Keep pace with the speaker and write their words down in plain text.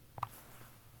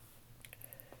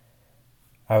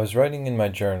I was writing in my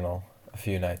journal a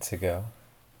few nights ago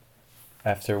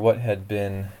after what had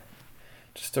been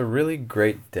just a really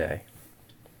great day.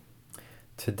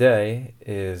 Today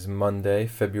is Monday,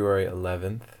 February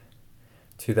 11th,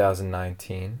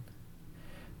 2019.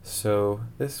 So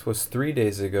this was 3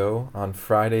 days ago on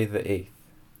Friday the 8th.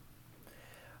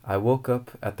 I woke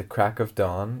up at the crack of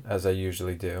dawn, as I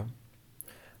usually do,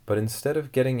 but instead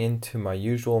of getting into my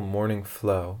usual morning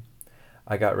flow,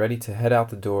 I got ready to head out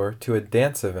the door to a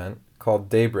dance event called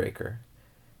Daybreaker.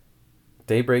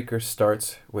 Daybreaker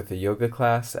starts with a yoga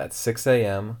class at 6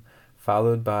 a.m.,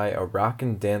 followed by a rock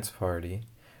and dance party,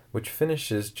 which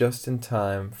finishes just in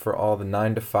time for all the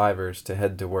 9 to 5ers to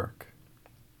head to work.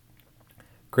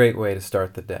 Great way to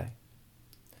start the day.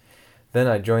 Then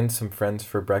I joined some friends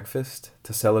for breakfast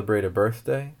to celebrate a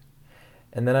birthday,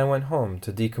 and then I went home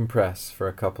to decompress for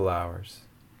a couple hours.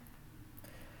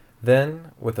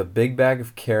 Then, with a big bag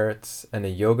of carrots and a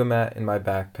yoga mat in my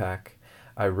backpack,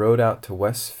 I rode out to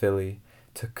West Philly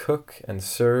to cook and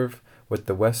serve with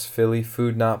the West Philly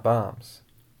Food Not Bombs.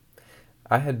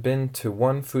 I had been to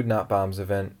one Food Not Bombs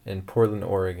event in Portland,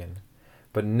 Oregon,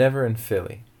 but never in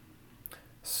Philly.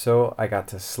 So I got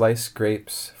to slice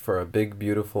grapes for a big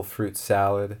beautiful fruit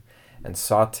salad and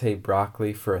saute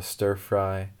broccoli for a stir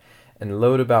fry and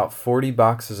load about 40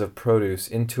 boxes of produce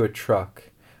into a truck,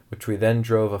 which we then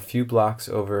drove a few blocks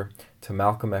over to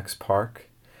Malcolm X Park,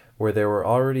 where there were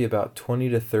already about 20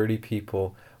 to 30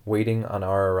 people waiting on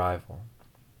our arrival.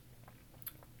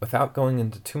 Without going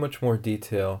into too much more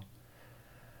detail,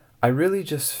 I really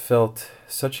just felt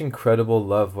such incredible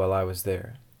love while I was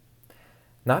there.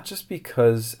 Not just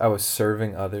because I was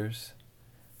serving others,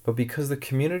 but because the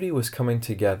community was coming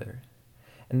together,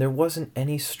 and there wasn't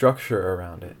any structure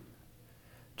around it.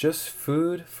 Just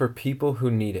food for people who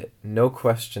need it, no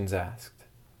questions asked.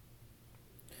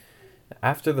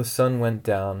 After the sun went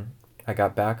down, I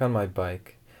got back on my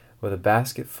bike with a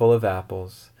basket full of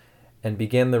apples and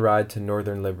began the ride to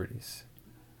Northern Liberties.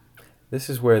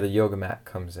 This is where the yoga mat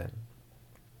comes in.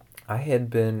 I had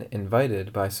been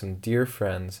invited by some dear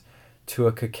friends to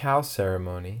a cacao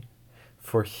ceremony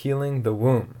for healing the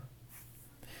womb.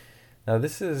 Now,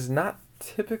 this is not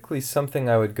typically something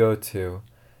I would go to,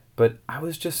 but I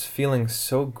was just feeling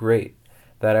so great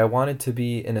that I wanted to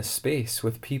be in a space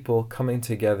with people coming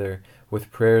together with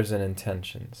prayers and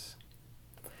intentions.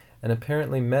 And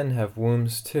apparently men have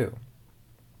wombs too.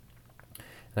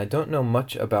 And I don't know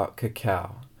much about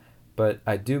cacao, but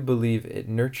I do believe it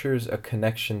nurtures a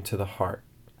connection to the heart.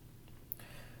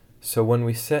 So when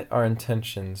we set our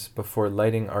intentions before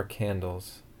lighting our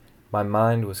candles, my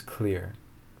mind was clear.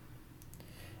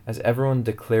 As everyone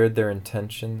declared their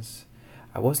intentions,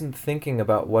 I wasn't thinking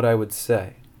about what I would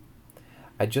say.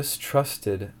 I just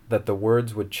trusted that the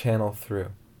words would channel through.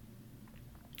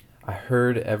 I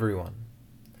heard everyone.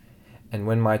 And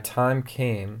when my time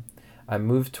came, I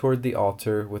moved toward the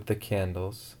altar with the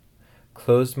candles,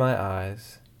 closed my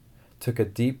eyes, took a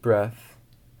deep breath,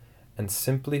 and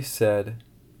simply said,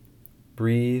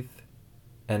 "Breathe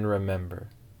and remember."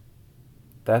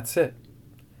 That's it.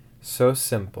 So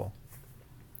simple.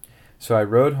 So I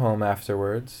rode home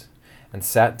afterwards and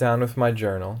sat down with my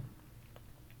journal,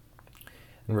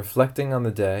 and reflecting on the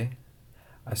day,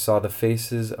 I saw the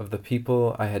faces of the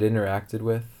people I had interacted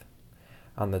with,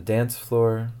 on the dance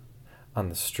floor, on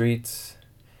the streets,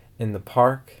 in the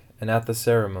park, and at the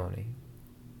ceremony.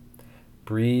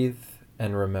 Breathe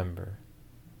and remember.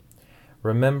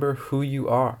 Remember who you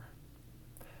are.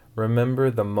 Remember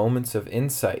the moments of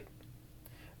insight.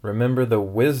 Remember the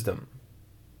wisdom.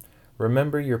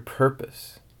 Remember your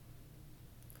purpose.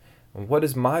 And what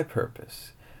is my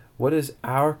purpose? What is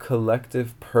our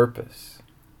collective purpose?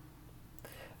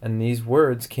 And these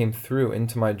words came through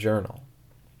into my journal.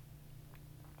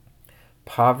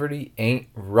 Poverty ain't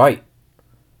right,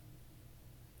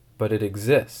 but it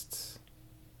exists.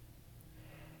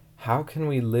 How can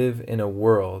we live in a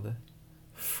world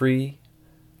free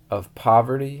of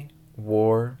poverty,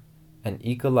 war, and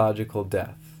ecological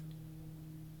death?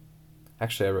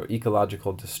 Actually, I wrote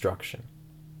ecological destruction.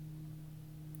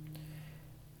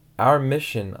 Our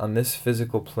mission on this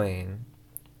physical plane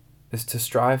is to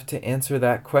strive to answer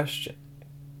that question.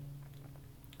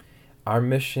 Our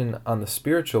mission on the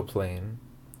spiritual plane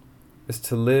is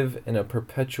to live in a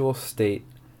perpetual state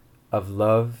of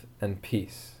love and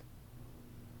peace.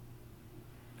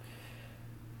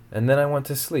 And then I went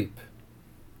to sleep.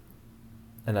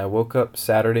 And I woke up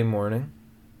Saturday morning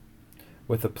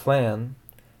with a plan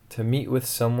to meet with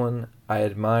someone I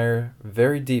admire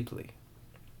very deeply.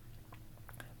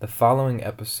 The following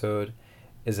episode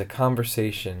is a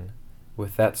conversation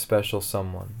with that special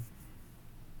someone.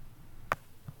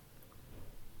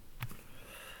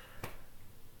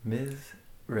 Ms.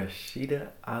 Rashida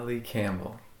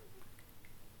Ali-Campbell.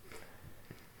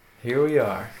 Here we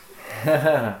are.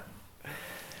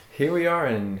 Here we are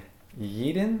in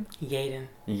Yeadon?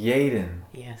 Yeadon.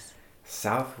 Yes.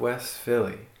 Southwest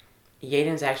Philly.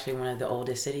 Yeadon's actually one of the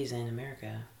oldest cities in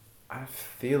America. I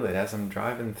feel it as I'm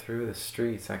driving through the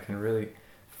streets. I can really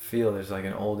feel there's like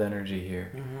an old energy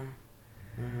here.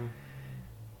 Mm-hmm. Mm-hmm.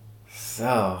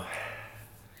 So...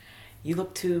 You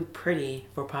look too pretty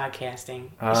for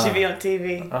podcasting. You should be on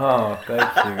TV. Oh,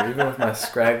 thank you. Even with my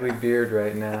scraggly beard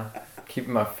right now,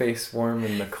 keeping my face warm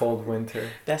in the cold winter.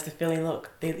 That's the Philly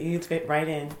look. You fit right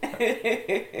in.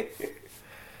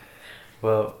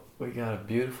 Well, we got a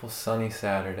beautiful sunny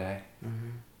Saturday.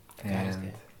 Mm-hmm.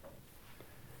 And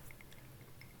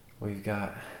we've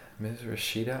got Ms.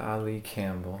 Rashida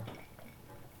Ali-Campbell.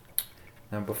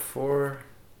 Now, before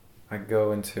I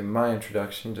go into my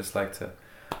introduction, just like to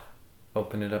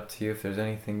open it up to you if there's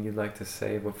anything you'd like to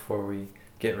say before we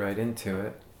get right into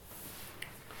it.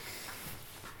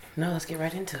 No, let's get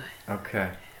right into it.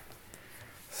 Okay.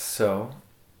 So,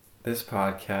 this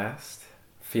podcast,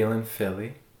 Feelin'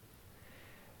 Philly,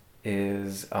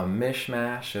 is a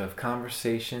mishmash of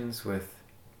conversations with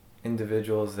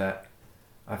individuals that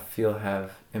I feel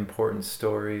have important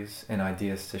stories and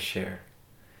ideas to share.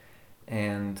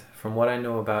 And from what I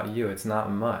know about you, it's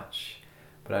not much,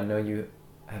 but I know you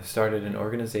have started an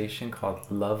organization called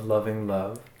Love Loving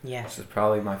Love. Yes. This is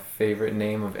probably my favorite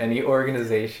name of any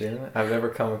organization I've ever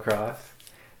come across.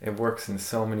 It works in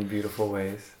so many beautiful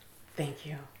ways. Thank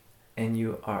you. And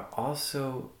you are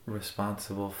also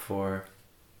responsible for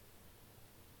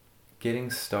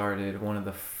getting started one of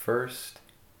the first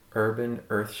urban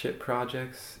earthship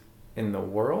projects in the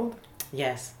world?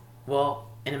 Yes. Well,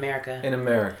 in America. In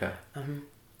America. Mm-hmm.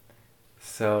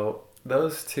 So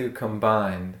those two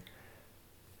combined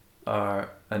are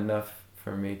enough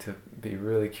for me to be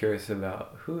really curious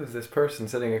about who is this person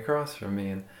sitting across from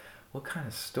me and what kind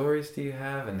of stories do you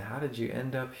have and how did you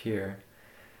end up here?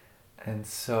 And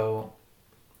so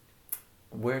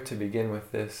where to begin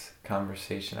with this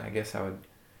conversation? I guess I would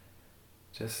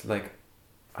just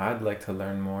I'd like to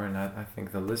learn more, and I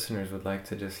think the listeners would like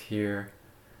to just hear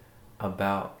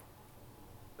about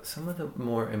some of the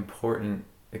more important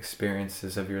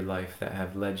experiences of your life that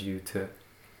have led you to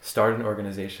start an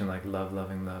organization like Love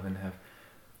Loving Love and have,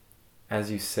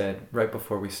 as you said right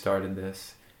before we started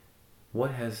this,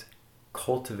 what has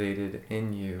cultivated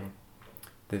in you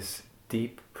this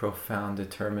deep, profound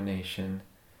determination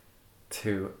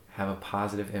to have a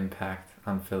positive impact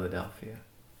on Philadelphia?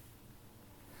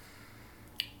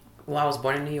 Well, I was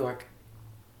born in New York.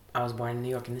 I was born in New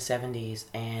York in the 70s,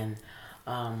 and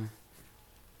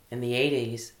in the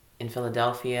 80s in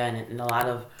Philadelphia and in a lot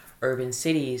of urban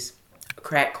cities,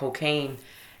 crack cocaine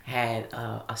had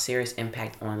a serious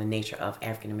impact on the nature of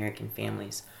African American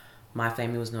families. My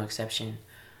family was no exception.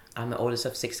 I'm the oldest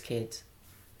of 6 kids.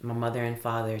 My mother and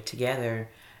father together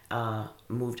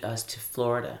moved us to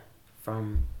Florida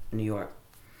from New York.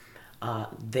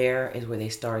 There is where they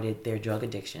started their drug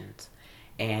addictions.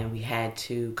 And we had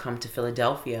to come to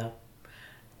Philadelphia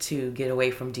to get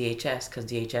away from DHS because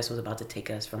DHS was about to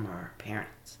take us from our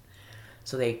parents.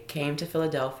 So they came to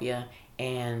Philadelphia,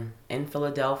 and in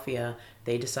Philadelphia,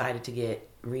 they decided to get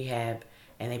rehab,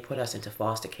 and they put us into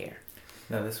foster care.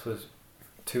 Now, this was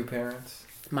 2 parents?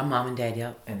 My mom and dad,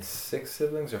 yep. And 6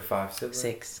 siblings or 5 siblings?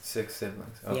 6. 6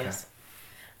 siblings, okay. Yes.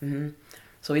 Mm-hmm.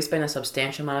 So we spent a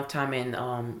substantial amount of time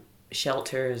in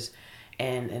shelters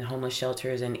and homeless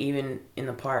shelters and even in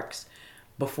the parks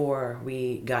before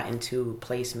we got into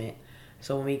placement.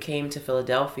 So when we came to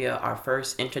Philadelphia, our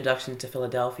first introduction to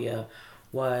Philadelphia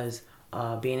was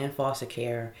being in foster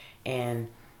care and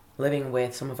living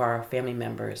with some of our family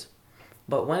members.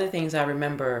 But one of the things I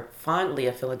remember fondly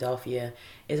of Philadelphia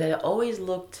is that it always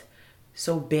looked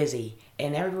so busy.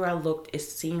 And everywhere I looked, it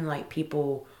seemed like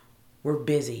people were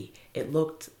busy. It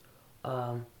looked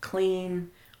clean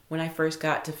when I first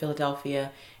got to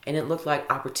Philadelphia, and it looked like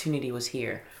opportunity was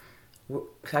here.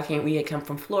 We had come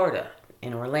from Florida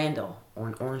in Orlando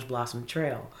on Orange Blossom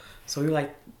Trail. So we were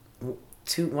like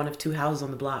one of 2 houses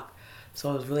on the block. So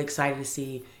I was really excited to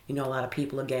see, a lot of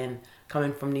people again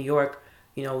coming from New York.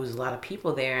 There was a lot of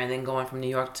people there, and then going from New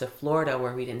York to Florida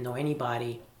where we didn't know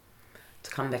anybody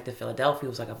to come back to Philadelphia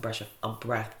was like a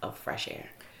breath of fresh air.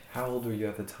 How old were you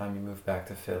at the time you moved back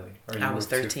to Philly? I was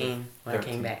 13 when I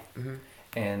came back. Mm-hmm.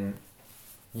 And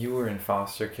you were in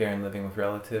foster care and living with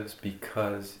relatives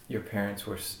because your parents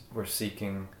were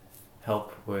seeking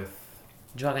help with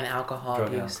drug and alcohol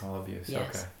abuse. Yes.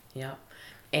 Okay. Yep.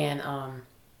 And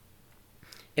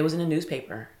it was in the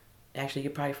newspaper. Actually,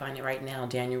 you'll probably find it right now.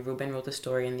 Daniel Rubin wrote the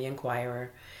story in the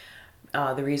Inquirer.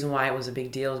 The reason why it was a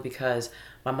big deal is because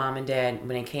my mom and dad, when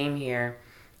they came here,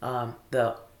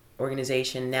 the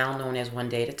organization now known as One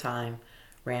Day at a Time,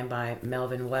 ran by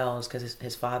Melvin Wells, because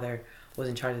his father was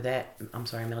in charge of that. I'm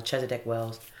sorry, Melchizedek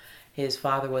Wells. His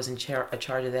father was in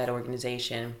charge of that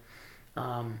organization.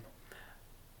 When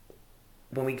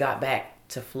we got back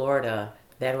to Florida,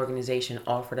 that organization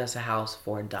offered us a house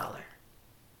for $1.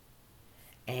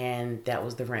 And that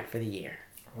was the rent for the year.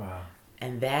 Wow.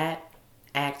 And that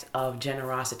act of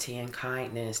generosity and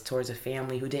kindness towards a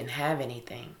family who didn't have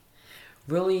anything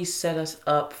really set us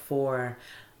up for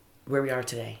where we are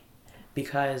today.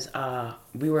 Because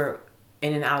we were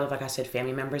in and out of, like I said,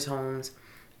 family members' homes,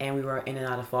 and we were in and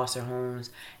out of foster homes,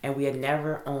 and we had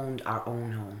never owned our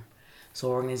own home. So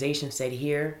organization said,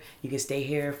 here, you can stay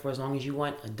here for as long as you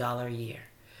want, $1 a year.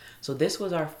 So this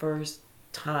was our first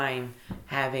time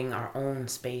having our own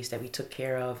space that we took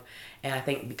care of. And I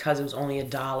think because it was only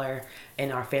 $1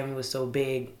 and our family was so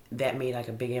big, that made like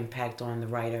a big impact on the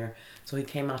writer. So he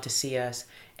came out to see us,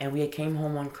 and we came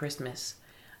home on Christmas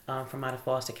from out of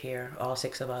foster care, all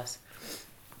 6 of us,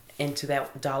 into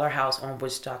that dollar house on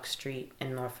Woodstock Street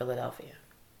in North Philadelphia.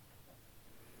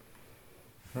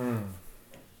 And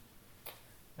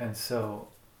so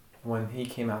when he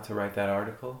came out to write that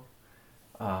article,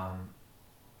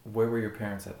 where were your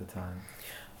parents at the time?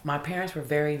 My parents were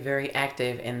very, very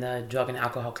active in the drug and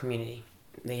alcohol community.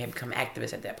 They had become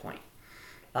activists at that point.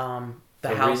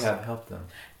 Rehab helped them.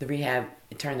 The rehab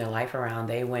turned their life around.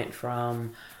 They went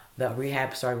from, the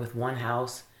rehab started with one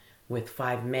house with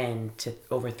 5 men to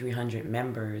over 300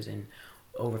 members and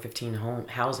over 15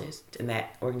 houses. And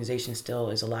that organization still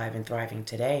is alive and thriving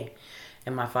today.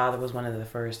 And my father was one of the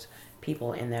first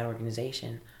people in that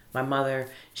organization. My mother,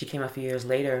 she came a few years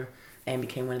later and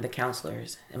became one of the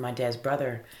counselors. And my dad's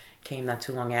brother came not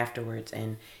too long afterwards,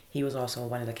 and he was also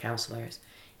one of the counselors.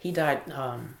 He died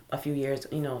a few years,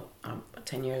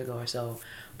 10 years ago or so.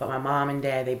 But my mom and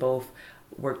dad, they both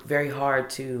worked very hard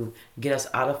to get us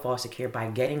out of foster care by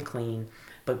getting clean.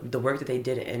 But the work that they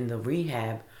did in the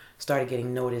rehab started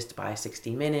getting noticed by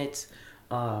 60 Minutes,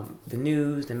 the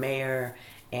news, the mayor.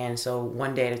 And so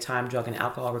One Day at a Time drug and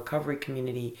alcohol recovery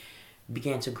community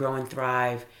began to grow and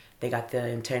thrive. They got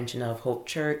the attention of Hope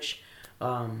Church,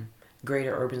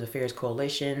 Greater Urban Affairs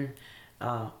Coalition.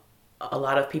 A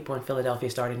lot of people in Philadelphia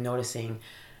started noticing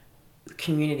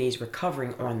communities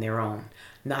recovering on their own,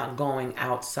 not going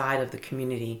outside of the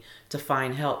community to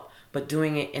find help, but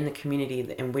doing it in the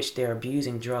community in which they're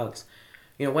abusing drugs.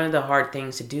 One of the hard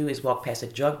things to do is walk past a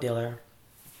drug dealer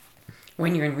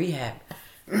when you're in rehab,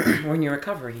 when you're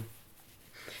recovering.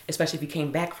 Especially if you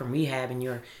came back from rehab and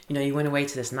you went away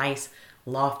to this nice,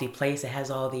 lofty place that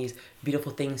has all these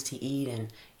beautiful things to eat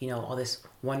and, all this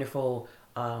wonderful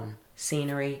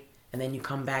scenery. And then you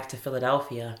come back to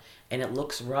Philadelphia and it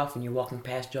looks rough and you're walking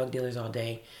past drug dealers all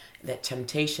day. That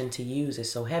temptation to use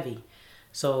is so heavy.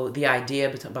 So the idea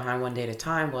behind One Day at a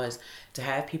Time was to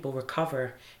have people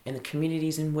recover in the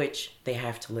communities in which they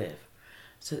have to live.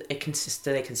 So they can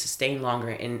sustain longer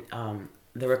and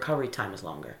the recovery time is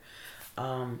longer.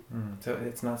 So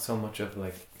it's not so much of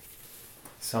like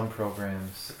some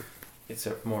programs, it's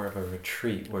more of a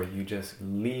retreat where you just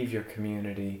leave your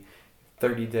community,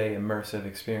 30-day immersive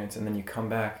experience, and then you come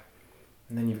back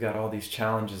and then you've got all these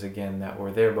challenges again that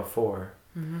were there before.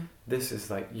 Mm-hmm. This is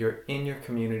like you're in your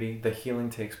community, the healing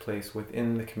takes place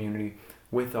within the community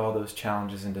with all those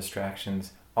challenges and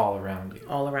distractions all around you.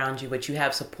 All around you, but you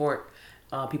have support,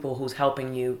 people who's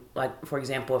helping you. Like, for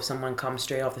example, if someone comes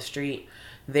straight off the street,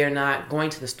 they're not going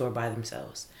to the store by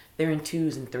themselves. They're in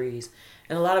 2s and 3s.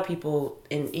 And a lot of people,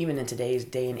 even in today's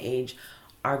day and age,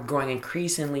 are growing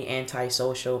increasingly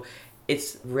antisocial.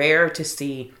 It's rare to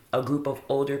see a group of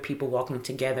older people walking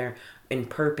together in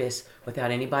purpose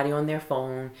without anybody on their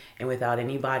phone and without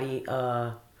anybody,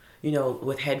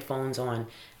 with headphones on.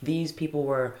 These people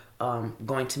were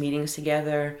going to meetings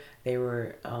together. They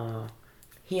were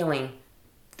healing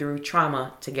through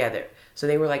trauma together. So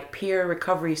they were like peer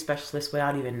recovery specialists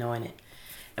without even knowing it.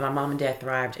 And my mom and dad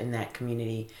thrived in that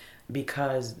community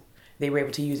because they were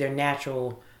able to use their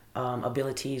natural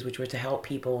abilities, which were to help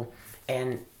people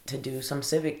and to do some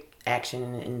civic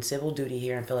action and civil duty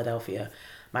here in Philadelphia.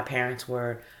 My parents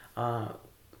were,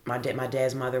 my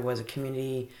dad's mother was a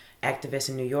community activist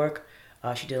in New York.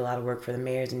 She did a lot of work for the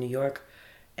mayors in New York.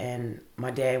 And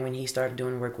my dad, when he started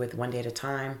doing work with One Day at a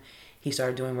Time, he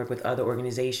started doing work with other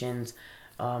organizations.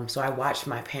 So I watched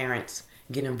my parents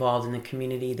get involved in the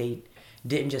community. They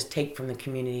didn't just take from the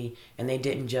community, and they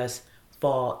didn't just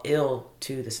fall ill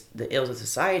to the ills of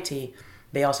society.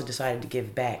 They also decided to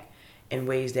give back in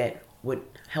ways that would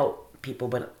help people,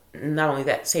 but not only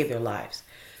that, save their lives.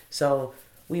 So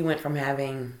we went from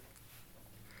having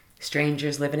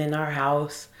strangers living in our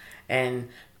house and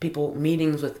people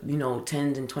meetings with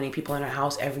 10s and 20 people in our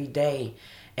house every day,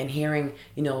 and hearing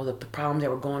the problems that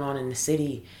were going on in the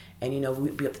city, and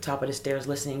we'd be up the top of the stairs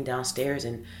listening downstairs,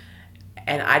 and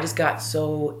I just got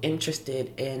so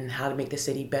interested in how to make the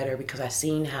city better because I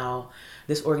seen how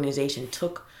this organization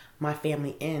took my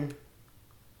family in.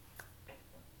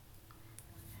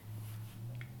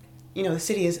 The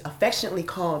city is affectionately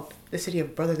called the city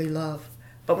of brotherly love,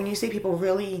 but when you see people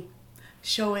really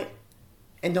show it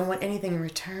and don't want anything in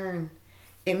return,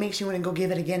 it makes you want to go give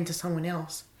it again to someone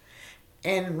else.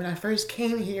 And when I first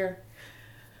came here,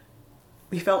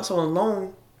 we felt so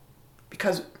alone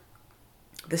because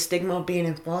the stigma of being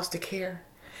in foster care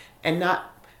and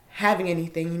not having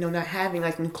anything, not having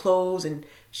like new clothes and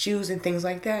shoes and things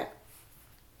like that.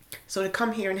 So to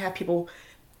come here and have people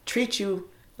treat you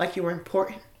like you were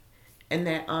important, and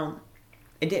that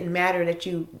it didn't matter that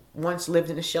you once lived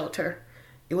in a shelter.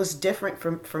 It was different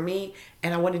for me,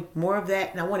 and I wanted more of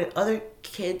that, and I wanted other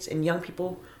kids and young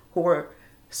people who were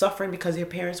suffering because their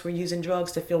parents were using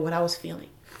drugs to feel what I was feeling.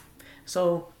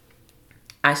 So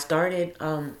I started,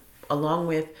 along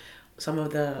with some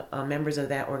of the members of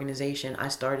that organization, I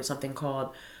started something called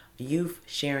Youth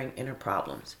Sharing Inner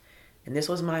Problems. And this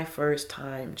was my first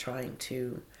time trying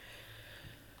to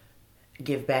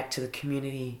give back to the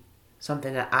community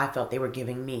something that I felt they were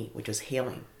giving me, which was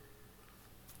healing.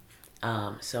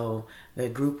 So the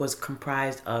group was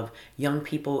comprised of young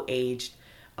people aged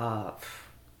 9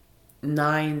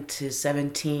 to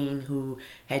 17 who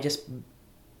had just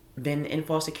been in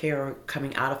foster care or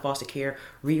coming out of foster care,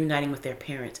 reuniting with their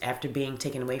parents after being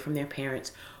taken away from their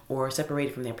parents or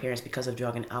separated from their parents because of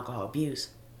drug and alcohol abuse.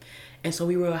 And so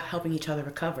we were helping each other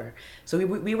recover. So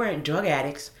we weren't drug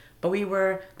addicts, but we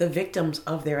were the victims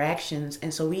of their actions.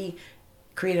 And so we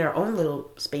created our own little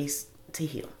space to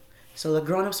heal. So the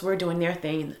grown-ups were doing their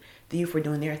thing, the youth were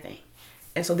doing their thing.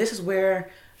 And so this is where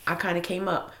I kind of came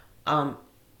up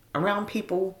around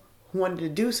people who wanted to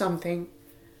do something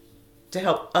to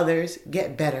help others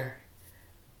get better.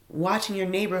 Watching your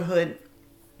neighborhood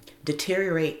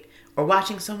deteriorate, or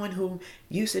watching someone who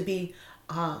used to be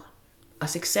a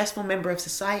successful member of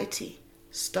society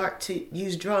start to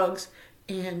use drugs,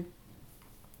 and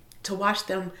to watch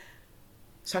them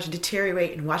start to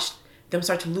deteriorate and watch them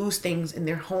start to lose things in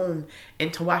their home,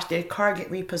 and to watch their car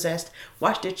get repossessed,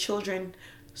 watch their children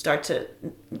start to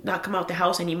not come out the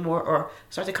house anymore or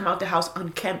start to come out the house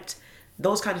unkempt.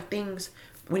 Those kind of things.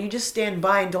 When you just stand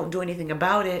by and don't do anything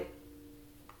about it,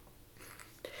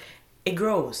 it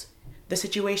grows. The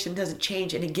situation doesn't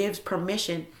change, and it gives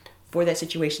permission for that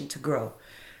situation to grow.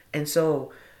 And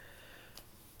so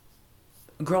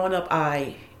growing up,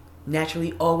 I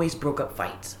naturally always broke up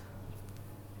fights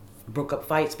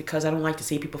because I don't like to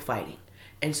see people fighting.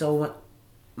 And so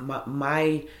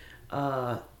my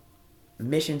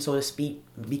mission, so to speak,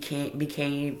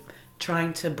 became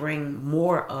trying to bring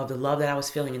more of the love that I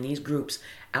was feeling in these groups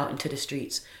out into the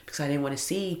streets, because I didn't want to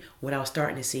see what I was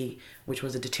starting to see, which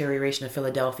was a deterioration of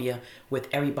Philadelphia with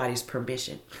everybody's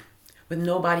permission, with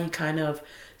nobody kind of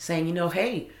saying,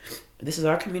 hey, this is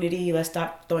our community, let's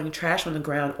stop throwing trash on the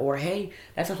ground, or hey,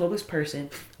 that's a homeless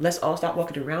person, let's all stop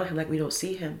walking around him like we don't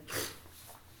see him.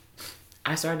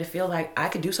 I started to feel like I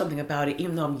could do something about it,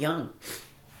 even though I'm young.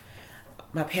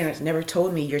 My parents never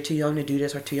told me you're too young to do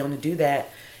this or too young to do that,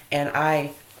 and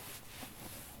I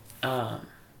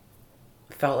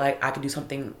felt like I could do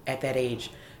something at that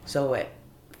age. So at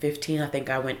 15, I think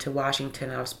I went to Washington.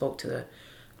 I spoke to the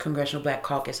Congressional Black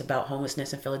Caucus about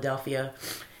homelessness in Philadelphia.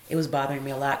 It was bothering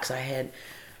me a lot because I had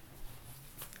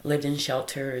lived in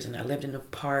shelters and I lived in the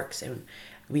parks, and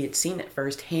we had seen it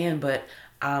firsthand, but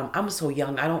I'm so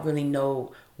young, I don't really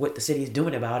know what the city is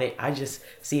doing about it. I just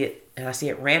see it, and I see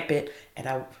it rampant,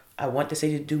 and I want the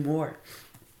city to do more.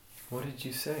 What did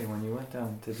you say when you went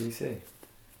down to D.C.?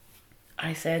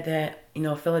 I said that,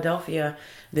 Philadelphia,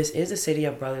 this is a city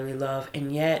of brotherly love,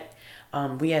 and yet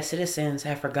we as citizens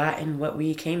have forgotten what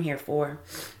we came here for,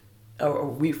 or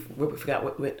we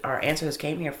forgot what our ancestors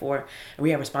came here for, and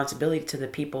we have responsibility to the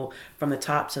people from the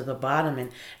top to the bottom.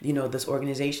 And, this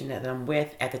organization that I'm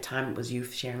with, at the time it was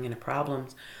Youth Sharing Inner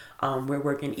Problems, we're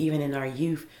working even in our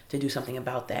youth to do something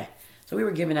about that. So we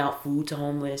were giving out food to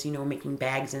homeless, making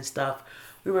bags and stuff.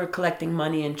 We were collecting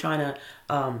money and trying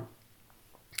to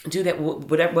do that,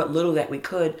 what little that we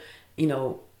could,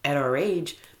 at our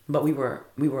age, but we were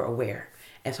aware.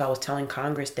 And so I was telling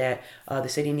Congress that the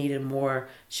city needed more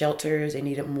shelters, they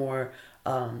needed more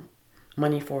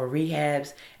money for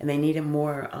rehabs, and they needed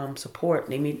more support.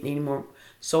 They needed more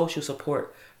social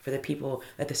support for the people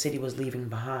that the city was leaving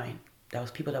behind. That was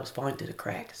people that was falling through the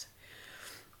cracks.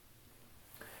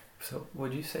 So,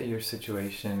 would you say your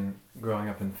situation growing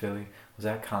up in Philly was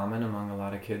that common among a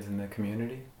lot of kids in the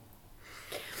community?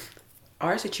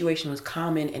 Our situation was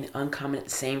common and uncommon at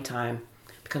the same time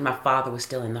because my father was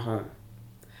still in the home.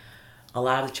 A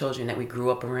lot of the children that we grew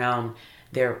up around,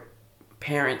 their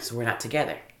parents were not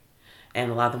together,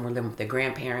 and a lot of them were living with their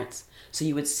grandparents. So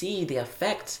you would see the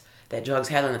effects that drugs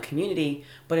had on the community,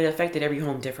 but it affected every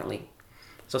home differently.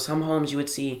 So some homes you would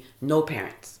see no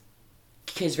parents,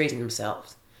 kids raising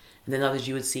themselves. And then others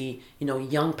you would see,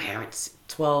 young parents,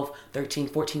 12, 13,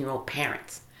 14-year-old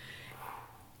parents.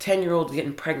 10-year-olds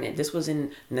getting pregnant. This was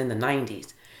in the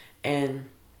 90s. And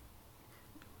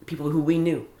people who we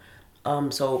knew.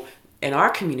 So in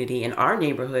our community, in our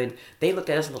neighborhood, they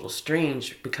looked at us a little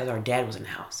strange because our dad was in the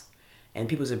house. And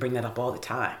people would bring that up all the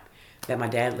time, that my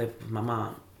dad lived with my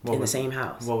mom in the same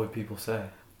house. What would people say?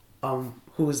 Who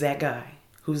was that guy?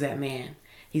 Who's that man?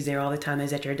 He's there all the time.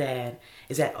 Is that your dad?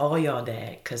 Is that all y'all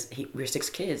dad? Because we're 6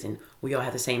 kids and we all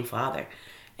have the same father.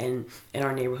 And in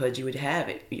our neighborhood, you would have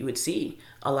it. You would see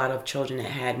a lot of children that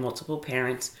had multiple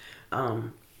parents,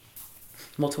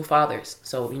 multiple fathers.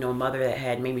 So, a mother that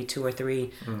had maybe 2 or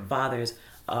 3 fathers.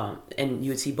 And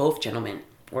you would see both gentlemen.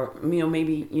 Or,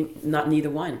 maybe not neither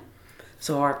one.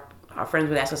 So our friends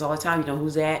would ask us all the time,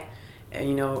 who's that?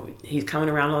 And, he's coming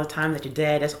around all the time. That's your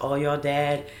dad. That's all y'all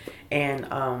dad.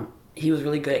 And he was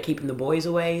really good at keeping the boys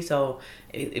away. So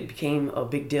it became a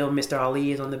big deal. Mr.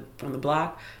 Ali is on the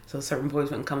block. So certain boys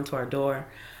wouldn't come to our door.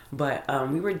 But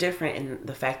we were different in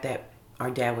the fact that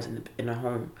our dad was in our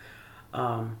home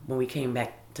when we came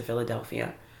back to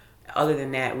Philadelphia. Other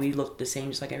than that, we looked the same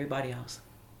just like everybody else.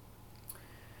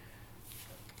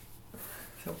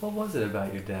 So what was it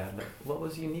about your dad? What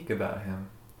was unique about him?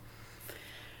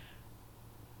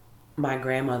 My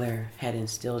grandmother had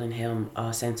instilled in him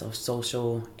a sense of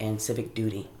social and civic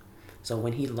duty. So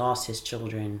when he lost his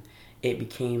children, it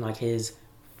became like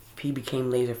he became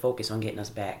laser focused on getting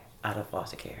us back out of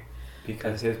foster care.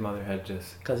 Because his mother had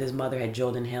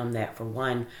drilled in him that, for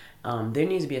one, there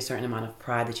needs to be a certain amount of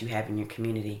pride that you have in your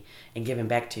community and giving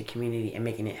back to your community and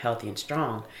making it healthy and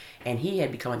strong. And he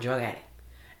had become a drug addict.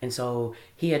 And so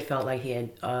he had felt like he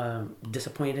had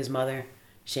disappointed his mother,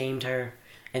 shamed her.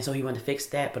 And so he wanted to fix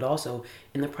that. But also,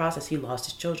 in the process, he lost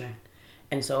his children.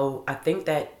 And so I think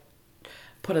that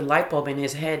put a light bulb in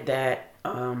his head that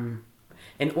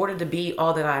in order to be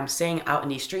all that I'm saying out in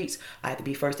these streets, I had to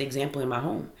be first example in my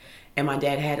home. And my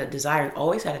dad had a desire, and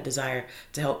always had a desire,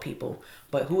 to help people.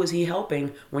 But who is he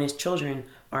helping when his children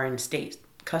are in state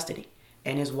custody?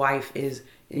 And his wife is,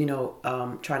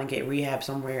 trying to get rehab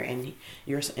somewhere, and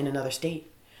you're in another state.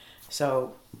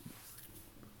 So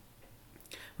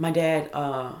my dad,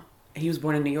 he was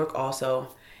born in New York also,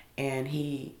 and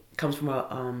he comes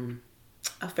from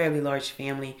a fairly large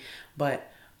family,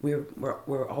 but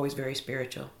we're always very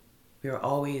spiritual. We were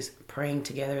always praying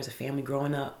together as a family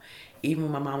growing up. Even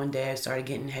when my mom and dad started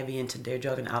getting heavy into their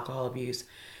drug and alcohol abuse,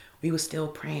 we were still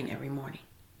praying every morning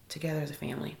together as a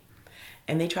family.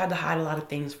 And they tried to hide a lot of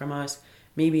things from us.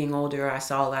 Me being older, I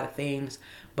saw a lot of things.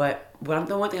 But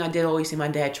the one thing I did always see my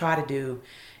dad try to do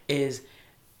is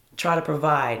try to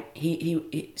provide.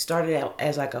 He started out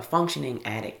as like a functioning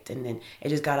addict, and then it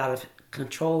just got out of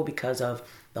control because of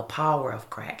the power of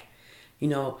crack.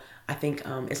 I think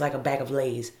it's like a bag of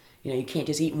Lay's. You can't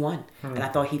just eat one. And I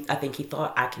think he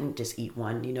thought I can just eat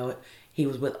one. He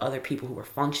was with other people who were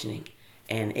functioning,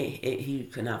 and he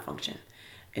could not function.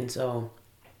 And so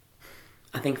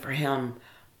I think for him,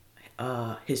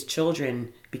 his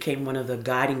children became one of the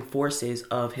guiding forces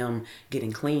of him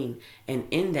getting clean. And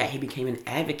in that, he became an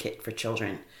advocate for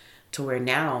children, to where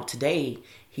now, today,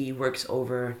 he works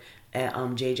over at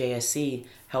JJSC,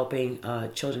 helping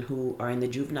children who are in the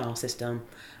juvenile system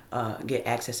get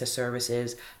access to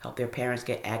services, help their parents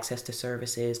get access to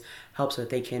services, help so that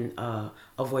they can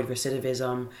avoid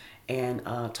recidivism, and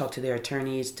talk to their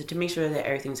attorneys to make sure that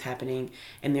everything's happening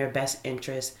in their best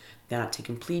interest. They're not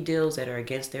taking plea deals that are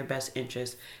against their best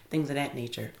interest, things of that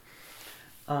nature.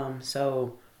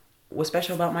 So what's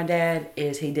special about my dad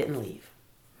is he didn't leave.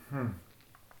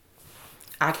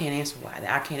 I can't answer why.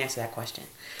 I can't answer that question.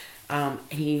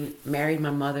 He married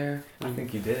my mother. I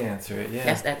think you did answer it, yeah.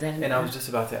 Yes, and I was just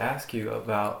about to ask you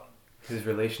about his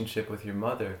relationship with your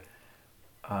mother.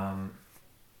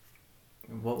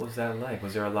 What was that like?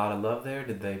 Was there a lot of love there?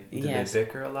 Did they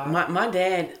bicker a lot?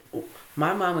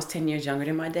 My mom was 10 years younger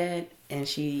than my dad, and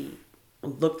she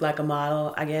looked like a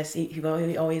model, I guess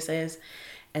he always says.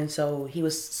 And so he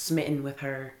was smitten with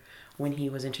her when he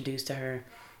was introduced to her.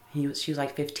 She was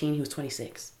like 15, he was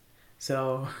 26.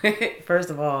 So, first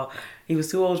of all, he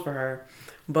was too old for her.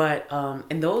 But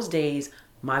in those days,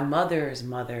 my mother's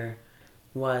mother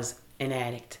was an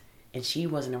addict. and she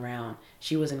wasn't around.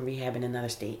 She was in rehab in another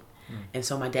state. And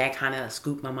so my dad kind of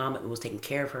scooped my mom and was taking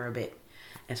care of her a bit.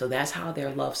 And so that's how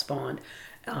their love spawned,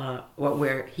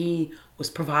 where he was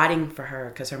providing for her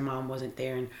because her mom wasn't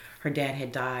there and her dad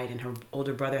had died and her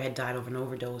older brother had died of an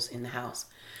overdose in the house.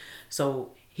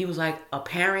 So he was like a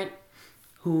parent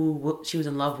who she was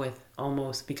in love with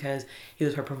almost, because he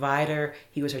was her provider,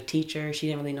 he was her teacher. She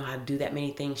didn't really know how to do that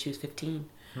many things. She was 15.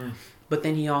 But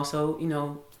then he also,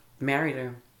 married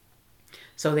her.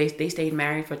 So they stayed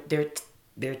married for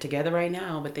they're together right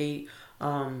now, but they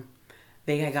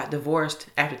had got divorced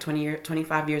after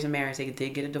 25 years of marriage. They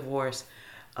did get a divorce.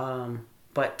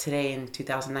 But today in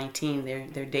 2019,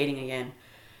 they're dating again.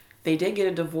 They did get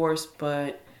a divorce,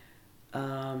 but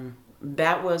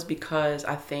that was because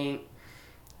I think,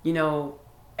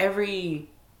 every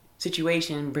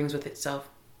situation brings with itself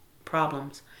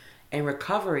problems, and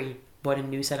recovery brought a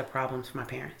new set of problems for my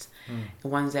parents. The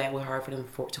ones that were hard for them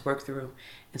to work through.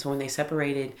 And so when they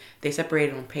separated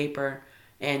on paper,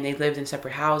 and they lived in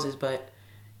separate houses, but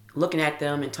looking at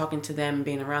them and talking to them and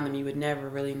being around them, you would never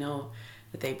really know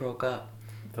that they broke up.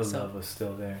 The love was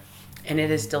still there. And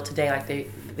it is still today, like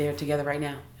they're together right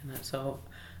now. So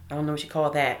I don't know what you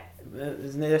call that.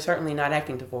 They're certainly not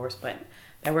acting divorced, but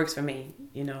that works for me,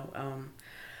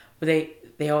 But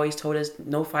they always told us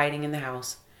no fighting in the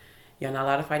house. You're not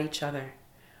allowed to fight each other.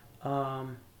 Y'all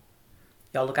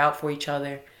look out for each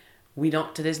other.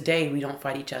 To this day, we don't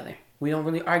fight each other. We don't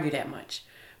really argue that much.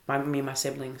 Me and my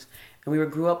siblings. And we were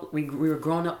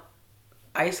grown up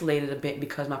isolated a bit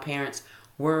because my parents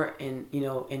were in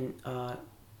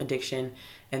addiction.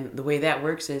 And the way that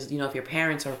works is, if your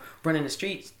parents are running the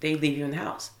streets, they leave you in the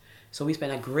house. So we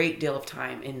spent a great deal of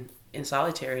time in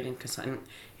solitary and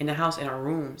in the house, in our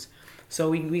rooms. So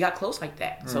we got close like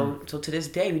that. So to this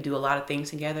day, we do a lot of things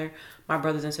together. My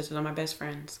brothers and sisters are my best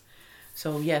friends.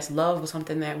 So yes, love was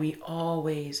something that we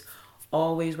always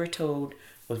were told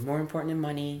was more important than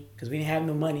money, because we didn't have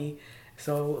no money.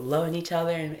 So loving each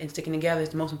other and sticking together is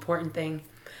the most important thing.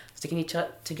 Sticking each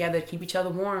other together to keep each other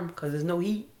warm, because there's no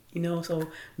heat, so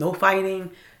no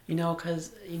fighting,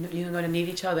 because you're going to need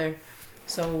each other.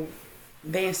 So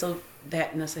they instilled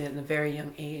that in us at a very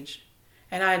young age.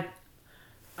 And I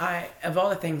of all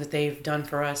the things that they've done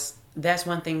for us, that's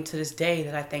one thing to this day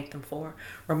that I thank them for,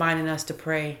 reminding us to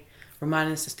pray,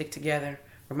 reminding us to stick together,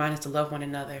 reminding us to love one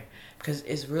another, because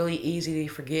it's really easy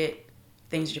to forget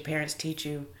things that your parents teach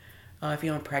you if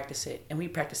you don't practice it, and we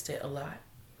practiced it a lot.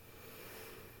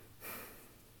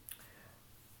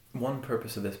 One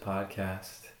purpose of this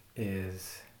podcast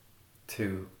is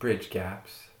to bridge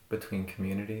gaps between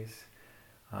communities.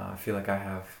 I feel like I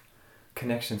have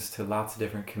connections to lots of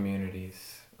different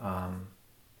communities,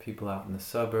 people out in the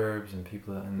suburbs and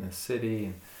people out in the city,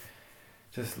 and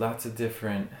just lots of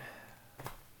different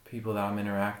people that I'm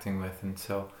interacting with. And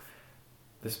so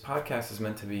this podcast is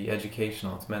meant to be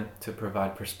educational. It's meant to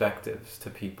provide perspectives to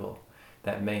people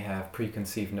that may have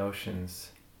preconceived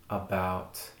notions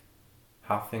about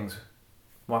how things,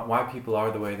 why people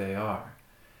are the way they are.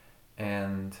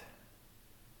 And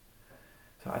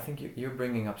so I think you're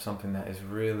bringing up something that is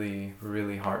really,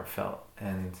 really heartfelt,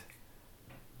 and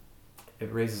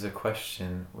it raises a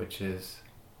question, which is,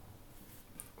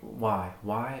 why?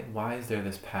 Why is there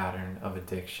this pattern of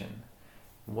addiction?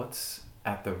 What's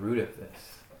at the root of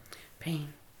this?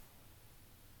 Pain.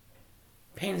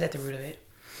 Pain is at the root of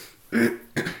it.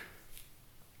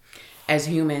 As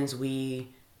humans, we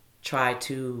try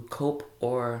to cope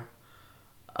or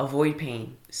avoid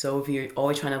pain. So if you're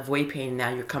always trying to avoid pain, now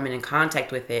you're coming in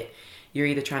contact with it, you're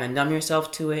either trying to numb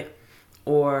yourself to it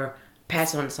or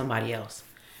pass it on to somebody else.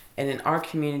 And in our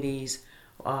communities,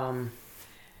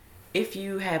 if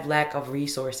you have lack of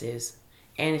resources,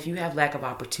 and if you have lack of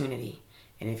opportunity,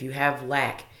 and if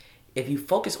you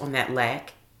focus on that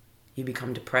lack, you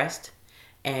become depressed,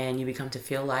 and you become to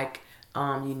feel like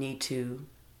you need to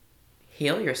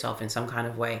heal yourself in some kind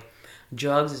of way.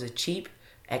 Drugs is a cheap,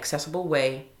 accessible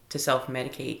way to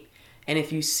self-medicate. And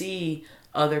if you see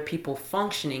other people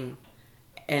functioning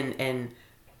and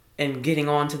getting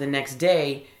on to the next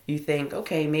day, you think,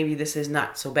 okay, maybe this is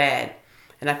not so bad.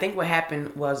 And I think what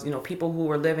happened was, people who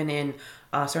were living in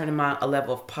a certain a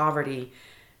level of poverty,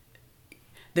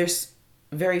 there's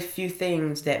very few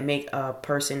things that make a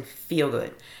person feel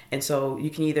good. And so you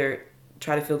can either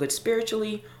try to feel good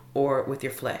spiritually or with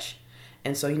your flesh.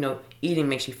 And so, eating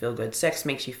makes you feel good. Sex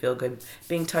makes you feel good.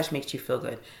 Being touched makes you feel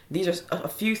good. These are a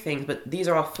few things, but these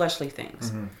are all fleshly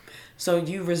things. Mm-hmm. So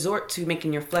you resort to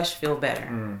making your flesh feel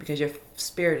better because your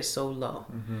spirit is so low.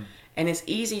 Mm-hmm. And it's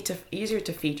easier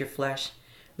to feed your flesh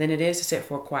than it is to sit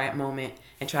for a quiet moment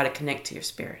and try to connect to your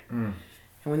spirit.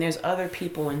 And when there's other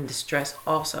people in distress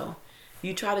also,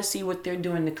 you try to see what they're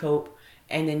doing to cope,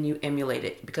 and then you emulate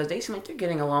it, because they seem like they're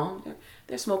getting along.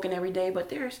 They're smoking every day, but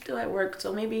they're still at work.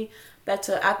 So maybe that's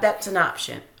an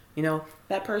option. You know,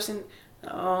 that person,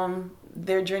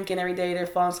 they're drinking every day. They're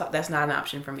falling asleep. That's not an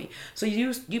option for me. So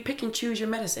you pick and choose your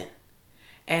medicine.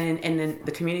 And then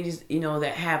the communities, you know,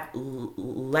 that have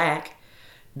lack,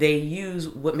 they use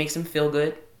what makes them feel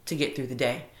good to get through the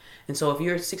day. And so if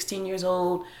you're 16 years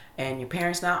old and your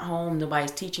parents not home,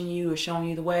 nobody's teaching you or showing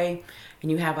you the way,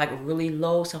 and you have like really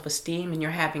low self-esteem, and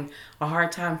you're having a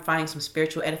hard time finding some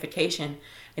spiritual edification,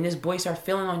 and this boy starts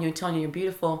feeling on you and telling you you're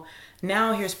beautiful,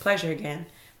 now here's pleasure again.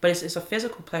 But it's a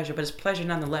physical pleasure, but it's pleasure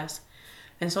nonetheless.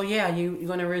 And so yeah, you're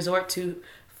going to resort to,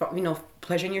 you know,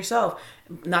 pleasuring yourself,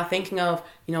 not thinking of,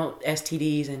 you know,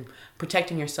 STDs and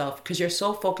protecting yourself, because you're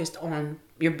so focused on,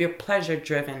 you're pleasure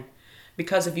driven.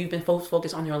 Because if you've been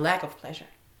focused on your lack of pleasure,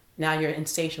 now you're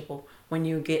insatiable when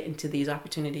you get into these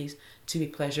opportunities to be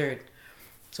pleasured.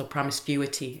 So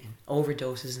promiscuity and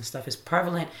overdoses and stuff is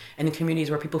prevalent in the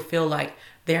communities where people feel like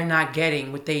they're not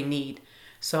getting what they need.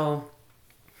 So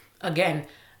again,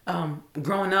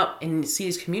 growing up and see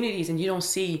these communities and you don't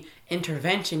see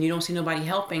intervention, you don't see nobody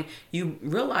helping, you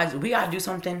realize we got to do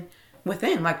something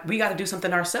within. Like, we got to do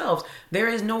something ourselves. There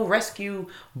is no rescue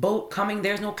boat coming.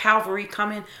 There's no cavalry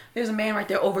coming. There's a man right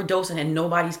there overdosing and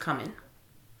nobody's coming.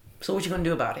 So what you going to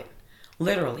do about it?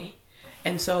 Literally.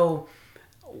 And so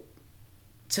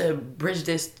to bridge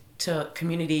this to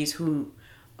communities who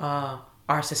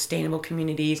are sustainable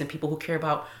communities and people who care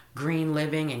about green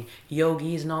living and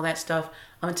yogis and all that stuff,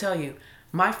 I'm going to tell you,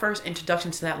 my first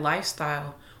introduction to that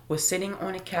lifestyle was sitting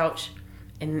on a couch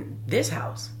in this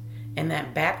house, in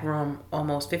that back room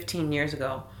almost 15 years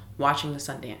ago, watching the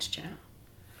Sundance Channel.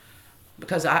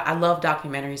 Because I love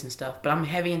documentaries and stuff, but I'm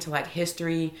heavy into like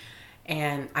history,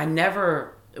 and I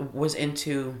never was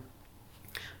into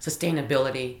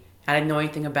sustainability. I didn't know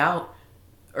anything about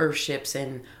earthships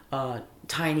and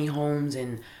tiny homes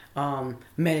and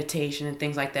meditation and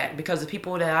things like that, because the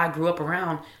people that I grew up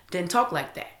around didn't talk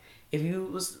like that. If you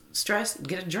was stressed,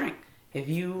 get a drink. If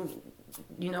you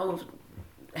know,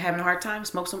 having a hard time,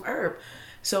 smoke some herb.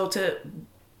 So to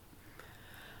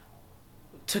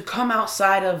come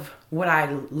outside of what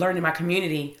I learned in my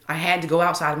community, I had to go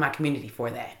outside of my community for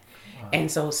that. Wow.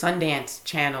 And so Sundance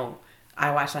Channel,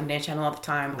 I watch Sundance Channel all the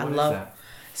time. What I love that?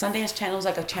 Sundance Channel is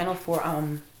like a channel for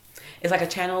it's like a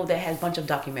channel that has a bunch of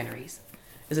documentaries.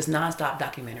 It's just nonstop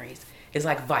documentaries. It's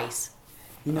like Vice,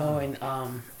 you know, and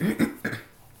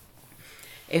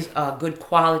it's good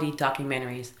quality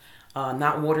documentaries,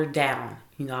 not watered down.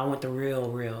 You know, I want the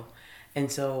real.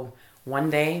 And so one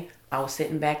day I was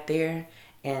sitting back there,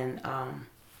 and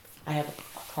I have a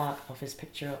clock of his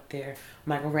picture up there.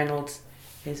 Michael Reynolds,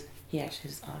 he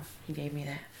gave me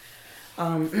that.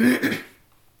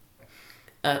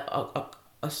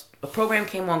 A program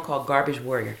came on called Garbage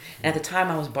Warrior. And at the time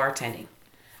I was bartending.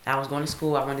 I was going to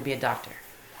school. I wanted to be a doctor.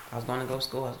 I was going to go to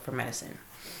school for medicine.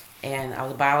 And I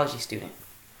was a biology student.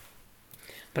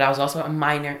 But I was also a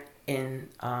minor in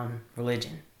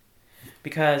religion,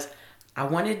 because I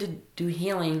wanted to do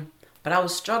healing, but I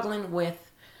was struggling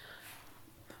with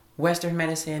Western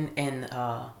medicine and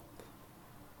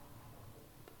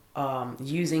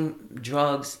using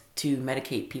drugs to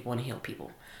medicate people and heal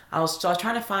people. I was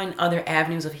trying to find other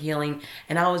avenues of healing,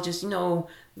 and I was just,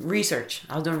 research.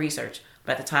 I was doing research.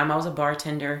 But at the time, I was a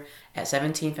bartender at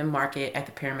 17th and Market at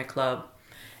the Pyramid Club.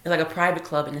 It's like a private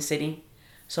club in the city.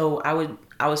 So I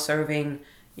was serving,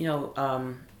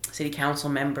 city council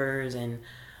members and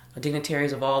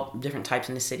dignitaries of all different types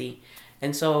in the city.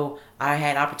 And so I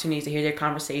had opportunities to hear their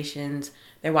conversations.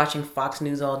 They're watching Fox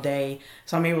News all day,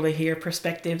 so I'm able to hear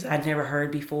perspectives I'd never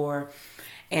heard before.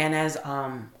 And as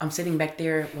I'm sitting back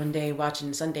there one day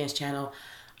watching the Sundance Channel,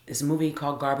 this movie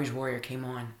called Garbage Warrior came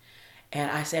on. And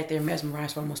I sat there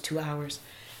mesmerized for almost 2 hours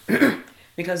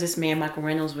because this man, Michael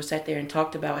Reynolds, was sat there and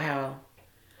talked about how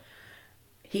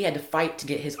he had to fight to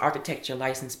get his architecture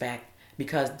license back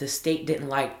because the state didn't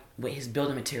like what his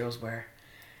building materials were.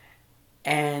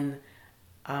 And,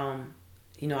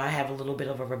 I have a little bit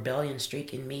of a rebellion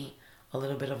streak in me, a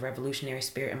little bit of revolutionary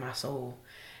spirit in my soul.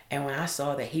 And when I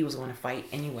saw that he was going to fight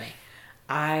anyway,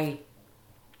 I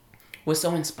was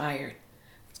so inspired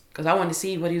because I wanted to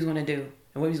see what he was going to do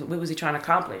and what was he trying to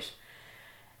accomplish.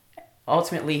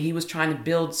 Ultimately, he was trying to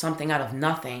build something out of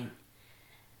nothing.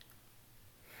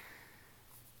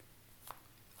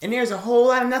 And there's a whole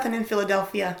lot of nothing in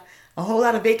Philadelphia, a whole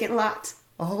lot of vacant lots,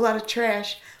 a whole lot of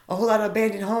trash, a whole lot of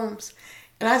abandoned homes.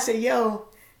 And I said,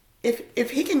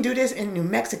 if he can do this in New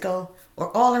Mexico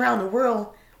or all around the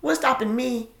world, what's stopping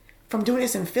me from doing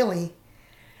this in Philly?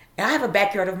 And I have a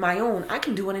backyard of my own. I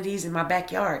can do one of these in my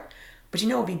backyard. But you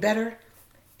know what would be better?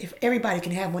 If everybody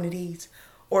can have one of these.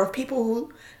 Or if people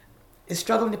who is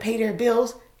struggling to pay their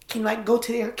bills can like go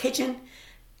to their kitchen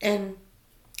and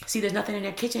see there's nothing in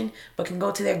their kitchen, but can go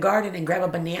to their garden and grab a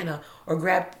banana or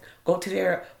go to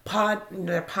their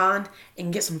pond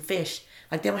and get some fish.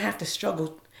 Like they don't have to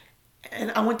struggle. And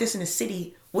I want this in the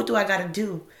city. What do I got to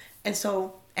do? And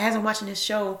so as I'm watching this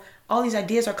show, all these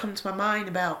ideas are coming to my mind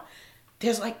about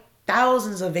there's like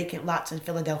thousands of vacant lots in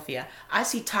Philadelphia. I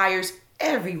see tires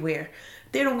everywhere.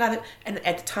 They don't got it. And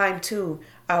at the time too,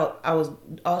 I was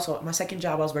also, my second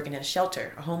job, I was working at a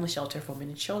shelter, a homeless shelter for women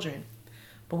and children.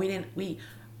 But we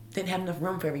didn't have enough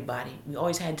room for everybody. We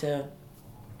always had to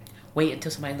wait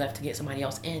until somebody left to get somebody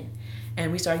else in.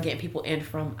 And we started getting people in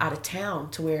from out of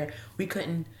town to where we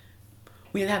didn't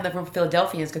have enough room for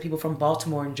Philadelphians because people from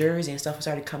Baltimore and Jersey and stuff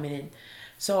started coming in.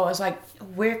 So I was like,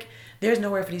 there's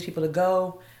nowhere for these people to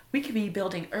go. We could be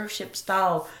building Earthship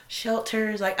style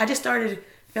shelters. Like I just started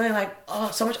feeling like, oh,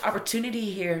 so much opportunity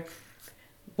here.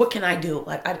 What can I do?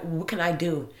 What can I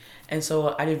do? And so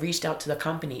I reached out to the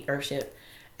company, Earthship.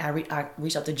 I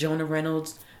reached out to Jonah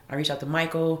Reynolds. I reached out to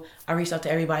Michael. I reached out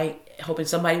to everybody, hoping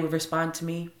somebody would respond to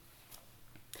me.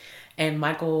 And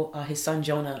Michael, his son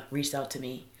Jonah, reached out to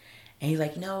me. And he's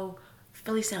like,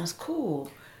 Philly sounds cool.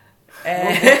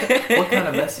 What kind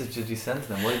of message did you send to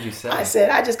them? What did you say? I said,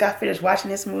 I just got finished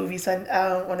watching this movie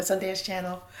on the Sundance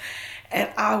Channel. And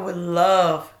I would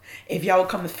love if y'all would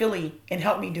come to Philly and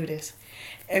help me do this.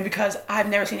 And because I've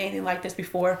never seen anything like this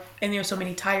before, and there's so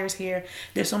many tires here,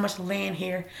 there's so much land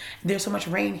here, there's so much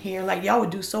rain here, like y'all would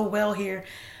do so well here.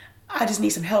 I just need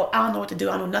some help. I don't know what to do.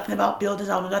 I know nothing about buildings.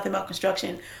 I don't know nothing about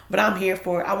construction, but I'm here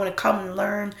for it. I want to come and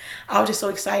learn. I was just so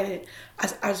excited. I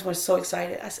just was so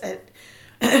excited. I said,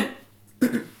 I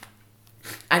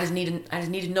just need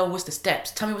to know what's the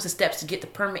steps. Tell me what's the steps to get the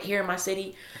permit here in my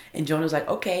city. And Jonah was like,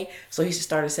 okay. So he just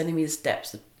started sending me the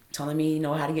steps, telling me,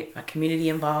 how to get my community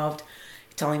involved,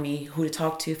 telling me who to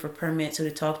talk to for permits, who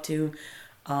to talk to.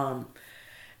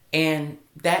 And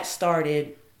that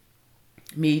started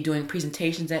me doing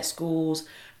presentations at schools,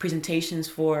 presentations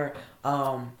for,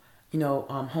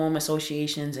 home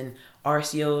associations and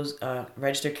RCOs,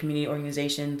 registered community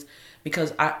organizations,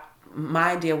 because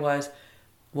my idea was,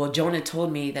 Jonah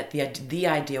told me that the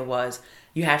idea was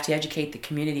you have to educate the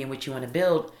community in which you want to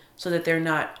build so that they're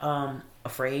not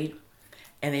afraid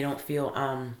and they don't feel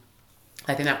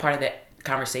like they're not part of that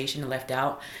conversation and left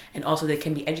out, and also they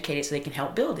can be educated so they can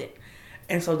help build it.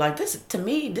 And so like this, to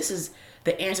me, this is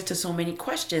the answer to so many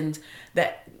questions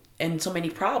and so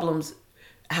many problems.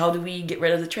 How do we get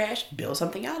rid of the trash? Build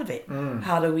something out of it.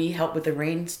 How do we help with the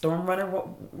storm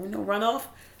runoff?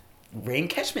 Rain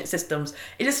catchment systems.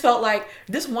 It just felt like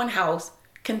this one house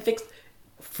can fix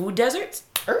food deserts,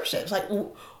 Earthships. Like,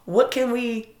 what can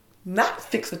we not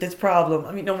fix with this problem?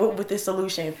 I mean, with this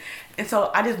solution. And so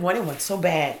I just wanted one so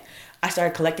bad. I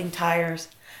started collecting tires.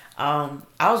 I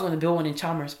was going to build one in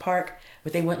Chalmers Park,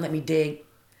 but they wouldn't let me dig.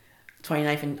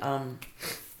 29th and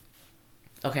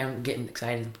okay, I'm getting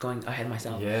excited, going ahead of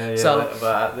myself. Yeah. So,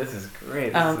 but this is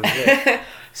great. This is good.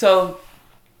 So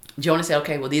Jonah said,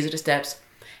 okay, well, these are the steps.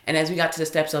 And as we got to the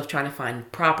steps of trying to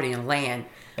find property and land.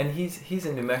 And he's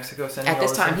in New Mexico sending at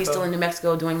this all this time, he's info? still in New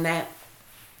Mexico doing that.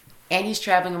 And he's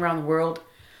traveling around the world,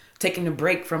 taking a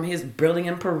break from his building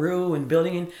in Peru and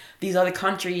building in these other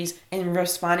countries and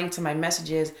responding to my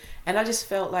messages. And I just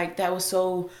felt like that was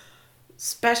so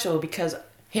special because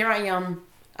here I am,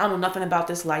 I don't know nothing about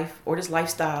this life or this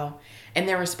lifestyle, and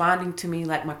they're responding to me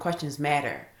like my questions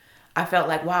matter. I felt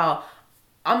like, wow,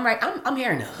 I'm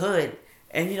here in the hood,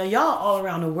 and y'all all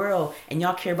around the world, and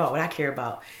y'all care about what I care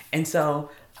about. And so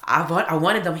I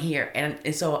wanted them here,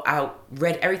 and so I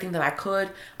read everything that I could.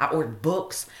 I ordered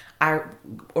books, I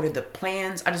ordered the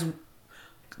plans. I just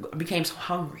became so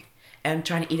hungry and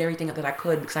trying to eat everything that I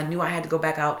could because I knew I had to go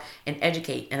back out and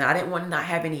educate, and I didn't want to not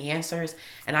have any answers,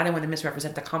 and I didn't want to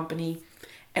misrepresent the company,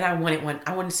 and I wanted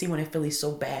to see one in Philly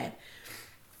so bad.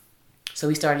 So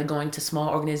we started going to small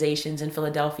organizations in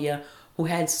Philadelphia who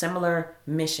had similar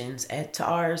missions to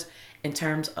ours in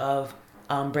terms of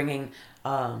bringing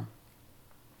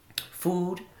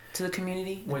food to the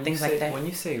community, things like that. When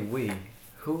you say we,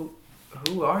 who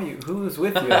are you? Who was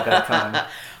with you at that time?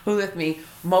 Who's with me?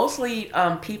 Mostly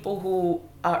people who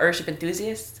are Earthship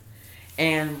enthusiasts.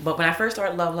 But when I first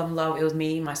started Love, Love, and Love, it was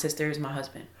me, my sisters, my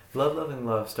husband. Love, Love, and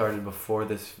Love started before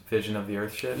this vision of the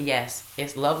Earthship? Yes.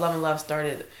 It's Love, Love, and Love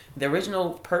started. The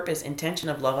original purpose, intention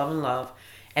of Love, Love, and Love,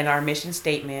 and our mission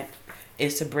statement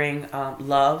is to bring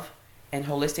love and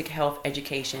holistic health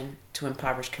education to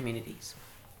impoverished communities.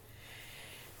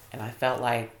 And I felt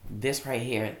like this right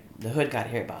here, the hood got to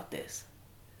hear about this.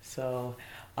 So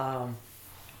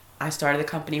I started the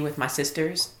company with my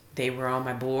sisters. They were on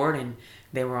my board, and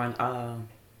they were on.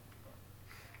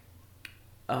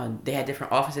 They had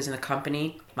different offices in the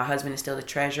company. My husband is still the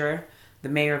treasurer. The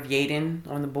mayor of Yaden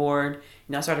on the board.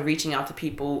 I started reaching out to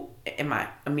people in my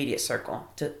immediate circle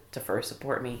to first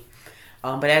support me.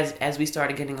 But as we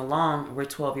started getting along, we're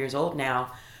 12 years old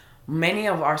now. Many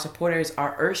of our supporters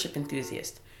are earthship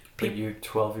enthusiasts. But you're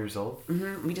 12 years old?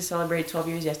 Mm-hmm. We just celebrated 12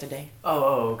 years yesterday.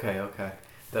 Okay.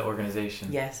 The organization.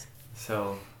 Yes.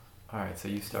 So, all right. So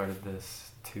you started this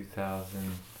 2000.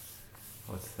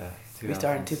 What's that? We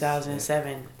started in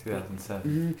 2007.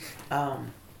 2007.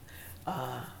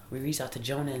 Mm-hmm. We reached out to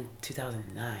Jonah in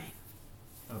 2009.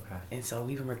 Okay. And so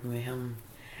we've been working with him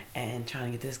and trying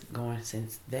to get this going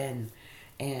since then.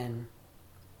 And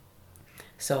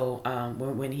so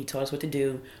when he told us what to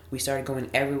do, we started going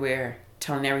everywhere,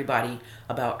 telling everybody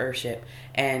about earthship.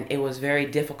 And it was very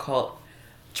difficult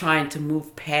trying to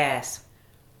move past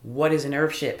what is an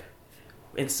earthship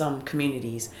in some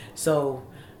communities. So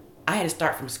I had to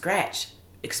start from scratch,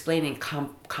 explaining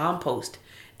compost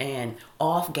and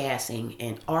off-gassing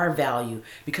and R value,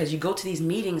 because you go to these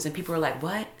meetings and people are like,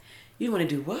 what? You want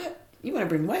to do what? You want to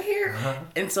bring what here? Uh-huh.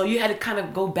 And so you had to kind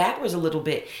of go backwards a little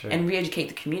bit and re-educate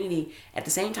the community, at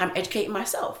the same time educating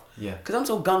myself. Yeah. Because I'm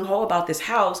so gung-ho about this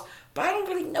house, but I don't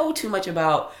really know too much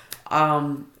about,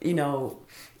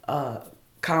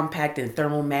 compact and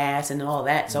thermal mass and all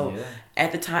that. So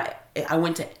at the time, I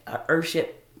went to earthship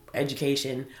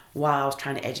education while I was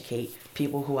trying to educate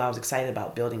people who I was excited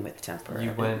about building with temporarily.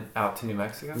 You went out to New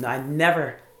Mexico? No, I've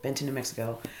never been to New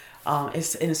Mexico.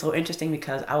 It's so interesting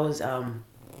because I was in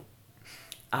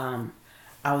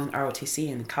ROTC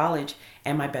in college,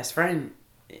 and my best friend,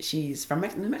 she's from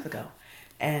New Mexico,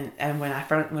 and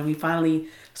when we finally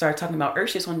started talking about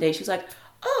earthships one day, she was like,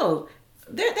 "Oh,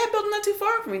 that building not too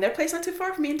far from me. That place not too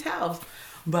far from me in Taos."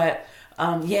 But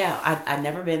I'd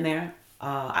never been there.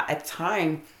 At the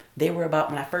time,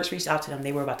 when I first reached out to them,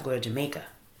 they were about to go to Jamaica,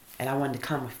 and I wanted to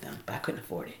come with them, but I couldn't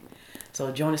afford it.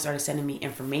 So Jonah started sending me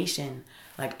information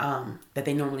like that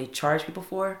they normally charge people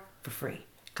for free,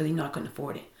 because I couldn't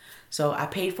afford it. So I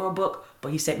paid for a book,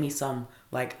 but he sent me some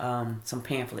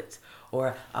pamphlets,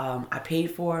 or I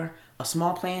paid for a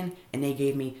small plan and they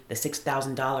gave me the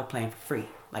 $6,000 plan for free,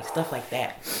 like stuff like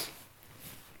that.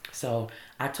 So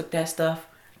I took that stuff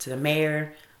to the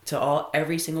mayor, to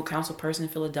every single council person in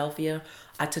Philadelphia.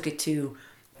 I took it to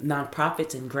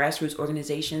nonprofits and grassroots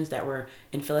organizations that were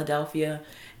in Philadelphia.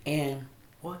 And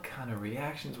what kind of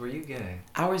reactions were you getting?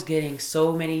 I was getting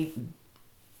so many.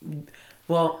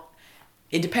 Well,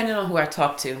 it depended on who I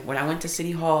talked to. When I went to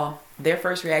City Hall, their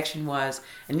first reaction was,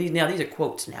 and these are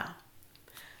quotes now,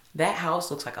 "That house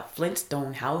looks like a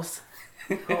Flintstone house."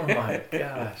 Oh my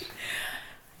gosh.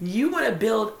 You want to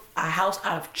build a house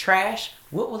out of trash?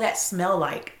 What will that smell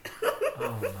like?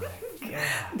 Oh my god.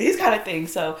 These kind of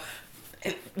things. So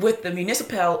with the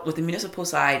municipal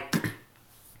side,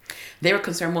 they were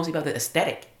concerned mostly about the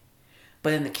aesthetic.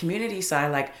 But in the community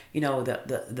side, like,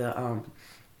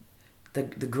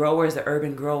 the growers, the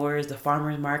urban growers, the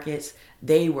farmers markets,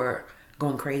 they were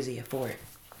going crazy for it.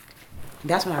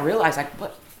 That's when I realized, like,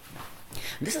 what?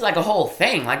 This is like a whole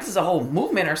thing. Like, this is a whole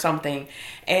movement or something.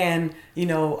 And,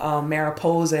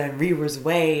 Mariposa and Reaver's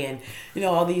Way and,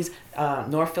 all these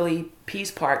North Philly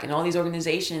Peace Park and all these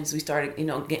organizations, we started,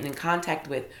 getting in contact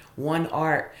with One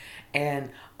Art.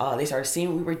 And they started seeing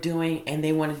what we were doing, and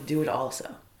they wanted to do it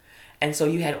also. And so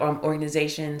you had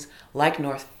organizations like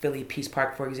North Philly Peace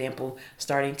Park, for example,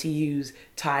 starting to use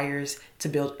tires to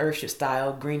build earthship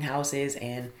style greenhouses.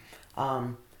 And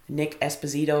Nick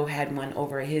Esposito had one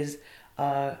over his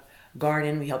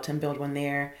garden. We helped him build one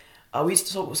there.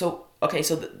 So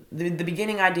the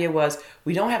beginning idea was,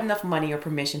 we don't have enough money or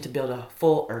permission to build a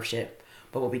full earthship,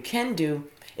 but what we can do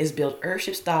is build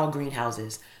earthship style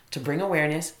greenhouses to bring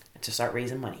awareness and to start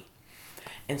raising money.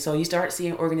 And so you start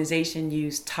seeing organizations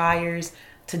use tires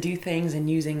to do things and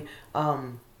using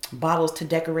bottles to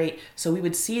decorate. So we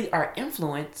would see our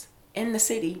influence in the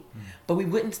city, but we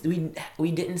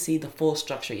didn't see the full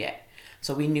structure yet.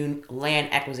 So we knew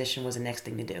land acquisition was the next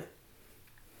thing to do.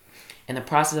 In the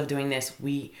process of doing this,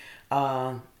 we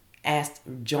asked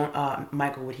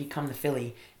Michael, would he come to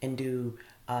Philly and do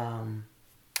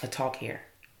a talk here?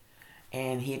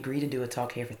 And he agreed to do a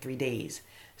talk here for 3 days.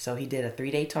 So he did a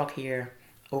 3-day talk here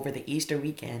over the Easter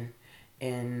weekend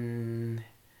in,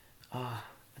 I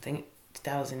think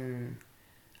 2000,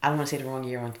 I don't want to say the wrong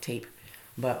year on tape,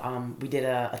 but we did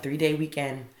a 3-day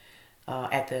weekend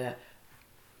at the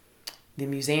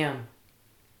museum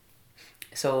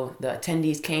So the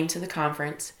attendees came to the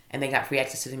conference and they got free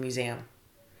access to the museum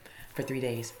for 3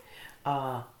 days.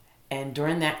 And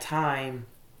during that time,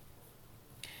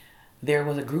 there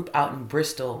was a group out in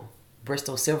Bristol,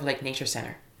 Silver Lake Nature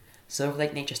Center. Silver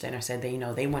Lake Nature Center said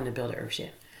they wanted to build an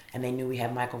Earthship, and they knew we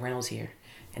had Michael Reynolds here,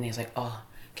 and they was like, oh,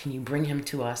 can you bring him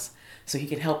to us so he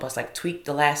can help us like tweak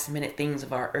the last minute things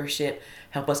of our Earthship,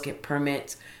 help us get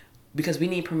permits, because we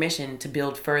need permission to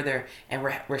build further, and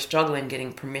we're struggling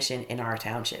getting permission in our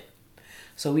township.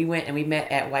 So we went and we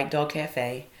met at White Dog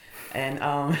Cafe, and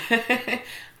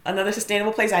another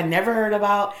sustainable place I never heard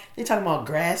about. They're talking about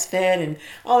grass fed and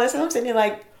all this, and I'm sitting there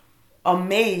like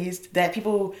amazed that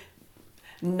people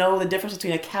know the difference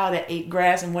between a cow that ate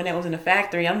grass and one that was in a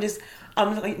factory. I'm just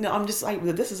like,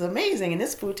 well, this is amazing, and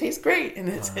this food tastes great, and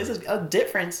it's a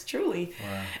difference truly.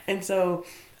 Wow. And so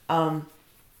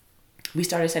we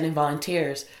started sending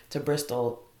volunteers to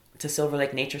Bristol, to Silver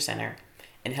Lake Nature Center,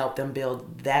 and help them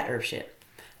build that Earthship.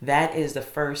 That is the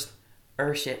first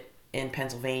Earthship in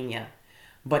Pennsylvania,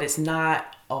 but it's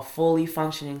not a fully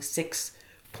functioning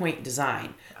 6-point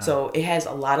design. So it has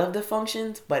a lot of the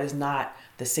functions, but it's not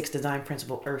the 6 design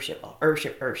principle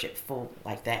Earthship full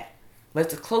like that. But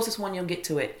it's the closest one you'll get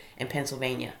to it in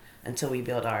Pennsylvania until we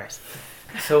build ours.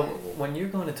 So when you're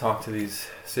going to talk to these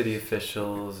city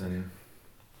officials and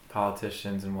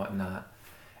politicians and whatnot,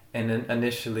 and then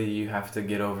initially you have to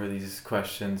get over these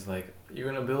questions like, you're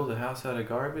going to build a house out of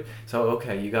garbage? So,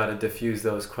 okay, you got to diffuse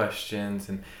those questions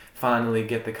and finally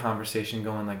get the conversation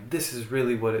going like, this is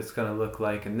really what it's going to look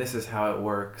like and this is how it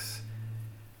works.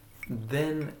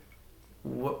 Then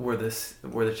what were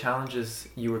the challenges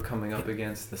you were coming up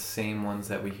against the same ones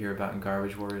that we hear about in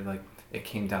garbage, where like it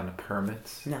came down to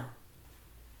permits? No.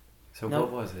 So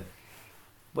Nope. what was it?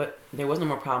 But there was no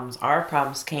more problems. Our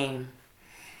problems came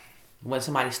when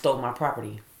somebody stole my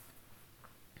property.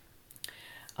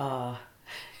 And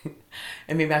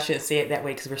maybe I shouldn't say it that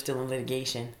way because we're still in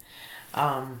litigation.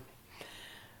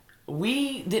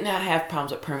 We did not have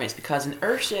problems with permits because an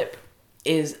Earthship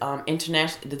is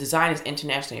international. The design is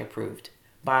internationally approved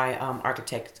by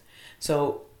architects.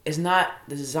 So the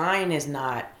design is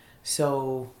not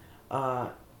so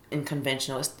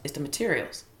unconventional. It's the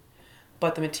materials.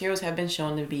 But the materials have been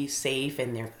shown to be safe,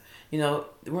 and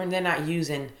they're not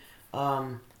using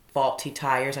faulty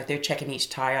tires. Like, they're checking each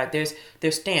tire. Like,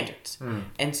 there's standards,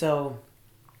 and so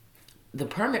the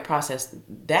permit process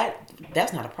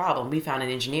that's not a problem. We found an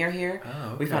engineer here. Oh,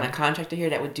 okay. We found a contractor here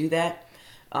that would do that.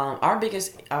 Our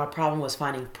biggest problem was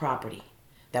finding property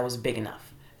that was big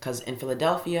enough, because in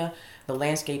Philadelphia the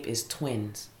landscape is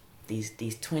twins.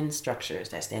 These twin structures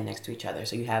that stand next to each other.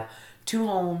 So you have 2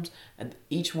 homes, and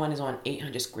each one is on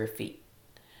 800 square feet.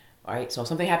 All right, so if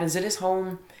something happens to this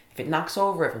home, if it knocks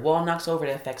over, if a wall knocks over,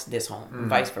 that affects this home, and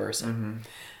vice versa. Mm-hmm.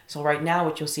 So right now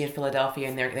what you'll see in Philadelphia,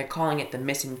 and they're calling it the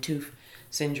missing tooth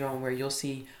syndrome, where you'll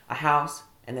see a house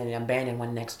and then an abandoned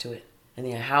one next to it, and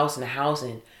then a house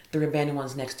and 3 abandoned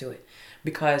ones next to it,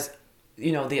 because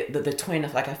the twin,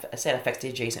 like I said, affects the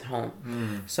adjacent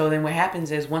home. So then what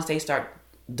happens is, once they start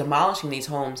demolishing these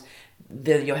homes,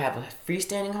 then you'll have a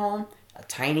freestanding home, a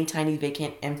tiny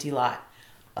vacant empty lot,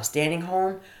 a standing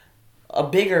home, a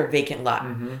bigger vacant lot.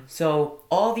 Mm-hmm. So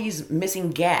all these missing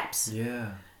gaps,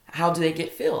 how do they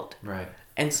get filled? Right.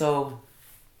 And so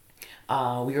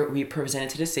we presented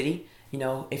to the city,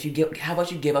 how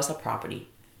about you give us a property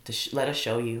to let us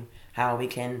show you how we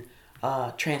can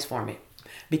transform it,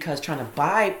 because trying to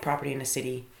buy property in the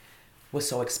city was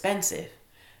so expensive.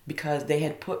 Because they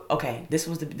had this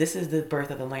is the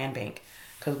birth of the land bank,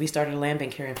 because we started a land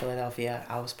bank here in Philadelphia.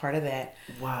 I was part of that.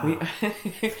 Wow.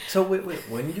 So wait,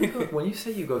 when you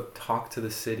say you go talk to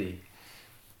the city,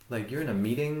 like you're in a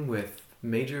meeting with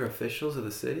major officials of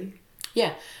the city?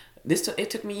 Yeah, it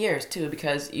took me years too,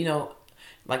 because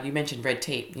like you mentioned, red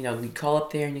tape. We call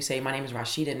up there and you say, my name is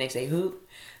Rashida, and they say, who?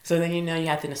 So then you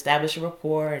have to establish a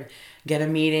rapport and get a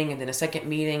meeting, and then a second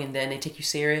meeting, and then they take you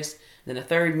serious. Then a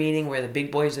third meeting where the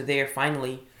big boys are there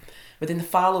finally. But then the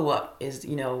follow-up is,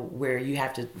 where you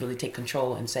have to really take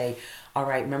control and say, all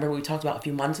right, remember what we talked about a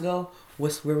few months ago?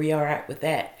 What's where we are at with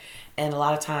that? And a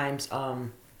lot of times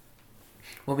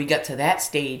when we get to that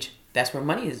stage, that's where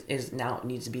money is now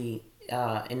needs to be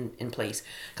in place.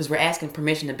 Because we're asking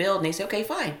permission to build, and they say, okay,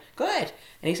 fine, go ahead.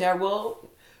 And they say, all right, well,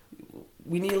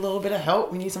 we need a little bit of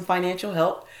help. We need some financial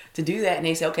help to do that. And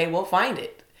they say, okay, we'll find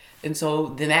it. And so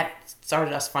then that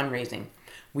started us fundraising.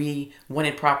 We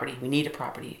wanted property. We needed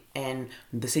property. And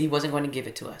the city wasn't going to give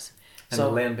it to us. And so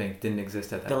the land bank didn't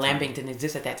exist at that time. The land bank didn't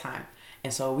exist at that time.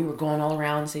 And so we were going all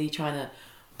around the city trying to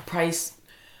price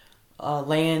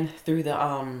land through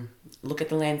the look at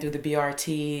the land through the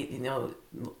BRT,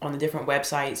 on the different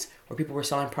websites where people were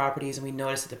selling properties, and we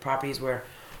noticed that the properties were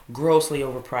grossly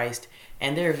overpriced,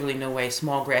 and there's really no way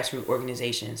small grassroots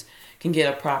organizations can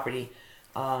get a property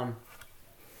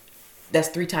that's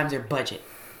 3 times their budget.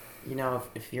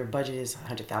 If your budget is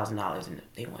 $100,000 and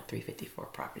they want $350 for a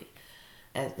property,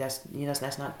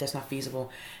 that's not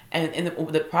feasible. And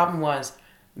the problem was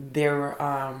there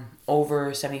were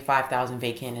over 75,000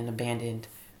 vacant and abandoned,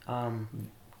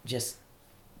 just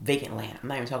vacant land. I'm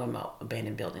not even talking about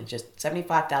abandoned buildings. Just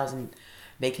 75,000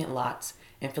 vacant lots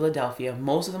in Philadelphia.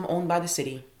 Most of them owned by the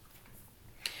city,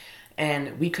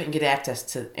 and we couldn't get access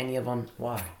to any of them.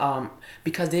 Why?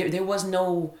 Because there was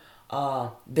no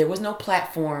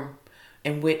platform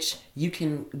in which you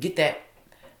can get that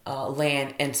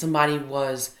land, and somebody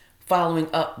was following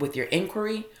up with your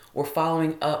inquiry or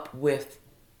following up with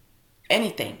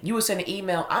anything. You would send an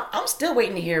email. I'm still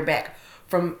waiting to hear back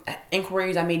from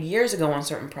inquiries I made years ago on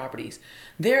certain properties.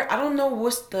 I don't know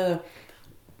what's the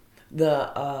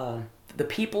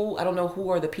people. I don't know who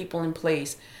are the people in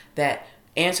place that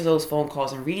answer those phone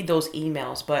calls and read those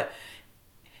emails. But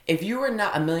if you were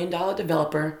not $1 million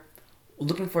developer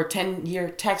looking for a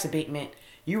 10-year tax abatement,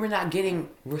 you were not getting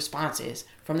responses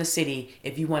from the city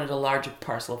if you wanted a larger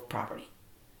parcel of property.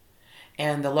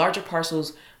 And the larger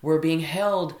parcels were being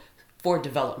held for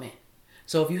development.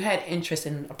 So if you had interest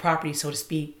in a property, so to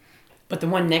speak, but the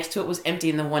one next to it was empty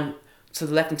and the one to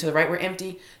the left and to the right were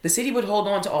empty, the city would hold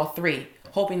on to all 3,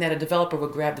 hoping that a developer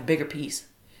would grab the bigger piece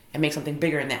and make something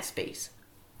bigger in that space.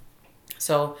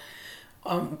 So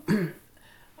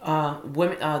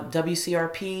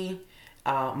WCRP,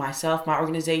 myself, my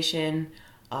organization,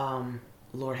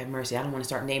 Lord have mercy, I don't want to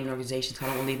start naming organizations. I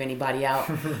don't want to leave anybody out.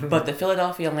 But the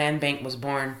Philadelphia Land Bank was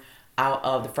born out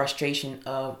of the frustration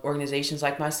of organizations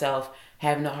like myself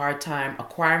having a hard time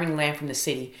acquiring land from the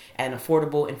city at an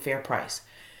affordable and fair price.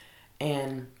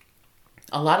 And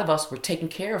a lot of us were taking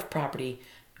care of property.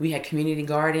 We had community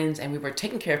gardens, and we were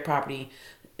taking care of property.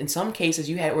 In some cases,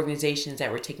 you had organizations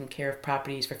that were taking care of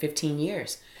properties for 15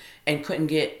 years and couldn't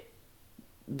get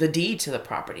the deed to the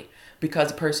property because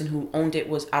the person who owned it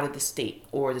was out of the state,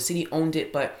 or the city owned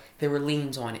it but there were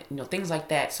liens on it, things like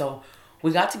that. So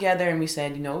we got together and we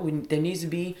said, there needs to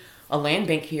be a land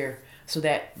bank here so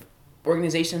that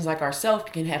organizations like ourselves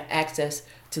can have access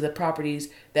to the properties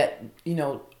that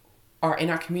are in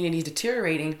our communities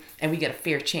deteriorating, and we get a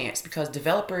fair chance, because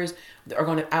developers are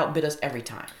going to outbid us every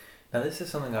time. Now, this is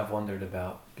something I've wondered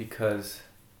about, because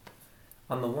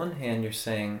on the one hand, you're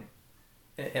saying,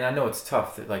 and I know it's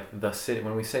tough, that like the city,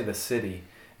 when we say the city,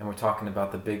 and we're talking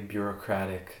about the big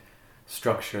bureaucratic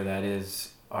structure that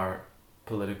is our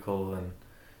political and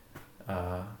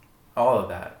all of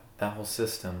that whole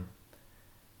system,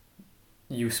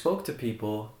 you spoke to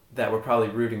people that were probably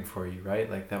rooting for you, right?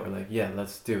 Like that were like, yeah,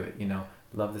 let's do it,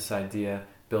 love this idea,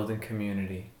 building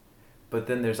community. But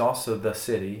then there's also the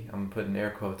city, I'm putting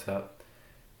air quotes up,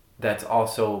 that's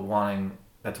also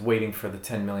waiting for the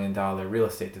 $10 million real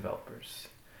estate developers.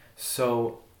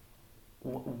 So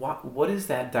what is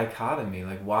that dichotomy?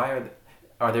 Like, why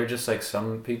are there just like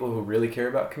some people who really care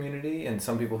about community and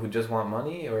some people who just want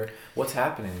money, or what's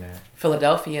happening there?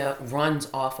 Philadelphia runs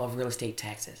off of real estate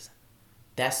taxes.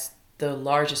 That's the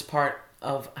largest part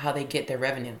of how they get their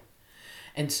revenue.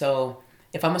 And so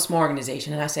if I'm a small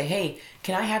organization and I say, hey,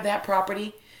 can I have that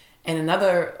property? And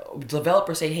another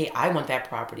developer say, hey, I want that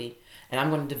property, and I'm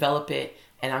going to develop it,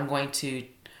 and I'm going to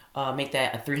make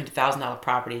that a $300,000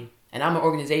 property. And I'm an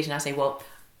organization. I say, well,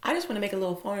 I just want to make a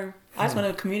little farm. I just want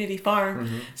a community farm.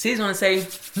 Mm-hmm. City's going to say,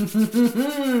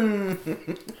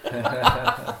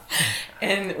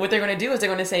 and what they're going to do is they're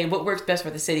going to say what works best for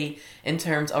the city in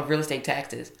terms of real estate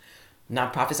taxes.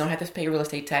 Nonprofits don't have to pay real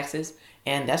estate taxes,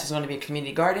 and that's just going to be a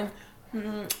community garden.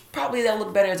 Probably that'll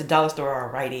look better as a dollar store or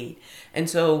a Rite Aid. And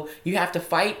so you have to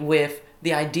fight with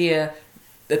the idea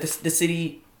that the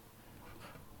city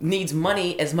needs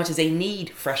money as much as they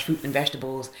need fresh fruit and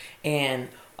vegetables and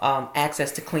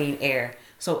access to clean air.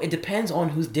 So it depends on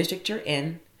whose district you're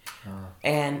in.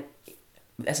 And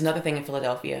that's another thing in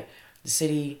Philadelphia. The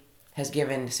city has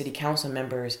given the city council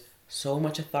members so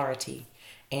much authority,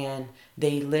 and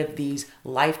they live these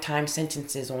lifetime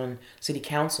sentences on city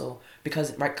council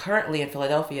because right currently in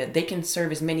Philadelphia, they can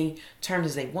serve as many terms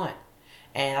as they want.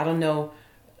 And I don't know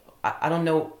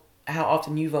how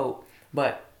often you vote,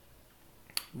 but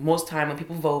most time when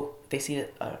people vote, they see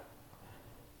a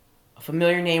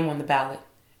familiar name on the ballot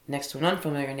next to an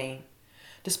unfamiliar name.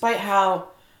 Despite how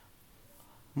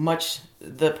much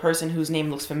the person whose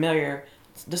name looks familiar,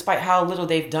 despite how little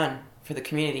they've done for the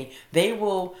community, they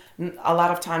will a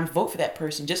lot of times vote for that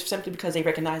person just simply because they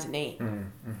recognize the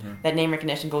name. Mm-hmm. That name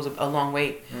recognition goes a long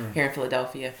way here in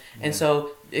Philadelphia. And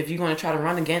so if you're going to try to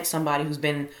run against somebody who's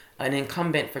been an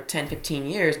incumbent for 10, 15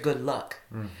 years, good luck.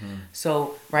 Mm-hmm.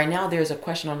 So right now there's a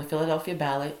question on the Philadelphia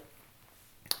ballot.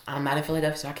 I'm not in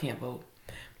Philadelphia, so I can't vote.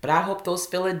 But I hope those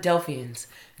Philadelphians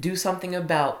do something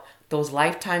about those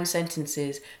lifetime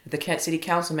sentences that the city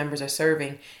council members are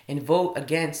serving and vote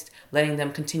against letting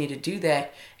them continue to do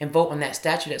that, and vote on that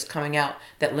statute that's coming out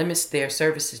that limits their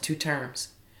services to 2 terms.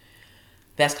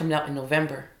 That's coming out in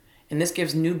November. And this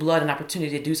gives new blood an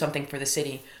opportunity to do something for the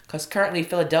city, because currently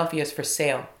Philadelphia is for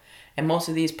sale. And most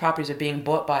of these properties are being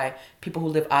bought by people who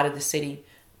live out of the city.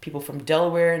 People from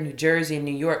Delaware, New Jersey, and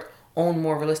New York own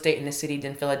more real estate in the city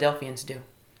than Philadelphians do.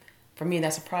 For me,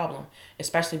 that's a problem,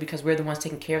 especially because we're the ones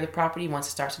taking care of the property once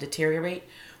it starts to deteriorate.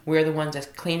 We're the ones that's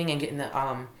cleaning and getting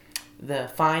the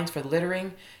fines for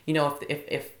littering. You know,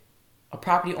 if a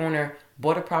property owner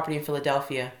bought a property in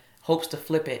Philadelphia, hopes to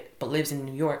flip it, but lives in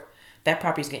New York, that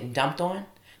property is getting dumped on.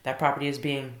 That property is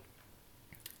being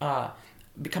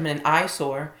becoming an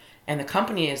eyesore, and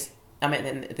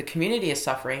the community is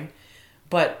suffering.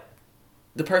 But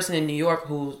the person in New York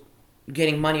who's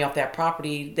getting money off that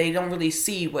property, they don't really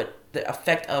see what the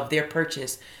effect of their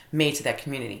purchase made to that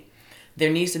community. There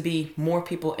needs to be more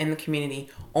people in the community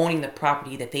owning the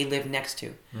property that they live next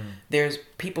to. There's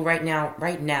people right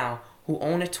now who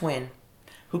own a twin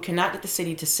who cannot get the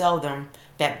city to sell them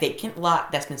that vacant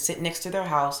lot that's been sitting next to their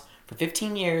house for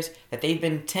 15 years, that they've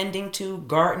been tending to,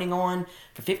 gardening on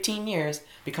for 15 years,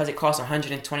 because it costs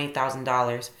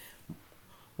 $120,000,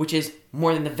 which is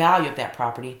more than the value of that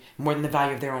property, more than the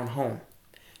value of their own home.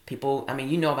 People,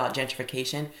 you know about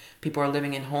gentrification. People are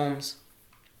living in homes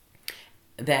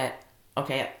that,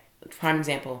 prime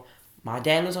example, my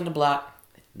dad lives on the block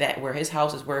where his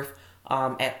house is worth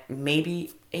at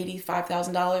maybe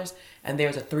 $85,000, and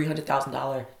there's a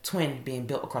 $300,000 twin being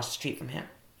built across the street from him.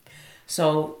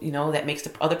 So, that makes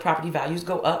the other property values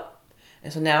go up.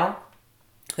 And so now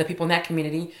the people in that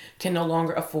community can no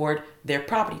longer afford their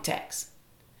property tax.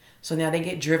 So now they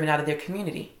get driven out of their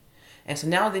community. And so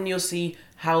now then you'll see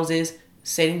houses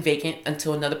sitting vacant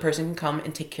until another person can come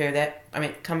and take care of that.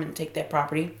 Come and take that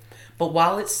property. But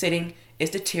while it's sitting,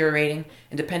 it's deteriorating.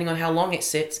 And depending on how long it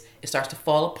sits, it starts to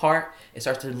fall apart. It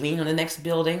starts to lean on the next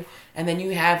building. And then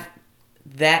you have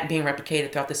that being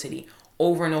replicated throughout the city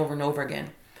over and over and over again.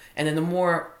 And then the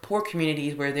more poor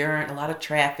communities where there aren't a lot of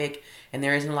traffic and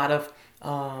there isn't a lot of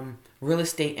real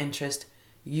estate interest,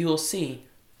 you'll see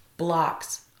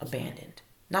blocks abandoned.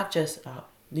 Not just,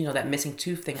 that missing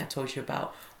tooth thing I told you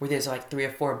about, where there's like 3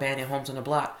 or 4 abandoned homes on the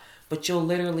block. But you'll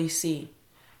literally see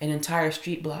an entire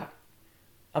street block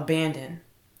abandoned.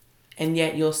 And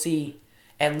yet you'll see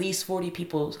at least 40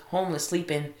 people homeless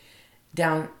sleeping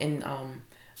down in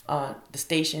the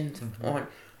stations on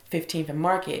 15th and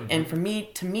Market. And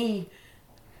to me,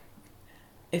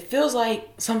 it feels like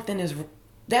something is,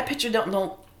 that picture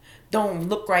don't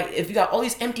look right. If you got all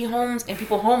these empty homes and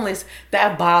people homeless,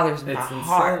 that bothers my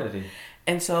heart. Insanity.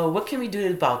 And so what can we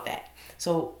do about that?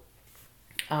 So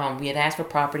we had asked for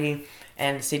property,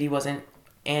 and the city wasn't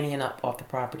anteing up off the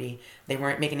property. They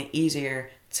weren't making it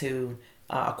easier to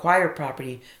acquire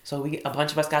property. So a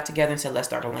bunch of us got together and said, let's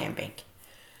start a land bank.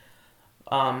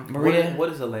 Maria, what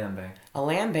is a land bank? A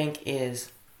land bank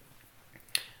is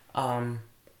it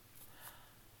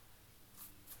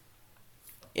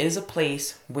is a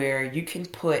place where you can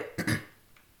put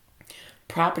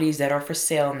properties that are for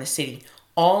sale in the city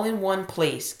all in one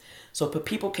place, so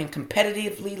people can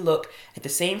competitively look at the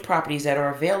same properties that are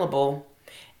available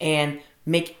and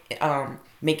make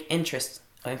interest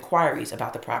inquiries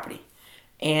about the property.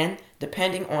 And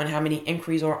depending on how many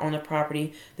inquiries are on the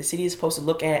property, the city is supposed to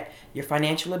look at your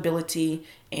financial ability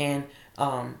and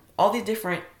all these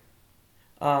different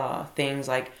things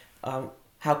like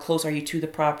how close are you to the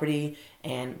property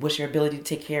and what's your ability to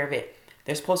take care of it.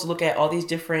 They're supposed to look at all these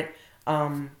different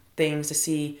things to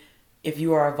see if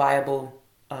you are a viable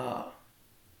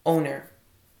owner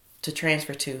to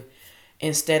transfer to,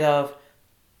 instead of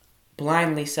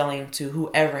blindly selling to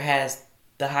whoever has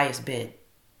the highest bid.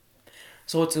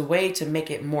 So it's a way to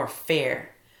make it more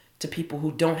fair to people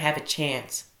who don't have a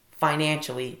chance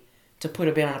financially to put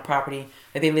a bid on a property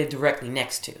that they live directly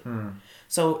next to.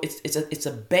 So it's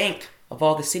a bank of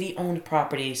all the city-owned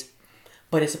properties,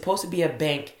 but it's supposed to be a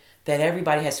bank that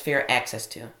everybody has fair access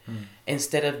to,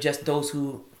 instead of just those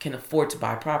who can afford to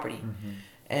buy property.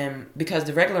 And because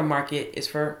the regular market is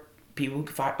for people who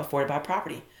can afford to buy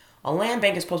property. A land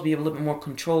bank is supposed to be a little bit more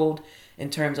controlled in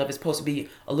terms of it's supposed to be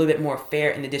a little bit more fair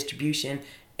in the distribution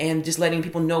and just letting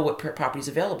people know what property is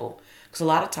available. Because a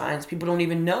lot of times people don't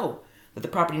even know that the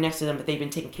property next to them that they've been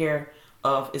taken care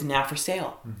of is now for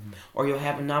sale. Mm-hmm. Or you'll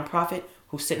have a nonprofit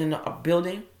who's sitting in a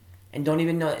building and don't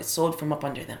even know that it's sold from up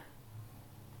under them.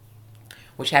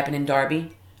 Which happened in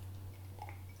Darby.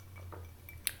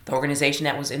 The organization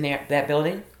that was in that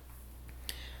building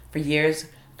for years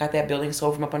got that building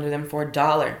sold from up under them for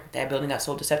 $1. That building got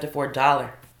sold to SEPTA for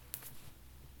 $1.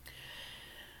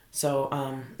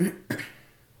 So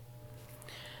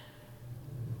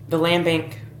the land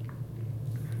bank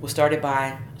was started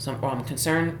by some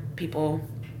concerned people,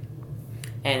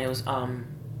 and it was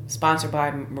sponsored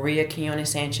by Maria Quinones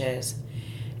Sanchez.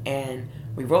 And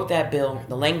we wrote that bill.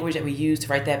 The language that we used to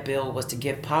write that bill was to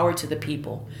give power to the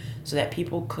people, so that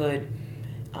people could,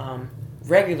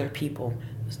 regular people,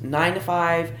 9 to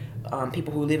 5,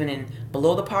 people who live in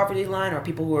below the poverty line, or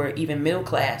people who are even middle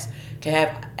class, can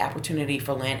have opportunity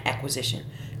for land acquisition.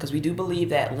 Because we do believe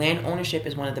that land ownership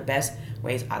is one of the best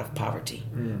ways out of poverty.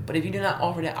 But if you do not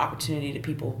offer that opportunity to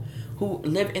people who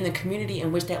live in the community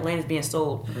in which that land is being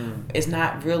sold, it's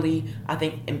not really, I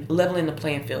think, leveling the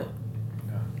playing field.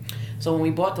 So when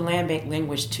we brought the land bank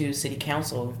language to City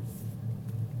Council,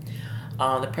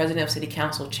 the president of City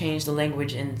Council changed the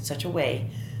language in such a way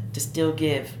to still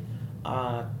give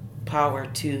power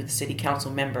to the City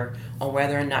Council member on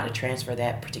whether or not to transfer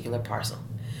that particular parcel.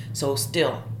 So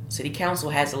still, City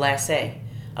Council has the last say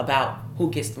about who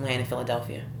gets the land in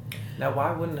Philadelphia. Now,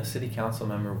 why wouldn't a City Council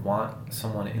member want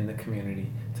someone in the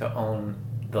community to own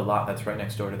the lot that's right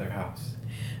next door to their house?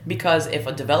 Because if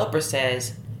a developer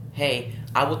says, hey,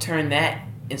 I will turn that,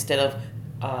 instead of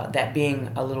that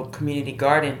being a little community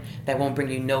garden that won't bring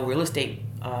you no real estate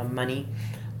money,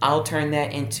 I'll turn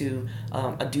that into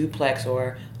a duplex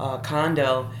or a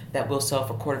condo that will sell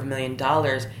for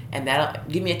 $250,000, and that'll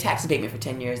give me a tax abatement for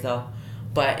 10 years though.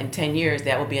 But in 10 years,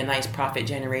 that will be a nice profit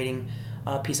generating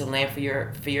piece of land for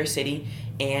your city,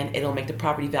 and it'll make the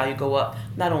property value go up,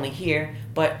 not only here,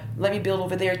 but let me build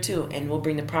over there too, and we'll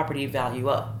bring the property value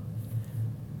up.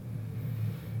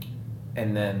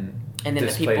 And then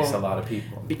displace a lot of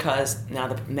people. Because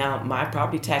now my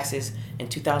property taxes in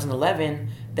 2011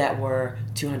 that were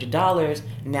 $200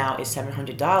 now is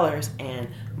 $700, and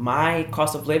my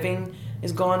cost of living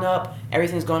is going up.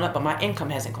 Everything's going up, but my income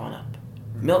hasn't gone up.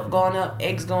 Milk going up,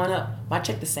 eggs going up. My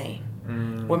check the same.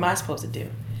 What am I supposed to do?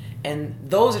 And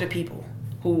those are the people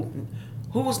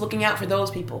who's looking out for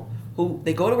those people who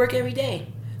they go to work every day.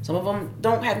 Some of them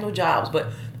don't have no jobs,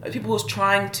 but people who's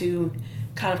trying to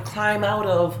kind of climb out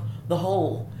of the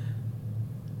hole.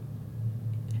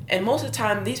 And most of the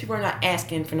time, these people are not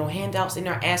asking for no handouts. They're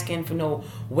not asking for no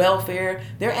welfare.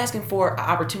 They're asking for an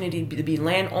opportunity to be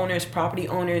landowners, property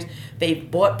owners. They've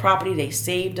bought property. They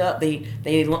saved up. They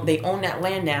own that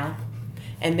land now,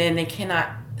 and then they cannot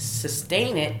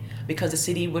sustain it because the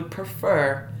city would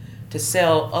prefer to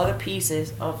sell other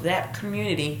pieces of that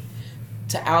community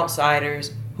to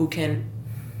outsiders who can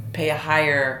pay a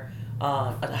higher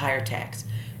tax.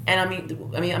 And I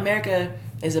mean, America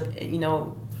is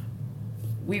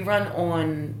we run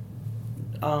on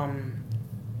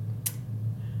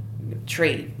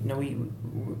trade.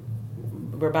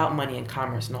 We're about money and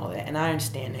commerce and all that, and I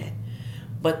understand that.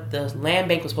 But the land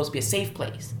bank was supposed to be a safe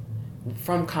place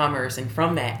from commerce and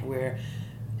from that, where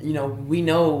we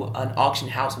know an auction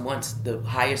house wants the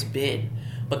highest bid.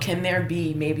 But can there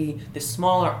be maybe the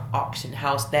smaller auction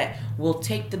house that will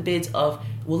take the bids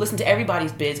will listen to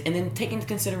everybody's bids and then take into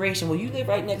consideration, well, you live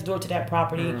right next door to that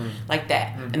property, like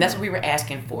that. Mm-hmm. And that's what we were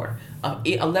asking for,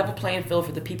 a level playing field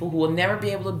for the people who will never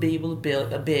be able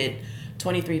to bid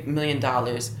 $23 million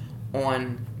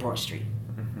on Broad Street.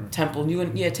 Mm-hmm. Temple,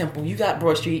 you got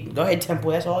Broad Street. Go ahead,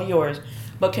 Temple, that's all yours.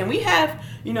 But can we have,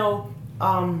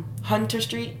 Hunter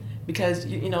Street? Because,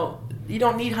 you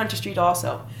don't need Hunter Street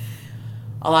also.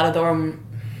 A lot of them,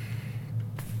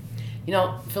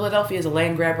 Philadelphia is a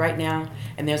land grab right now,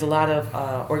 and there's a lot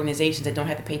of organizations that don't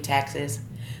have to pay taxes.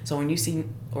 So when you see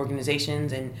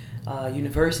organizations and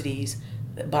universities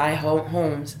that buy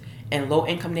homes in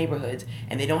low-income neighborhoods,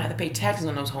 and they don't have to pay taxes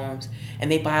on those homes,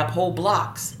 and they buy up whole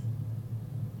blocks,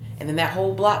 and then that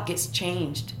whole block gets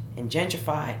changed and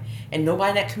gentrified, and nobody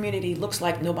in that community looks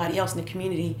like nobody else in the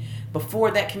community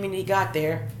before that community got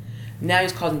there. Now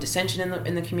it's causing dissension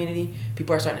in the community.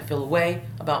 People are starting to feel away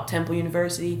about Temple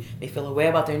University. They feel away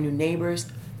about their new neighbors.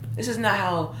 This is not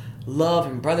how love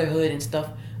and brotherhood and stuff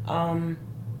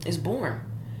is born.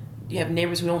 You have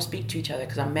neighbors who don't speak to each other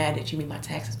because I'm mad that you made my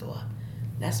taxes go up.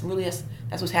 That's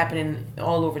what's happening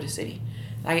all over the city.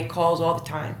 I get calls all the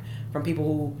time from people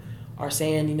who are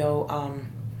saying,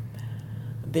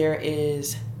 there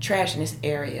is trash in this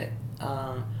area.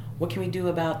 What can we do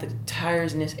about the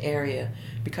tires in this area?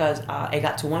 because it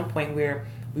got to one point where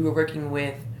we were working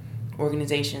with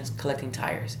organizations collecting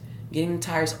tires, getting the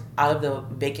tires out of the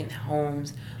vacant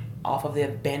homes, off of the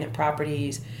abandoned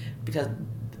properties, because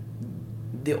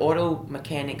the auto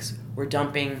mechanics were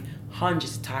dumping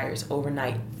hundreds of tires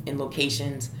overnight in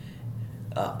locations,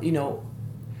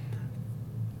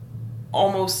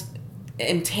 almost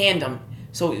in tandem.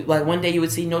 So like one day you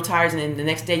would see no tires, and then the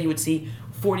next day you would see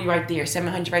 40 right there,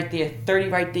 700 right there, 30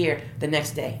 right there the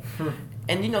next day.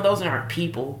 And those aren't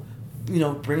people,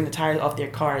 bringing the tires off their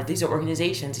cars. These are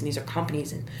organizations and these are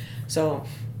companies. And so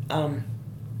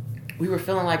we were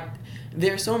feeling like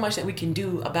there's so much that we can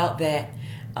do about that.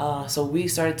 So we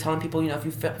started telling people, if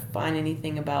you find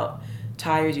anything about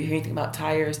tires, you hear anything about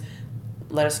tires,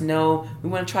 let us know. We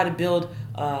want to try to build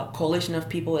a coalition of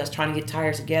people that's trying to get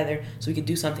tires together so we could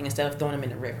do something instead of throwing them in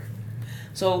the river.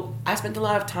 So I spent a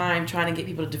lot of time trying to get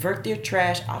people to divert their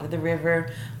trash out of the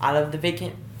river, out of the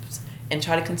vacant, and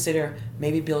try to consider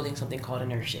maybe building something called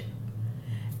an earthship.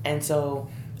 And so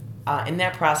in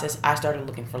that process, I started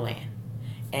looking for land.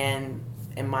 And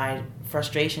in my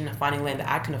frustration of finding land that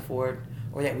I can afford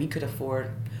or that we could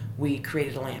afford, we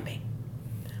created a land bank.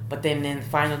 But then in the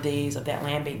final days of that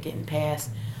land bank getting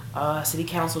passed, city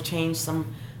council changed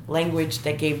some language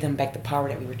that gave them back the power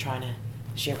that we were trying to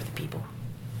share with the people.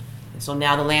 And so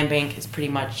now the land bank is pretty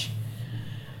much,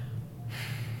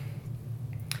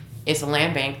 it's a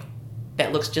land bank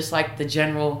that looks just like the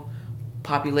general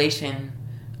population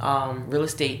real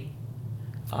estate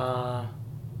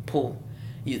pool.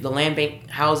 The land bank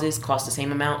houses cost the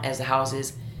same amount as the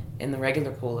houses in the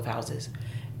regular pool of houses.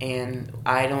 And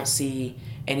I don't see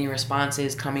any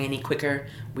responses coming any quicker.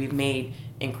 We've made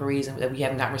inquiries that we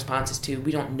haven't gotten responses to.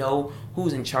 We don't know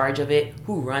who's in charge of it,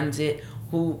 who runs it,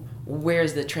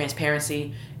 where's the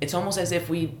transparency. It's almost as if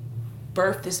we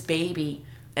birthed this baby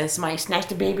and somebody snatched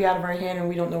the baby out of our hand and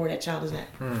we don't know where that child is at.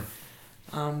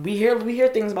 We hear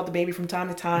things about the baby from time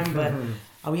to time, but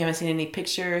we haven't seen any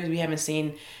pictures. We haven't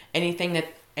seen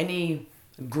any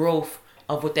growth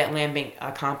of what that land bank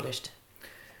accomplished.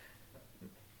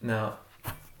 Now,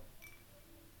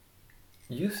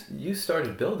 you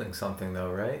started building something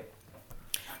though, right?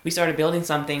 We started building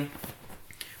something.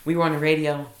 We were on the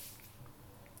radio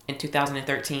in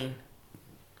 2013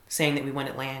 saying that we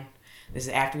wanted land. This is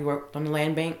after we worked on the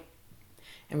land bank,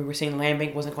 and we were saying the land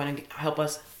bank wasn't going to help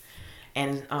us.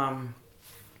 And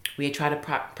we had tried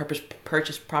to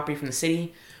purchase property from the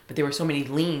city, but there were so many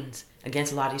liens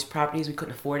against a lot of these properties, we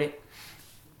couldn't afford it.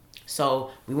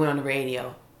 So we went on the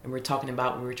radio, and we were talking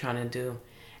about what we were trying to do.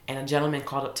 And a gentleman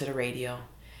called up to the radio,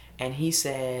 and he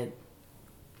said,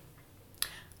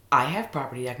 I have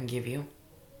property I can give you.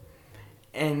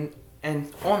 And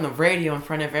on the radio in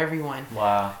front of everyone.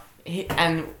 Wow. He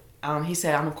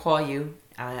said, I'm going to call you.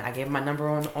 I gave him my number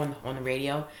on the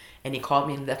radio, and he called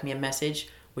me and left me a message,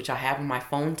 which I have on my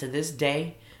phone to this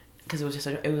day, because it was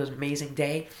an amazing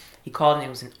day. He called, and it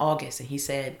was in August, and he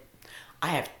said, I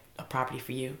have a property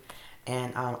for you.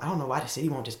 And I don't know why the city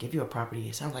won't just give you a property.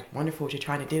 It sounds like wonderful what you're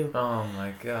trying to do. Oh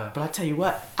my God. But I'll tell you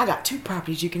what, I got 2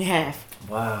 properties you can have.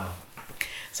 Wow.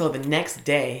 So the next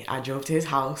day, I drove to his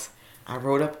house. I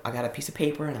got a piece of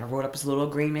paper, and I wrote up this little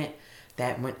agreement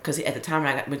that went, because at the time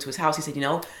when I went to his house, he said,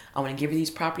 I want to give you these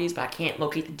properties, but I can't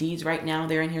locate the deeds right now.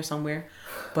 They're in here somewhere.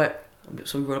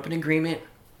 So we wrote up an agreement.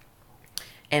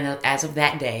 And as of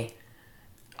that day,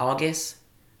 August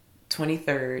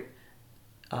 23rd,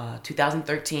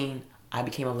 2013, I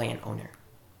became a landowner.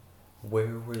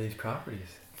 Where were these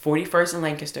properties? 41st in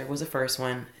Lancaster was the first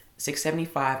one.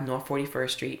 675 North 41st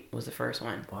Street was the first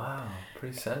one. Wow,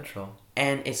 pretty central.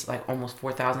 And it's like almost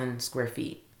 4,000 square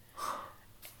feet.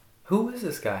 Who is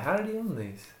this guy? How did he own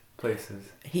these places?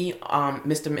 His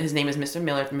name is Mr.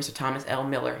 Miller, Mr. Thomas L.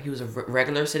 Miller. He was a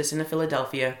regular citizen of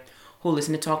Philadelphia who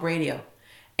listened to talk radio.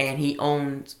 And he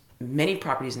owned many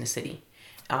properties in the city.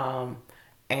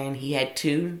 And he had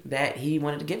 2 that he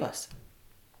wanted to give us.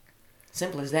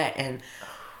 Simple as that. And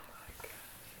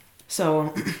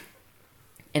so,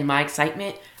 in my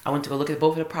excitement, I went to go look at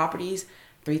both of the properties.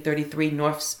 333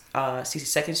 North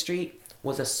 62nd Street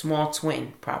was a small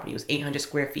twin property. It was 800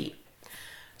 square feet.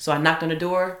 So I knocked on the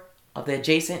door of the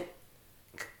adjacent,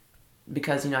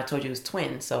 because, I told you it was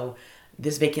twin. So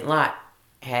this vacant lot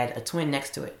had a twin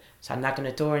next to it. So I knocked on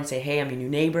the door and said, hey, I'm your new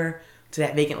neighbor to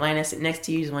that vacant land that's sitting next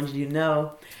to you. Just wanted you to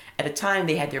know. At the time,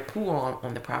 they had their pool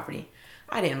on the property.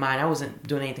 I didn't mind. I wasn't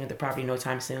doing anything with the property no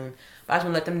time soon. But I just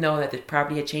want to let them know that the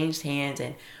property had changed hands,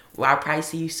 and I'll probably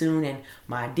see you soon. And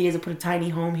my idea is to put a tiny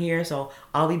home here, so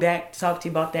I'll be back to talk to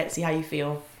you about that, see how you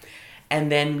feel.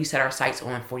 And then we set our sights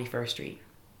on 41st Street.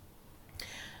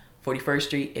 41st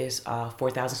Street is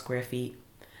 4,000 square feet.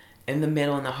 in the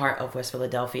middle, in the heart of West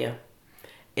Philadelphia.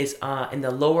 It's in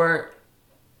the lower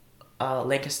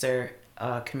Lancaster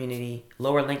community,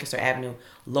 Lower Lancaster Avenue.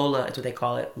 Lola is what they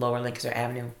call it, Lower Lancaster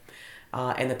Avenue.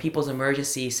 And the People's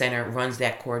Emergency Center runs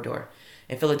that corridor.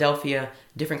 In Philadelphia,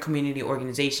 different community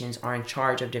organizations are in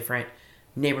charge of different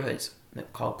neighborhoods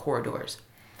called corridors.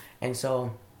 And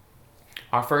so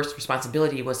our first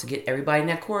responsibility was to get everybody in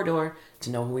that corridor to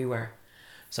know who we were.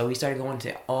 So we started going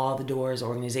to all the doors,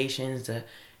 organizations, to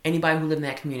anybody who lived in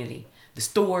that community. The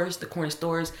stores, the corner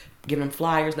stores, giving them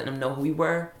flyers, letting them know who we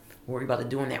were, what we were about to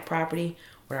do on that property,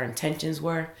 what our intentions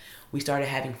were. We started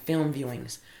having film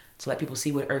viewings to let people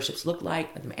see what earthships look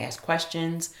like, let them ask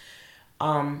questions.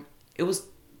 It was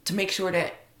to make sure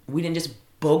that we didn't just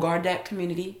bogart that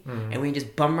community and we didn't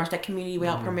just bum rush that community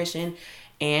without permission.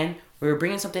 And we were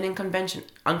bringing something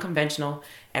unconventional,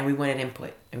 and we wanted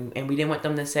input. And we didn't want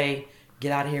them to say,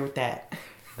 get out of here with that.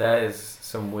 That is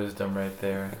some wisdom right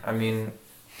there. I mean,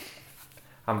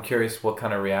 I'm curious what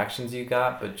kind of reactions you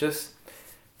got, but just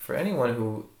for anyone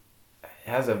who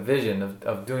has a vision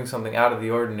of doing something out of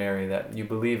the ordinary that you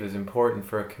believe is important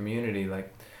for a community,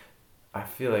 like, I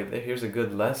feel like here's a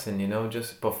good lesson,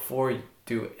 just before you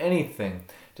do anything,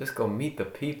 just go meet the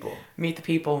people. Meet the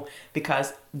people,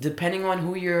 because depending on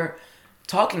who you're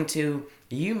talking to,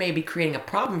 you may be creating a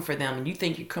problem for them and you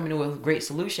think you're coming with a great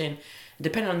solution.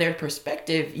 Depending on their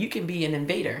perspective, you can be an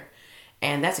invader.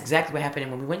 And that's exactly what happened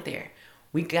when we went there.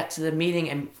 We got to the meeting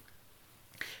and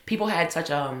people had such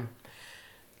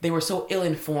they were so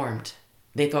ill-informed.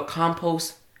 They thought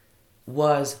compost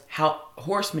was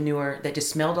horse manure that just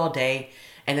smelled all day,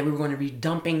 and then we were going to be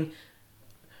dumping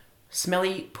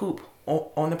smelly poop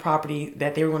on the property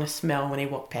that they were going to smell when they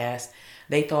walked past.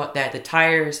 They thought that the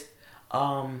tires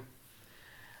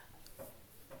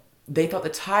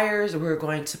were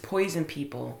going to poison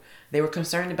people. They were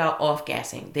concerned about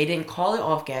off-gassing. They didn't call it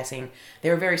off-gassing. They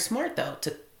were very smart, though,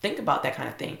 to think about that kind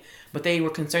of thing. But they were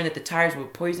concerned that the tires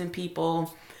would poison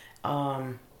people.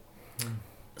 One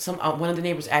of the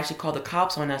neighbors actually called the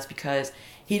cops on us because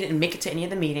he didn't make it to any of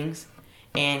the meetings,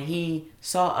 and he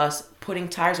saw us putting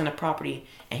tires on the property,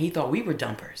 and he thought we were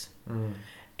dumpers.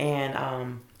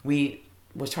 And we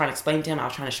was trying to explain to him. I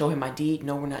was trying to show him my deed.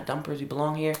 No, we're not dumpers. We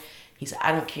belong here. He said,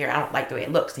 I don't care. I don't like the way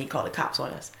it looks. And he called the cops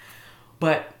on us.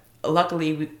 But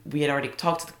luckily, we had already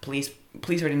talked to the police.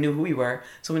 Police already knew who we were.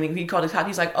 So when he called the cops,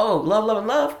 he's like, oh, love, love, and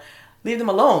love. Leave them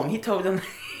alone. He told them,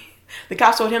 the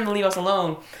cops told him to leave us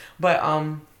alone. But,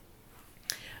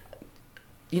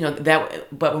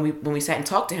 but when we sat and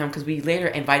talked to him, because we later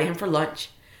invited him for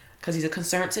lunch, because he's a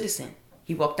concerned citizen.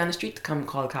 He walked down the street to come and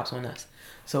call the cops on us.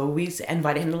 So we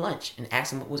invited him to lunch and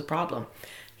asked him what was the problem.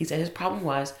 He said his problem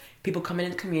was people coming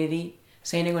in the community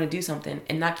saying they're going to do something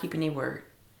and not keeping their word.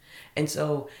 And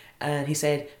so he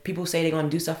said people say they're going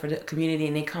to do stuff for the community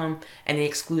and they come and they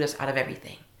exclude us out of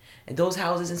everything. And those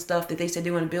houses and stuff that they said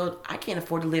they want to build, I can't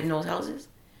afford to live in those houses.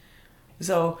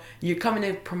 So you're coming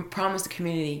to promise the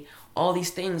community all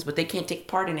these things, but they can't take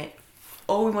part in it.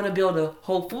 Oh, we want to build a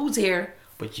Whole Foods here,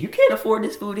 but you can't afford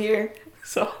this food here.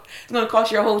 So it's going to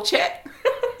cost you a whole check.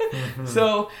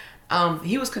 So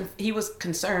he was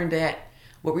concerned that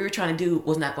what we were trying to do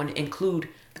was not going to include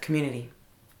the community.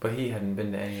 But he hadn't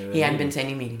been to any of the meetings. He hadn't been to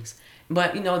any meetings.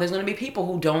 But, there's going to be people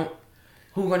who are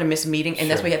going to miss a meeting, and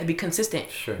that's why you have to be consistent.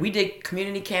 Sure. We did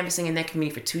community canvassing in that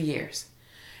community for 2 years.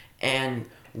 And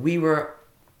we were,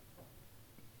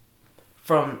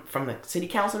 from the city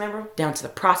council member down to the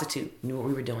prostitute, knew what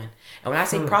we were doing. And when I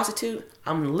say prostitute,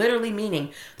 I'm literally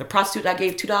meaning the prostitute I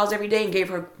gave $2 every day and gave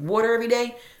her water every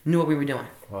day knew what we were doing.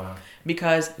 Wow.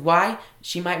 Because why?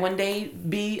 She might one day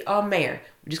be a mayor.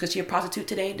 Just because she's a prostitute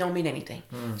today don't mean anything.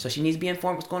 So she needs to be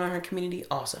informed what's going on in her community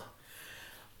also.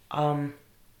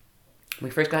 We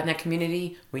first got in that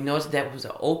community, we noticed that it was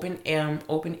an open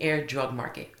air drug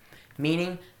market,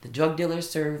 meaning the drug dealers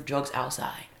serve drugs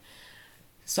outside.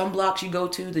 Some blocks you go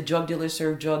to, the drug dealers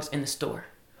serve drugs in the store,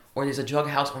 or there's a drug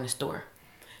house on the store.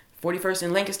 41st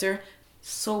in Lancaster,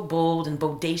 so bold and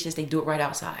bodacious, they do it right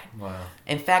outside. Wow.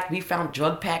 In fact, we found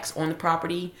drug packs on the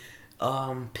property,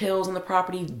 pills on the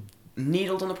property,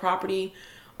 needles on the property,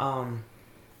 but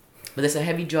it's a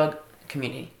heavy drug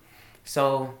community.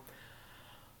 So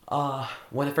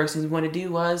one of the first things we wanted to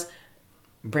do was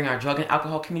bring our drug and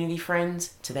alcohol community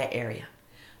friends to that area.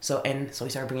 So we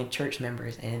started bringing church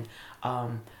members and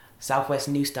Southwest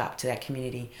New Stop to that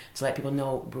community to let people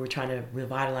know we were trying to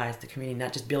revitalize the community,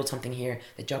 not just build something here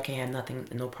that y'all can't have nothing,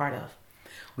 no part of.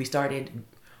 We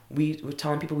were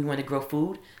telling people we wanted to grow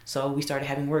food, so we started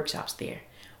having workshops there.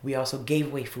 We also gave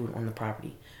away food on the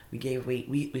property. We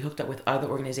hooked up with other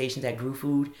organizations that grew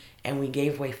food, and we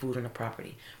gave away food on the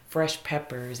property. Fresh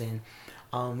peppers and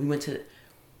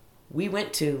We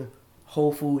went to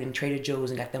Whole Food and Trader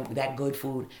Joe's and got them that good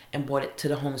food and brought it to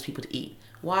the homeless people to eat.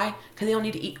 Why? Because they don't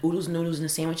need to eat oodles, noodles, and the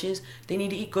sandwiches. They need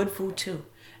to eat good food too.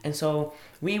 And so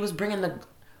we was bringing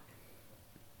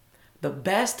the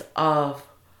best of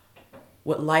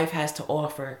what life has to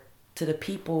offer to the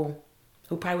people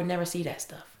who probably would never see that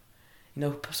stuff. You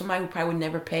know, somebody who probably would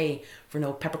never pay for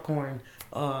no peppercorn,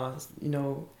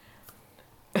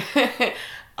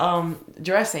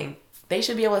 dressing. They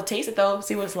should be able to taste it though,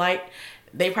 see what it's like.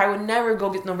 They probably would never go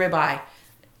get no ribeye.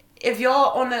 If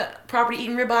y'all on the property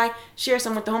eating ribeye, share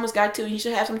some with the homeless guy too. He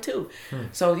should have some too.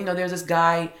 So, there's this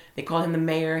guy, they called him the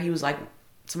mayor. He was like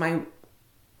somebody who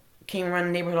came around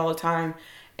the neighborhood all the time.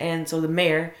 And so the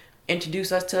mayor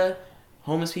introduced us to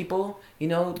homeless people,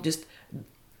 just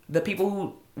the people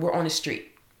who were on the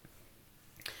street,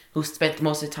 who spent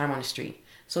most of the time on the street.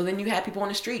 So then you had people on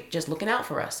the street just looking out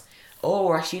for us. Oh,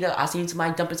 Rashida, I seen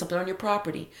somebody dumping something on your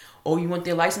property. Oh, you want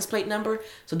their license plate number?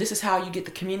 So this is how you get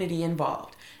the community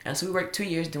involved. And so we worked 2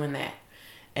 years doing that.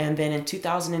 And then in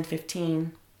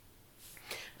 2015,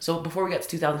 so before we got to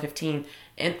 2015,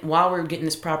 and while we're getting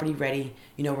this property ready,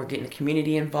 we're getting the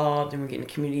community involved and we're getting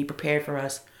the community prepared for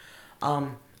us.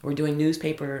 We're doing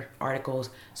newspaper articles.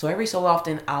 So every so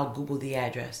often, I'll Google the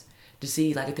address to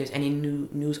see if there's any new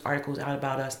news articles out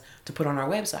about us to put on our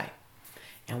website.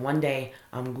 And one day,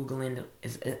 I'm Googling,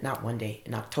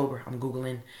 in October, I'm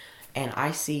Googling, and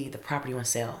I see the property on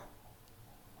sale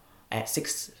at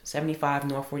 675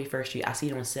 North 41st Street. I see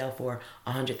it on sale for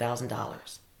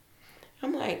 $100,000.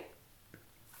 I'm like,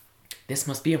 this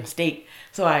must be a mistake.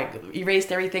 So I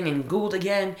erased everything and Googled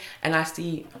again, and I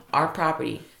see our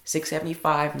property,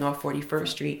 675 North 41st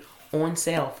Street, on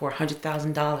sale for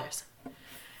 $100,000.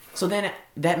 So then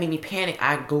that made me panic.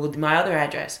 I Googled my other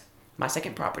address, my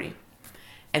second property,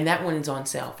 and that one is on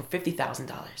sale for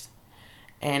 $50,000.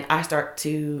 And I start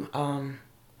to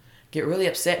get really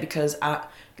upset because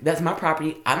that's my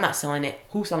property. I'm not selling it.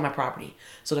 Who's selling my property?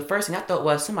 So the first thing I thought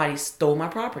was somebody stole my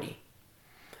property.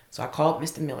 So I called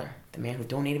Mr. Miller, the man who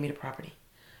donated me the property.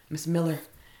 Mr. Miller,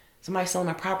 somebody selling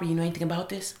my property. You know anything about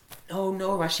this? Oh,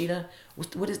 no, Rashida.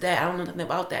 What is that? I don't know nothing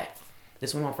about that.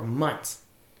 This went on for months.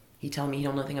 He telling me he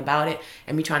don't know nothing about it,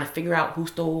 and me trying to figure out who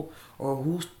stole or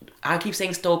who. I keep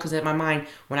saying stole because in my mind,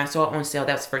 when I saw it on sale,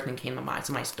 that was the first thing that came to my mind.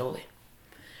 Somebody stole it.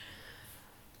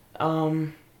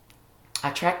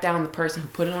 I tracked down the person who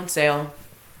put it on sale,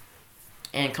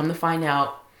 and come to find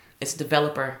out, it's a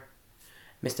developer.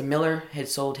 Mr. Miller had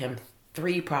sold him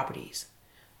 3 properties.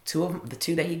 The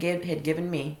two that he had given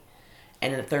me,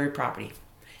 and then the third property.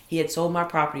 He had sold my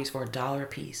properties for $1 a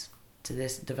piece to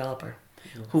this developer,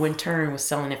 who in turn was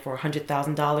selling it for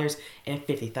 $100,000 and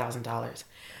 $50,000.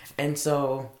 And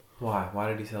so... Why? Why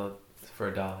did he sell it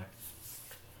for $1?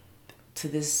 To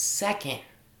this second,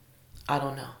 I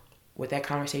don't know what that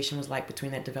conversation was like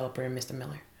between that developer and Mr.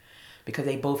 Miller. Because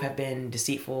they both have been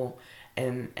deceitful,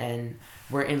 and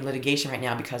we're in litigation right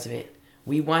now because of it.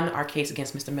 We won our case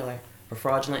against Mr. Miller for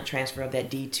fraudulent transfer of that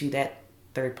deed to that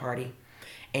third party.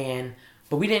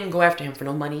 But we didn't go after him for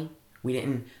no money.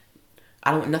 I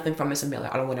don't want nothing from Mr. Miller.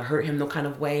 I don't want to hurt him no kind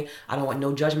of way. I don't want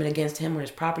no judgment against him or his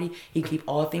property. He can keep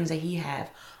all the things that he have.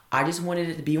 I just wanted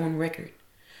it to be on record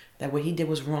that what he did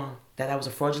was wrong. That was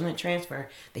a fraudulent transfer.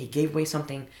 That he gave away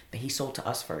something that he sold to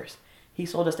us first. He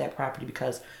sold us that property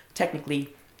because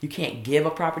technically you can't give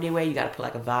a property away. You got to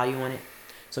put a value on it.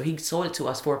 So he sold it to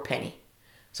us for a penny.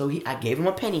 So I gave him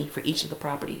a penny for each of the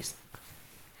properties.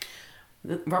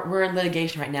 We're in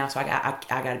litigation right now, so I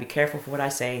got to be careful for what I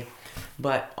say.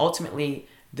 But ultimately,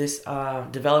 this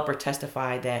developer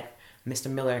testified that Mr.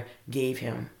 Miller gave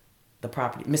him the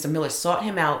property. Mr. Miller sought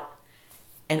him out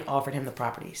and offered him the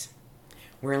properties.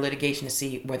 We're in litigation to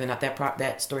see whether or not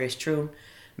that story is true.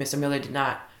 Mr. Miller did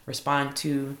not respond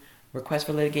to request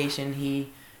for litigation.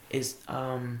 He is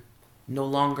no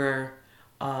longer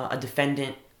a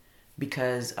defendant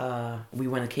because we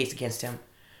won a case against him.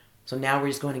 So now we're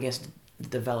just going against the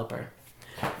developer.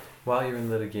 While you're in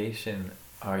litigation,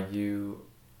 you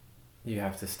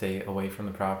have to stay away from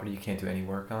the property? You can't do any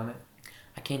work on it?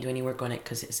 I can't do any work on it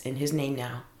because it's in his name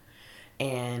now,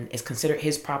 and it's considered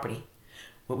his property.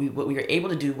 What we were able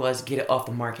to do was get it off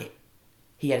the market.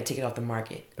 He had to take it off the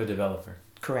market. The developer.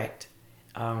 Correct.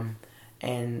 So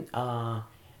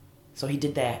he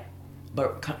did that,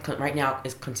 but right now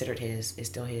it's considered his. It's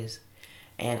still his,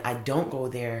 and I don't go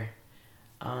there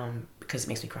because it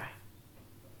makes me cry.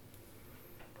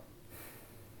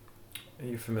 Are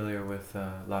you familiar with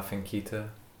La Finquita,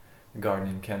 the garden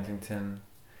in Kensington?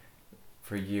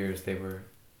 For years they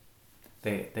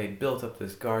built up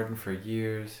this garden for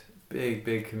years,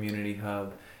 big community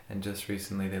hub, and just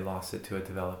recently they lost it to a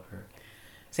developer.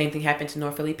 Same thing happened to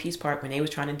North Philly Peace Park when they was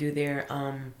trying to do their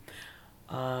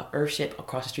earthship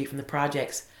across the street from the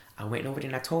projects. I went over there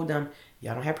and I told them,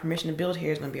 y'all don't have permission to build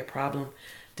here. It's going to be a problem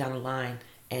down the line.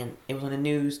 And it was on the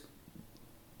news.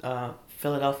 The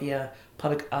Philadelphia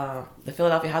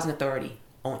Housing Authority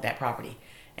owned that property,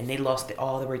 and they lost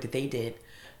all the work that they did.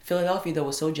 Philadelphia, though,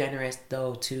 was so generous,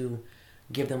 though, to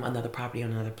give them another property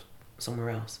on somewhere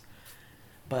else.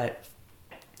 But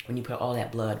when you put all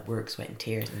that blood, work, sweat, and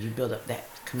tears, and you build up that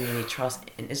community trust,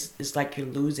 and it's like you're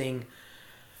losing.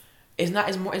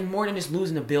 It's more than just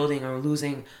losing a building or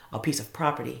losing a piece of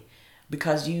property,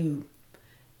 because you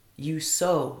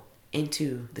sow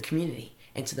into the community,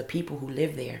 into the people who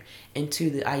live there, into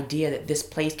the idea that this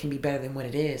place can be better than what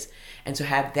it is, and to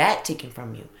have that taken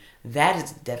from you, that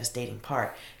is the devastating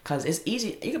part. Because it's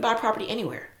easy, you can buy property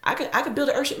anywhere. I could build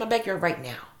an earthship in my backyard right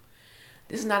now.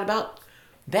 This is not about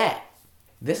that.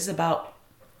 This is about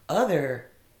other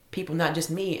people, not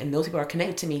just me, and those people are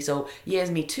connected to me. So yeah,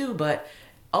 it's me too, but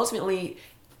ultimately,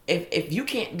 if you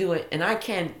can't do it and I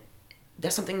can,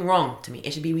 that's something wrong to me.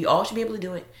 It should be, we all should be able to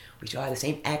do it. We should all have the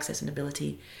same access and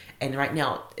ability. And right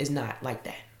now, it's not like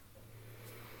that.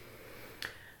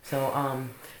 So,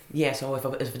 so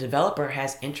if a developer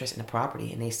has interest in a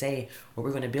property and they say, what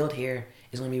we're going to build here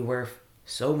is going to be worth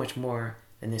so much more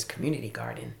than this community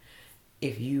garden.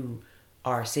 If you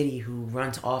are a city who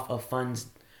runs off of funds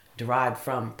derived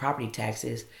from property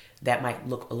taxes, that might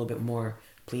look a little bit more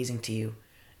pleasing to you.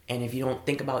 And if you don't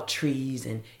think about trees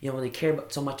and you don't really care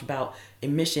so much about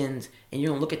emissions and you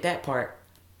don't look at that part,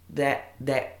 that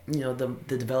the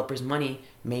developer's money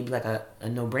may be like a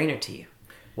no-brainer to you.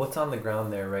 What's on the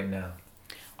ground there right now?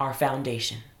 Our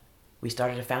foundation. We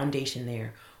started a foundation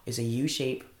there. It's a U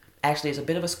shape. Actually, it's a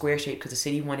bit of a square shape because the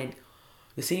city wanted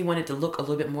to look a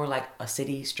little bit more like a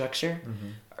city structure.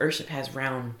 Mm-hmm. Earthship has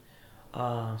round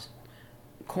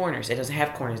corners. It doesn't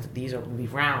have corners. These will be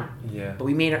round. Yeah. But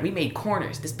we made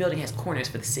corners. This building has corners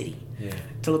for the city. Yeah.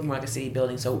 To look more like a city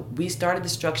building. So we started the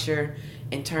structure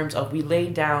in terms of, we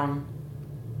laid down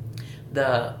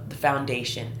the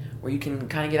foundation where you can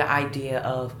kind of get an idea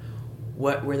of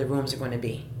where the rooms are going to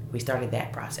be. We started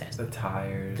that process. The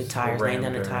tires, laying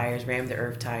down the tires, ram the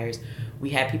earth tires.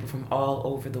 We had people from all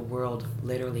over the world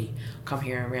literally come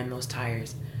here and ram those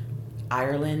tires.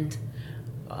 Ireland,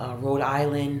 Rhode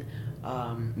Island,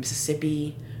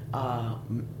 Mississippi,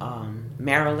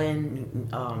 Maryland,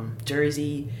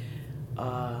 Jersey.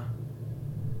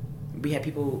 We had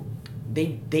people,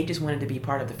 they just wanted to be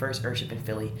part of the first Earthship in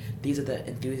Philly. These are the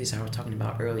enthusiasts I was talking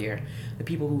about earlier. The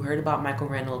people who heard about Michael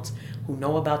Reynolds, who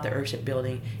know about the Earthship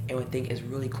building, and would think it's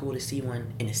really cool to see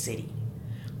one in a city.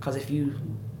 Because if you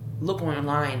look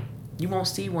online, you won't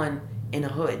see one in a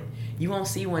hood. You won't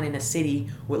see one in a city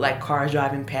with like cars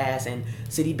driving past and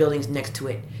city buildings next to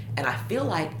it. And I feel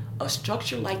like a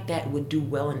structure like that would do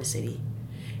well in the city.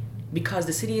 Because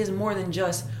the city is more than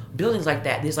just buildings like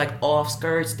that. There's like off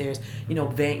skirts, there's,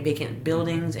 vacant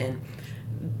buildings, and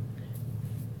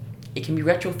it can be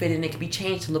retrofitted and it can be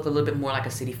changed to look a little bit more like a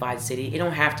cityfied city. It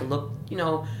don't have to look,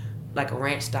 like a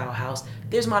ranch style house.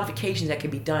 There's modifications that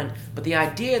can be done. But the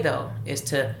idea though is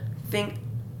to think,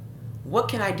 what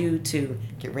can I do to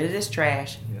get rid of this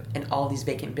trash and all these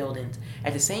vacant buildings?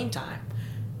 At the same time,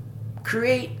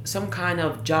 create some kind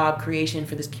of job creation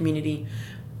for this community.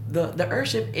 The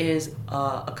Earthship is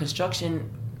a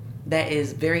construction that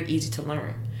is very easy to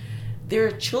learn. There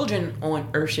are children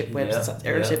on Earthship websites,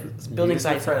 Earthship building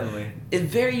sites. User-friendly. It's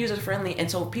very user-friendly.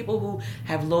 And so people who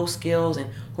have low skills and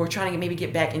who are trying to maybe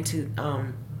get back into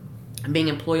being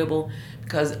employable,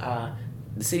 because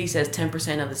the city says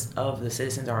 10% of the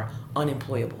citizens are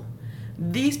unemployable.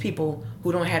 These people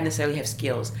who don't necessarily have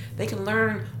skills, they can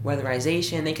learn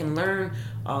weatherization, they can learn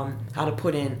how to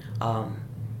put in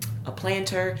a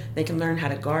planter, they can learn how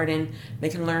to garden, they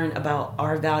can learn about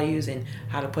our values and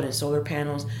how to put in solar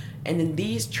panels. And then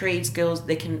these trade skills,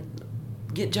 they can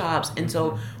get jobs. And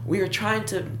so we are trying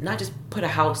to not just put a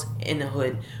house in the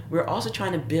hood, we're also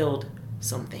trying to build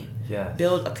something. Yes.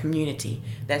 Build a community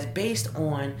that's based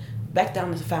on, back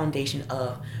down to the foundation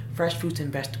of fresh fruits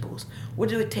and vegetables. What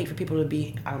do it take for people to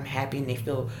be happy and they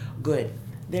feel good?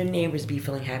 Their neighbors be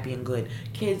feeling happy and good.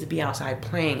 Kids to be outside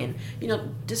playing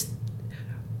and, just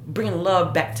bringing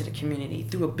love back to the community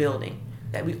through a building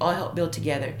that we all help build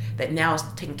together, that now is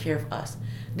taking care of us.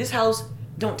 This house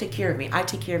don't take care of me. I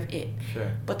take care of it.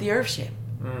 Sure. But the Earthship,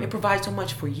 it provides so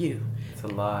much for you. It's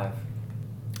alive.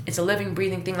 It's a living,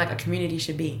 breathing thing like a community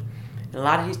should be. And a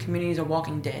lot of these communities are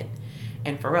walking dead.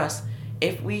 And for us,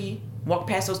 if we walk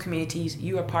past those communities,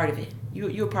 you are part of it.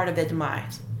 You're part of their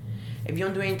demise. If you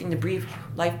don't do anything to breathe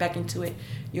life back into it,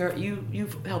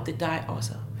 you've helped it die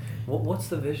also. What's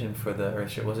the vision for the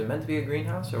Earthship? Was it meant to be a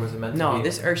greenhouse, or was it meant to be... No,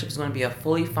 this Earthship is going to be a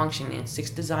fully functioning and 6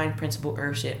 design principal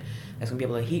Earthship that's going to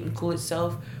be able to heat and cool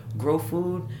itself, grow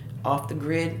food off the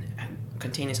grid,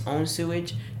 contain its own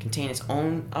sewage, contain its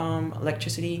own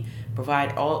electricity,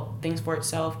 provide all things for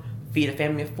itself, feed a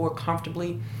family of 4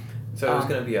 comfortably. So it's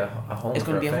going to be a home it's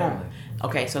for going to be a a family. home.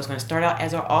 Okay, so it's going to start out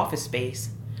as our office space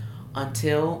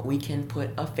until we can put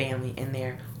a family in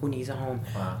there who needs a home.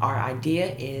 Wow. Our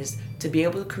idea is to be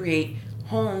able to create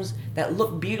homes that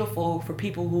look beautiful for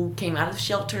people who came out of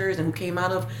shelters and who came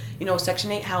out of,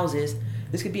 Section 8 houses.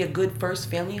 This could be a good first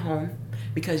family home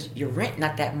because your rent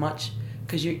not that much.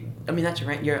 Because not your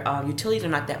rent, your utilities are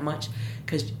not that much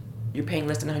because you're paying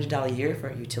less than $100 a year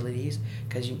for utilities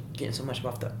because you're getting so much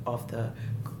off the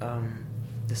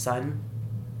sun.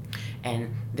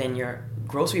 And then your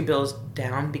grocery bill's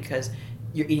down because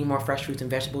you're eating more fresh fruits and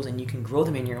vegetables and you can grow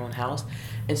them in your own house.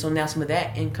 And so now some of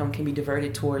that income can be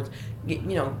diverted towards, getting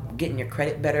your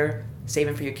credit better,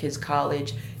 saving for your kids'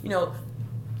 college.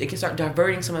 They can start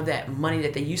diverting some of that money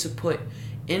that they used to put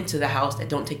into the house that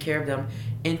don't take care of them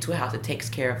into a house that takes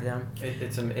care of them.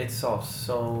 It solves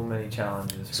so many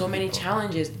challenges. So many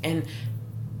challenges. And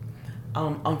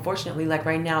unfortunately, like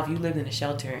right now, if you lived in a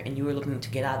shelter and you were looking to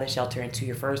get out of the shelter into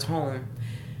your first home,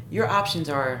 your options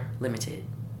are limited.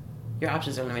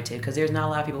 Because there's not a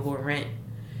lot of people who rent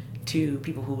to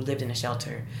people who lived in a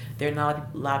shelter. There are not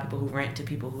a lot of people who rent to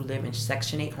people who live in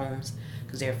Section 8 homes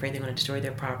because they're afraid they're going to destroy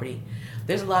their property.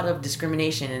 There's a lot of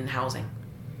discrimination in housing.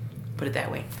 Put it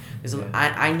that way.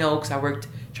 I know because I worked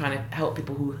trying to help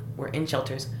people who were in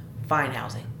shelters find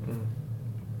housing. Mm.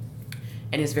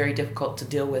 And it's very difficult to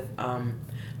deal with,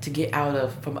 to get out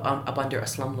of from up under a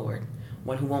slumlord,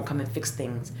 one who won't come and fix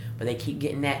things, but they keep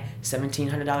getting that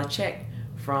 $1,700 check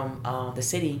from the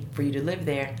city for you to live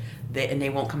there, and they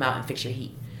won't come out and fix your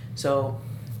heat. So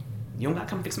you don't got to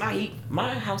come fix my heat.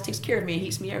 My house takes care of me and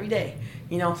heats me every day.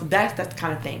 So that's the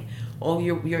kind of thing. Oh,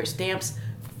 your stamps,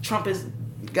 Trump has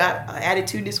got an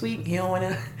attitude this week. He don't want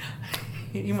to.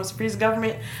 He wants to freeze the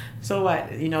government. So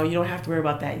what? You don't have to worry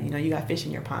about that. You got fish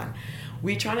in your pond.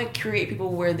 We're trying to create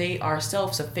people where they are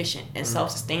self-sufficient and mm-hmm.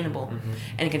 self-sustainable, mm-hmm.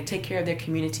 and can take care of their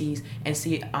communities and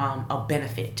see a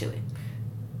benefit to it.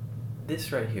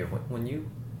 This right here, when you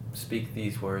speak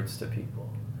these words to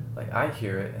people, like I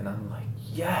hear it and I'm like,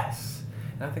 yes.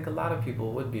 And I think a lot of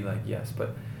people would be like, yes.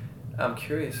 But I'm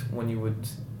curious, when you would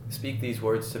speak these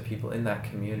words to people in that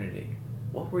community,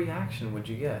 what reaction would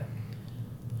you get?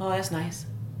 Oh, that's nice.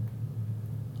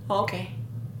 Oh, okay.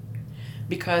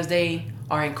 Because they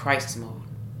are in crisis mode.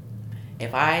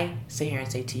 If I sit here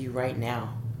and say to you right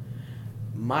now,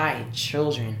 my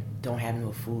children don't have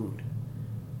no food,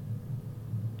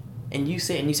 and you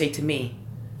sit and you say to me,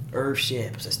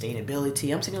 Earthship,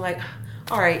 sustainability, I'm sitting like,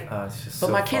 all right, but so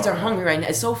my kids are hungry right now.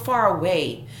 It's so far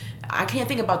away. I can't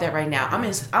think about that right now.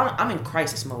 I'm in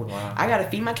crisis mode. Wow. I gotta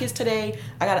feed my kids today.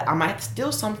 I might have to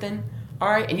steal something. All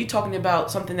right, and you talking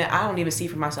about something that I don't even see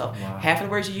for myself. Wow. Half of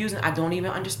the words you're using, I don't even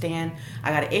understand.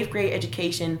 I got an 8th grade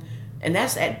education, and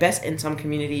that's at best in some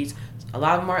communities. A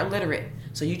lot of them are illiterate.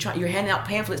 So you're handing out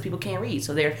pamphlets people can't read.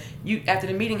 So after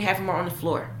the meeting, half of them are on the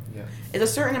floor. Yeah. There's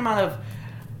a certain amount of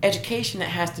education that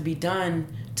has to be done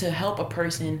to help a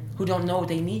person who don't know what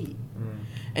they need.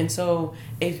 And so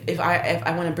if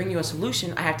I want to bring you a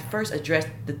solution, I have to first address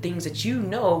the things that you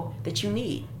know that you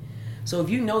need. So if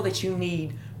you know that you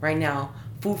need right now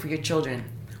food for your children,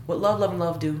 what Love, Love, and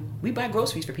Love do, we buy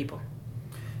groceries for people.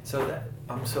 So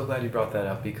I'm so glad you brought that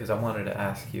up, because I wanted to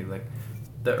ask you, like,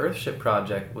 the Earthship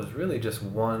project was really just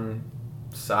one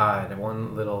side,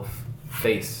 one little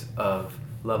face of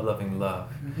Love, Loving Love.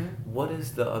 Mm-hmm. What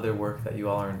is the other work that you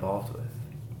all are involved with?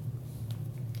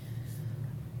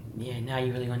 Yeah, now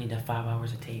you really gonna need that 5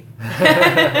 hours of tape.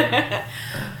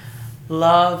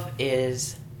 Love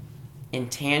is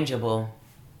intangible,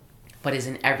 but is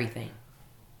in everything.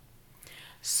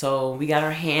 So we got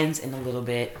our hands in a little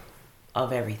bit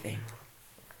of everything.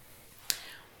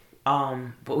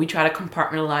 But we try to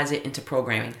compartmentalize it into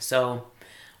programming. So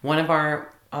one of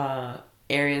our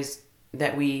areas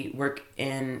that we work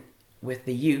in with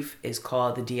the youth is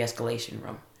called the de-escalation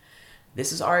room.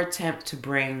 This is our attempt to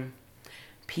bring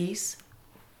peace,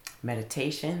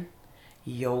 meditation,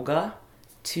 yoga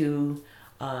to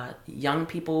young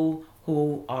people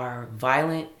who are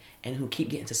violent and who keep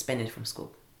getting suspended from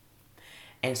school.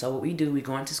 And so what we do, we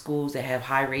go into schools that have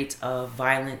high rates of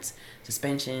violence,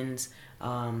 suspensions,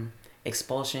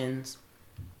 expulsions,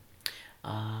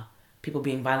 people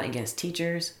being violent against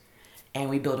teachers, and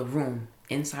we build a room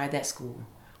inside that school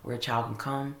where a child can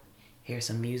come, hear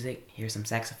some music, hear some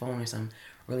saxophone or some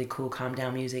really cool calm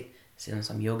down music, sit on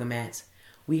some yoga mats.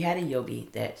 we had a yogi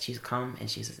that she's come and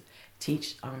she's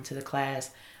teach to the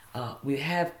class. We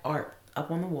have art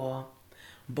up on the wall,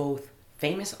 both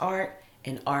famous art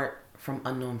and art from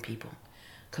unknown people,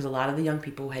 because a lot of the young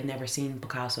people had never seen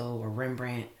Picasso or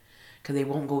Rembrandt, because they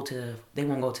won't go to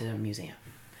the museum.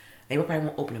 They probably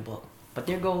won't open a book, but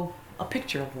there go a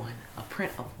picture of one, a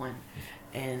print of one,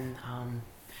 and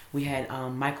we had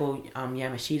Michael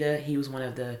Yamashita. He was one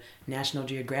of the National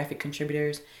Geographic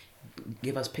contributors.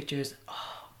 Give us pictures,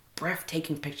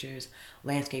 breathtaking pictures,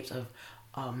 landscapes of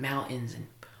mountains and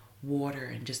water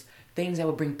and just things that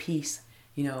would bring peace.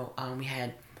 We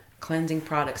had cleansing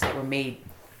products that were made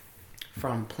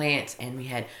from plants, and we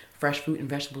had fresh fruit and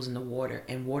vegetables in the water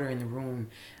and water in the room.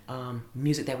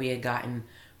 Music that we had gotten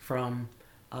from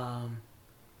New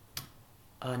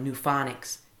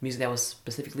Phonics, music that was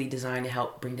specifically designed to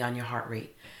help bring down your heart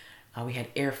rate. We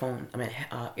had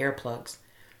earplugs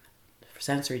for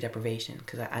sensory deprivation,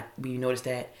 because we noticed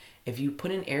that if you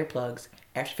put in earplugs,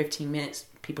 after 15 minutes,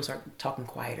 people start talking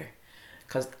quieter,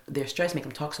 because their stress make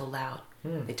them talk so loud.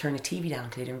 They turn the TV down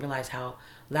because they didn't realize how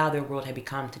loud their world had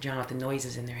become to drown out the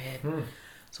noises in their head.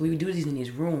 So we would do these in these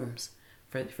rooms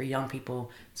for young people,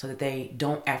 so that they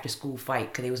don't after school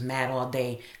fight, because they was mad all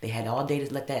day. They had all day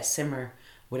to let that simmer,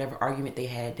 whatever argument they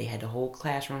had. They had the whole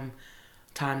classroom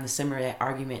time to simmer that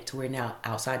argument, to where now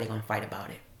outside they're going to fight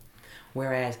about it.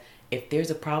 Whereas if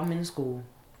there's a problem in the school,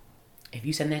 if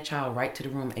you send that child right to the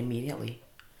room immediately,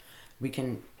 we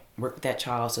can work with that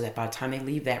child so that by the time they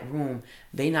leave that room,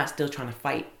 they're not still trying to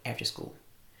fight after school.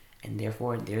 And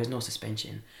therefore, there is no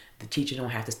suspension. The teacher don't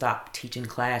have to stop teaching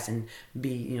class and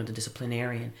be, the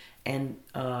disciplinarian. And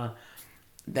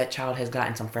that child has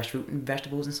gotten some fresh fruit and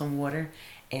vegetables and some water.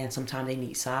 And sometimes they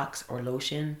need socks or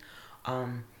lotion.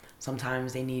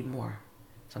 Sometimes they need more.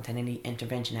 Sometimes they need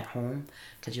intervention at home,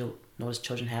 because you'll notice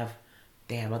children have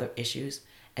other issues.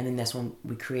 And then that's when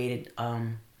we created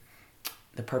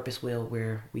the purpose wheel,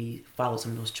 where we followed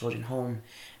some of those children home.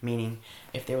 Meaning,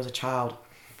 if there was a child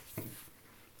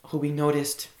who we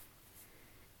noticed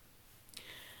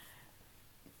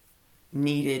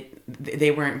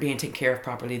they weren't being taken care of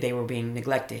properly, they were being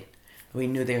neglected, we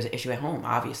knew there was an issue at home.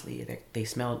 Obviously, they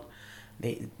smelled,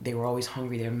 they were always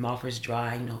hungry, their mouth was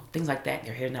dry, things like that,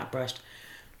 their hair not brushed.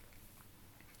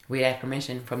 We had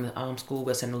permission from the school.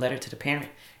 We'll send a letter to the parent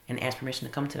and ask permission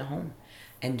to come to the home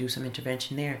and do some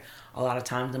intervention there. A lot of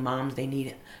times the moms, they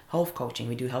need health coaching.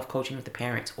 We do health coaching with the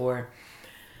parents. Or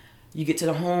you get to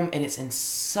the home and it's in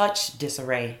such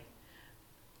disarray.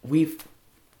 We've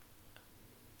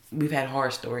had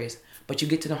horror stories, but you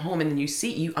get to the home and then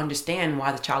you understand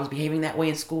why the child is behaving that way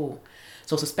in school.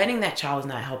 So suspending that child is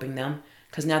not helping them,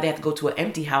 because now they have to go to an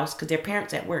empty house because their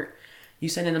parents at work. You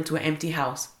sending them to an empty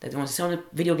house that they want to sit on the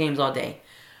video games all day.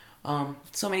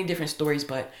 So many different stories,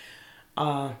 but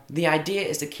the idea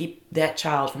is to keep that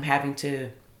child from having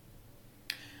to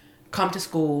come to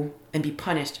school and be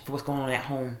punished for what's going on at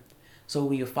home. So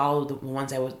we follow the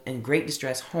ones that were in great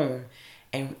distress home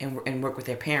and work with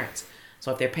their parents.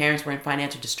 So if their parents were in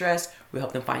financial distress, we'll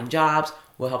help them find jobs.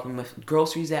 We'll help them with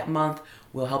groceries that month.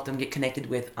 We'll help them get connected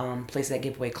with places that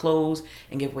give away clothes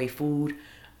and give away food.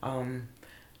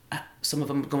 Some of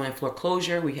them go in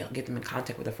foreclosure. We get them in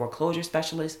contact with a foreclosure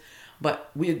specialist.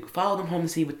 But we follow them home to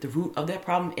see what the root of their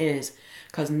problem is,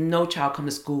 because no child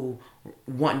comes to school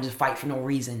wanting to fight for no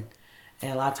reason.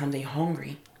 And a lot of times they're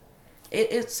hungry.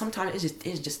 Sometimes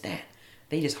it's just that.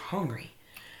 They just hungry.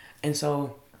 And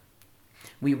so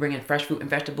we bring in fresh fruit and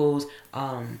vegetables.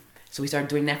 So we started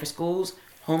doing that for schools,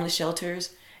 homeless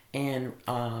shelters, and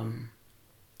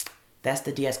that's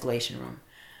the de-escalation room.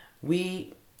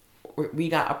 We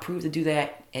got approved to do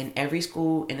that in every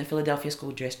school in the Philadelphia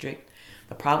school district.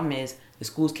 The problem is the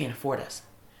schools can't afford us.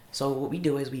 So what we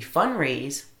do is we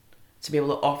fundraise to be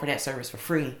able to offer that service for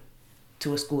free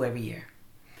to a school every year.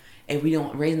 If we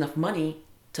don't raise enough money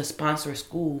to sponsor a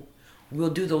school, we'll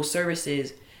do those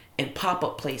services in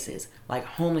pop-up places like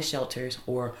homeless shelters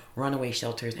or runaway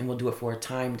shelters, and we'll do it for a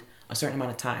certain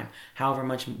amount of time, however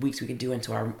much weeks we can do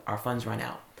until our funds run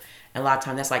out. And a lot of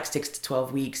times that's like 6 to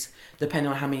 12 weeks, depending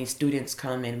on how many students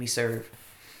come and we serve.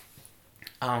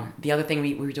 The other thing,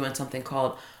 we were doing something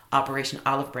called Operation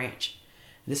Olive Branch.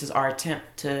 This is our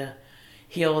attempt to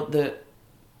heal the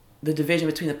division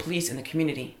between the police and the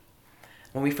community.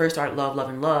 When we first started Love, Love,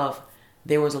 and Love,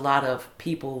 there was a lot of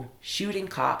people shooting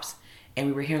cops, and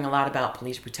we were hearing a lot about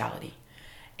police brutality.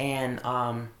 And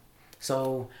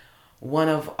so one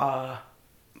of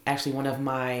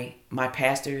my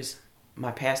pastor's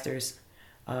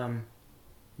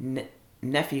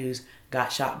nephews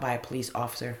got shot by a police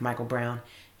officer, Michael Brown.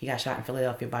 He got shot in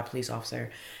Philadelphia by a police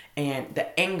officer. And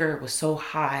the anger was so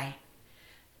high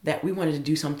that we wanted to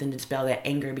do something to dispel that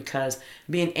anger, because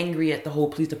being angry at the whole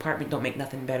police department don't make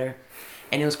nothing better.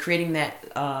 And it was creating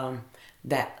that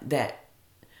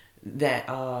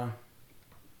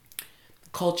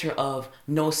culture of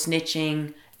no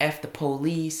snitching, F the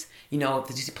police. You know, if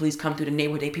the police come through the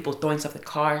neighborhood, people throwing stuff at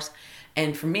cars.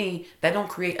 And for me, that don't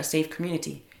create a safe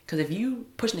community. Because if you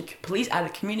pushing the police out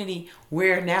of the community,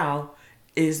 where now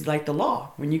is like the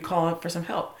law when you call for some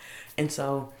help. And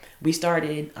so we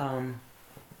started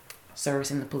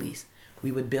servicing the police.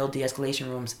 We would build de-escalation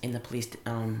rooms in the police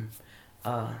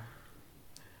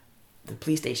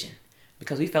station,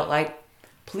 because we felt like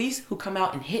police who come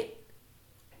out and hit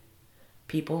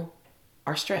people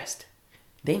are stressed.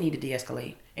 They need to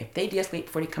de-escalate. If they de-escalate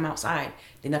before they come outside,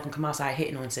 they're not going to come outside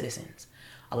hitting on citizens.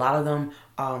 A lot of them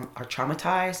are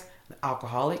traumatized,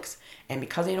 alcoholics, and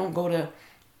because they don't go to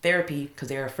therapy because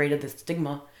they're afraid of the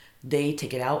stigma, they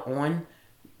take it out on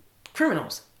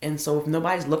criminals. And so if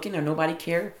nobody's looking or nobody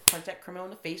cares, punch that criminal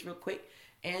in the face real quick,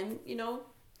 and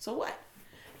so what?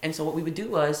 And so what we would do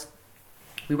was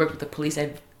we worked with the Police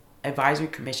Advisory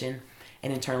Commission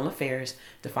and Internal Affairs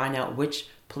to find out which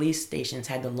police stations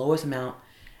had the lowest amount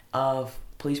of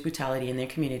police brutality in their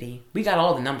community. We got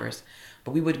all the numbers,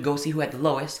 but we would go see who had the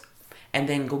lowest, and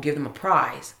then go give them a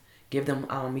prize. We give them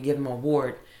an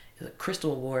award, the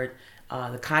Crystal Award,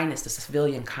 the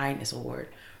Civilian Kindness Award,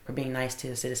 for being nice to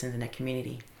the citizens in that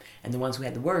community. And the ones who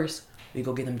had the worst, we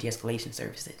go give them de-escalation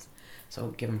services. So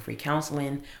give them free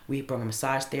counseling. We bring a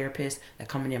massage therapist that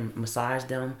come in and massage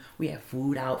them. We have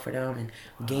food out for them and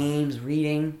games,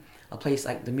 reading. A place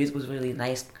like the music was really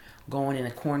nice, going in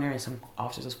a corner, and some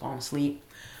officers was falling asleep.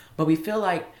 But we feel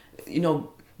like,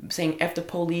 saying F the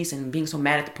police and being so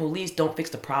mad at the police don't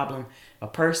fix the problem. A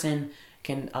person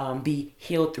can be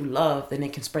healed through love, then they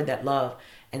can spread that love.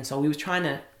 And so we was trying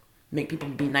to make people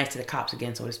be nice to the cops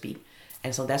again, so to speak.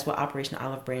 And so that's what Operation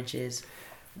Olive Branch is.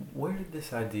 Where did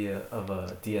this idea of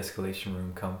a de-escalation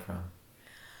room come from?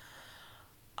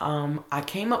 I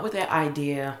came up with that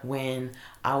idea when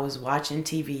I was watching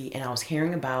TV and I was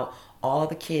hearing about all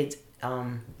the kids.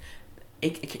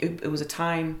 It was a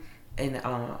time in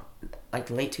like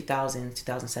the late 2000s,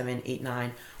 2007, 8,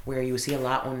 9, where you would see a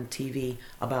lot on TV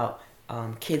about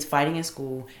kids fighting in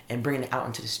school and bringing it out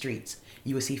into the streets.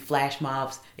 You would see flash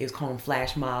mobs. They was calling them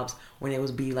flash mobs when it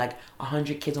would be like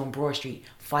 100 kids on Broad Street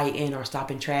fighting or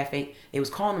stopping traffic. They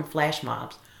was calling them flash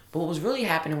mobs. But what was really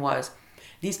happening was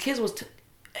these kids was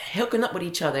hooking up with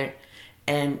each other,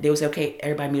 and they would say, okay,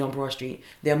 everybody meet on Broad Street.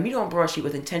 They'll meet on Broad Street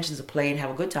with intentions to play and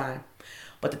have a good time.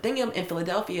 But the thing in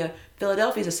Philadelphia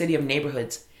is a city of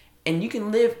neighborhoods. And you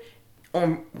can live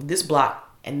on this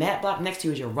block, and that block next to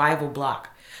you is your rival block.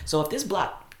 So if this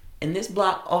block and this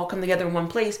block all come together in one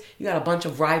place, you got a bunch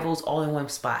of rivals all in one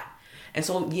spot. And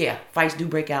so, yeah, fights do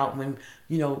break out when,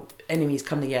 enemies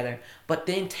come together. But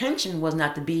the intention was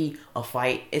not to be a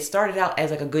fight. It started out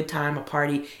as like a good time, a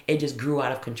party. It just grew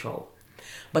out of control.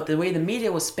 But the way the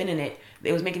media was spinning it,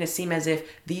 it was making it seem as if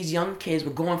these young kids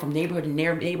were going from neighborhood to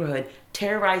neighborhood,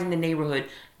 terrorizing the neighborhood,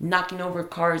 knocking over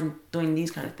cars and doing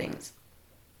these kind of things.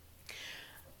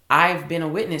 I've been a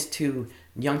witness to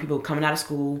young people coming out of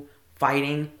school,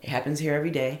 fighting. It happens here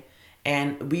every day.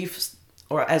 And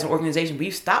as an organization,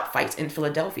 we've stopped fights in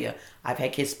Philadelphia. I've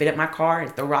had kids spit at my car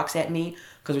and throw rocks at me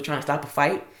because we're trying to stop a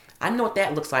fight. I know what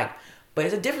that looks like. But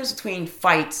there's a difference between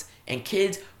fights and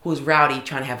kids who's rowdy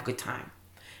trying to have a good time.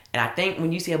 And I think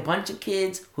when you see a bunch of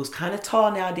kids who's kind of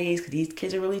tall nowadays, because these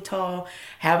kids are really tall,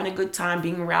 having a good time,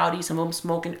 being rowdy, some of them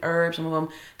smoking herbs, some of them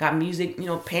got music,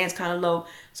 pants kind of low,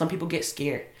 some people get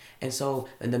scared. And so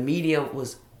the media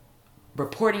was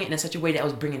reporting it in such a way that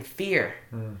was bringing fear.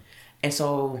 And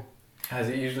so... as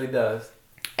it usually does.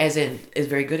 As in, is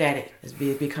very good at it. It's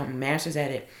become masters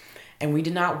at it. And we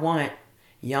did not want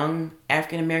young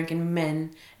African-American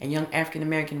men and young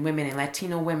African-American women and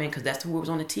Latino women, because that's who was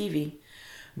on the TV,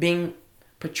 being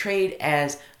portrayed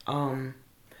as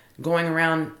going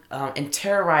around and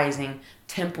terrorizing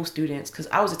Temple students. Because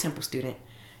I was a Temple student,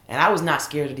 and I was not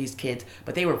scared of these kids.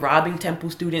 But they were robbing Temple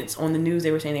students on the news.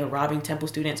 They were saying they were robbing Temple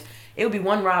students. It would be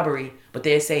one robbery, but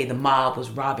they'd say the mob was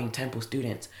robbing Temple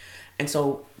students. And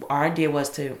so my idea was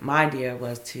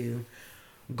to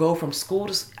go from school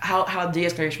to... How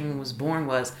de-escalation was born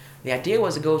was, the idea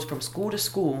was to go from school to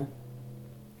school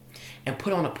and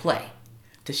put on a play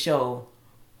to show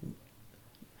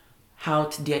how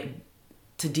to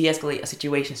de-escalate a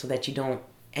situation so that you don't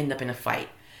end up in a fight.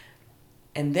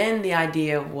 And then the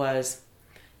idea was,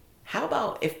 how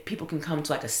about if people can come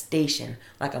to like a station,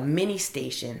 like a mini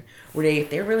station, where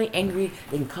if they're really angry,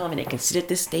 they can come and they can sit at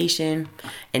this station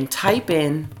and type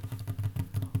in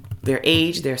their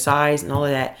age, their size, and all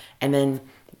of that, and then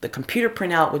the computer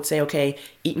printout would say, okay,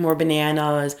 eat more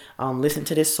bananas, listen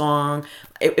to this song.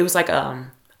 It was like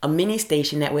a mini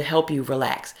station that would help you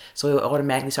relax. So it would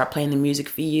automatically start playing the music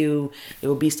for you. There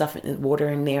would be stuff in water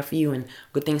in there for you and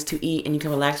good things to eat, and you can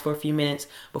relax for a few minutes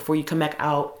before you come back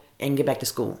out and get back to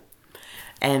school.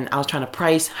 And I was trying to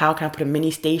price how can I put a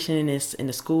mini station in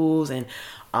the schools, and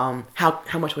how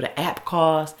much would an app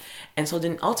cost. And so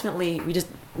then ultimately we just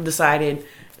decided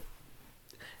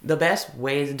the best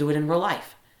way is to do it in real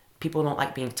life. People don't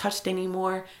like being touched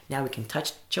anymore. Now we can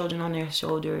touch children on their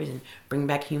shoulders and bring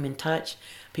back human touch.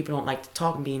 People don't like to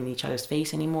talk and be in each other's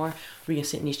face anymore. We can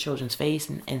sit in these children's face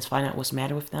and find out what's the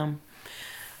matter with them.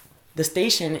 The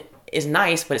station is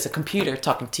nice, but it's a computer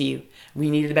talking to you. We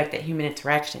needed back that human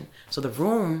interaction. So the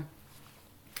room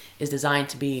is designed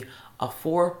to be a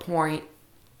 4-point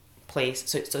place.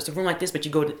 So it's a room like this, but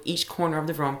you go to each corner of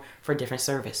the room for a different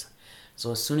service.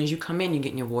 So as soon as you come in, you're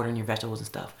getting your water and your vegetables and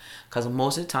stuff. Because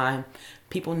most of the time,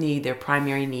 people need their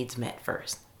primary needs met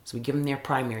first. So we give them their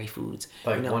primary foods.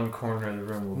 Like one corner of the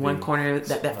room will one be... corner,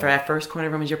 for that first corner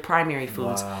of the room is your primary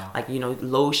foods. Wow. Like,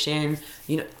 lotion.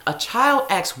 A child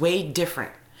acts way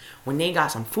different when they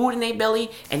got some food in their belly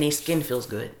and their skin feels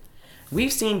good.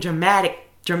 We've seen dramatic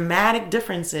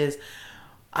differences.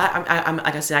 I'm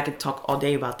like I said, I could talk all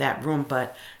day about that room,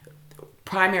 but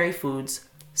primary foods,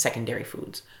 secondary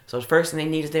foods. So the first thing they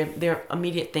need is their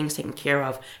immediate things taken care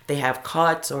of. They have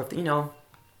cuts, or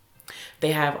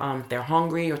they have they're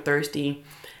hungry or thirsty,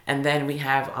 and then we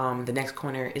have the next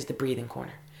corner is the breathing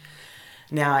corner.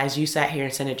 Now, as you sat here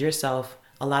and centered yourself,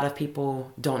 a lot of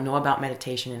people don't know about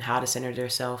meditation and how to center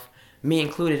themselves. Me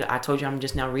included. I told you I'm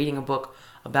just now reading a book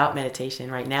about meditation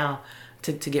right now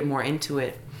to get more into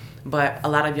it. But a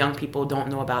lot of young people don't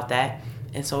know about that,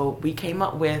 and so we came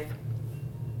up with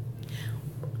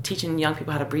teaching young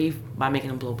people how to breathe by making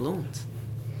them blow balloons.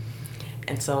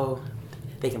 And so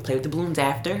they can play with the balloons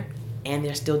after, and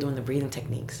they're still doing the breathing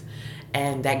techniques.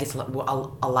 And that gets a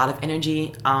lot of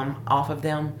energy off of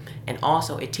them. And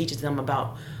also it teaches them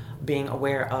about being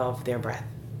aware of their breath,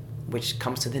 which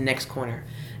comes to the next corner.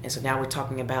 And so now we're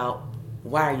talking about,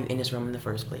 why are you in this room in the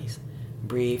first place?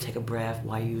 Breathe, take a breath.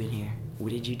 Why are you in here? What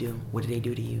did you do? What did they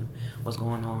do to you? What's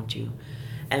going on with you?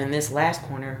 And in this last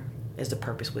corner is the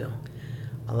purpose wheel.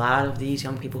 A lot of these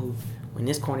young people who, in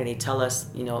this corner, they tell us,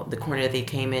 the corner that they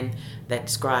came in that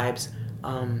describes,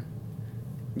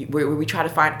 where we try to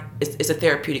find, it's a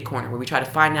therapeutic corner, where we try to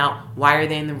find out why are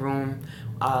they in the room,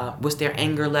 what's their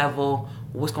anger level,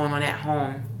 what's going on at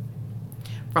home.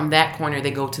 From that corner,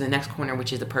 they go to the next corner,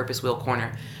 which is the purpose wheel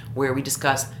corner, where we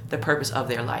discuss the purpose of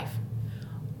their life.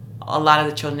 A lot of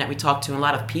the children that we talk to, and a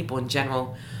lot of people in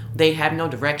general, they have no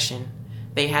direction.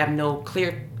 They have no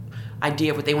clear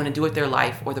idea of what they want to do with their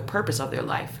life or the purpose of their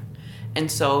life. And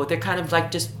so they're kind of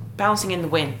like just bouncing in the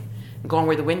wind, going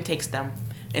where the wind takes them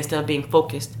instead of being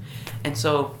focused. And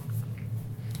so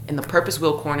in the purpose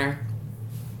wheel corner,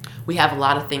 we have a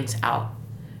lot of things out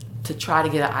to try to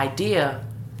get an idea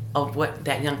of what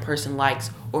that young person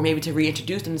likes, or maybe to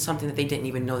reintroduce them to something that they didn't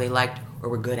even know they liked or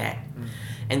were good at.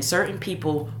 And certain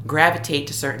people gravitate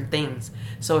to certain things.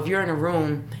 So if you're in a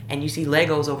room and you see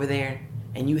Legos over there,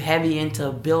 and you heavy into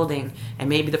building, and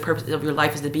maybe the purpose of your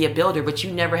life is to be a builder, but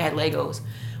you never had Legos.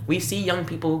 We see young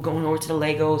people going over to the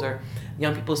Legos, or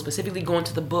young people specifically going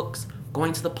to the books,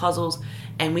 going to the puzzles,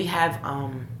 and we have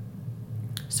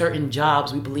certain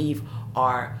jobs we believe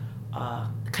are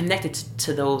connected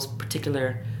to those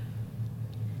particular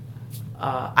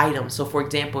items. So for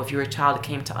example, if you're a child that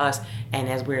came to us, and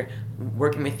as we're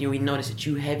working with you, we notice that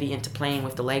you heavy into playing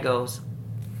with the Legos,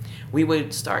 we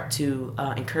would start to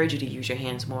encourage you to use your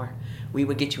hands more. We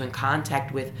would get you in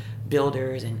contact with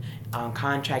builders and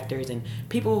contractors and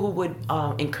people who would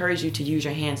encourage you to use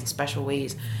your hands in special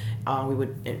ways. We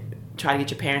would try to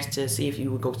get your parents to see if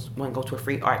you would want to go to a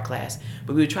free art class.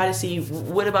 But we would try to see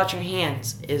what about your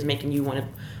hands is making you want to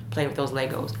play with those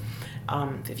Legos.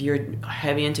 If you're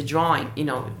heavy into drawing,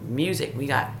 music, we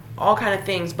got all kind of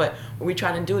things. But what we're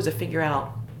trying to do is to figure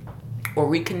out or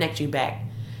reconnect you back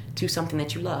to something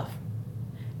that you love,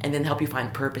 and then help you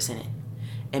find purpose in it.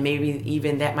 And maybe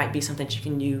even that might be something that you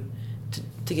can use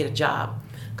to get a job.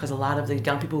 Because a lot of the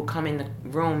young people who come in the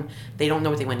room, they don't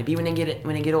know what they want to be when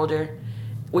they get older,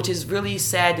 which is really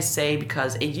sad to say,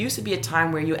 because it used to be a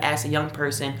time where you ask a young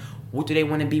person, what do they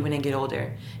want to be when they get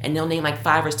older? And they'll name like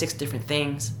 5 or 6 different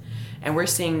things. And we're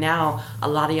seeing now a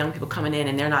lot of young people coming in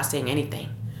and they're not saying anything.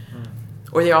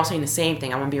 Or they're all saying the same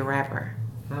thing, I want to be a rapper.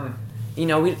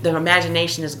 The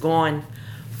imagination is gone.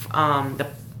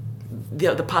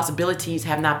 The possibilities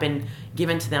have not been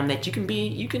given to them that you can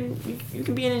be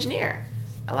an engineer.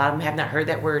 A lot of them have not heard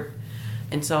that word.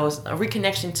 And so it's a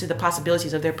reconnection to the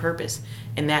possibilities of their purpose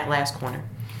in that last corner.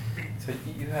 So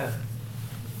you have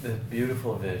this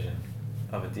beautiful vision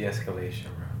of a de-escalation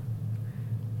room.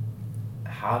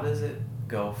 How does it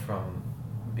go from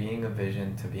being a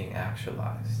vision to being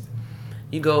actualized?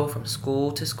 You go from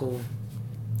school to school.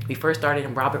 We first started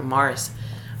in Robert Morris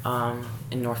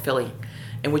in North Philly.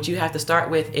 And what you have to start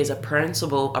with is a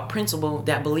principal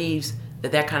that believes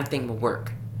that that kind of thing will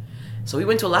work. So we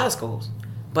went to a lot of schools,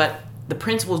 but the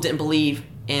principals didn't believe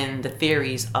in the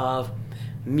theories of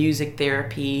music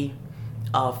therapy,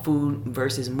 of food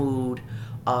versus mood,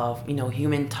 of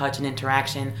human touch and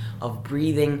interaction, of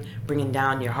breathing, bringing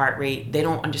down your heart rate. They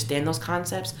don't understand those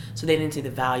concepts, so they didn't see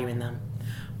the value in them.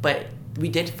 But we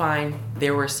did find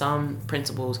there were some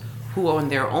principals who on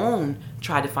their own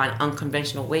tried to find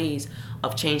unconventional ways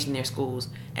of changing their schools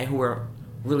and who were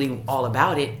really all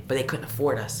about it, but they couldn't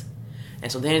afford us.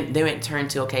 And so then they went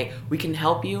turned to, okay, we can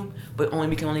help you, but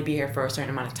we can only be here for a certain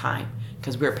amount of time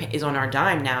because it's on our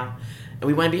dime now, and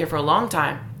we want to be here for a long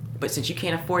time. But since you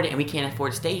can't afford it and we can't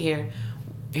afford to stay here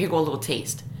go a little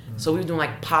taste. Mm-hmm. So we were doing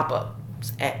like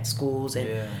pop-ups at schools,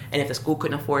 and if the school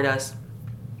couldn't afford us,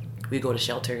 we'd go to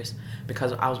shelters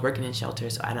because I was working in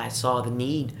shelters and I saw the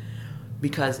need.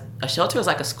 Because a shelter is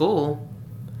like a school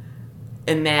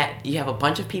in that you have a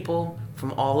bunch of people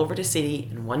from all over the city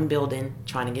in one building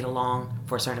trying to get along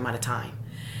for a certain amount of time.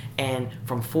 And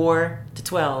from 4 to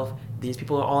 12, these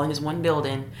people are all in this one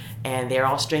building and they're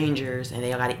all strangers and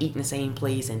they all got to eat in the same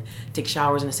place and take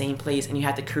showers in the same place. And you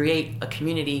have to create a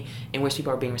community in which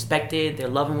people are being respected, they're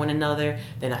loving one another,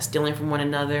 they're not stealing from one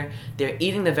another, they're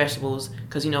eating the vegetables.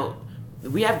 Because,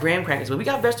 we have graham crackers, but we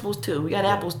got vegetables too, we got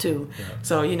apples too. Yeah.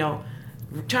 So,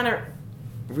 we're trying to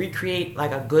recreate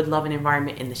like a good loving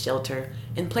environment in the shelter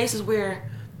in places where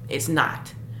it's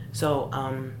not. So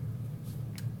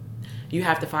you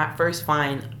have to first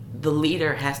find the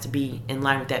leader has to be in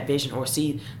line with that vision or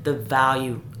see the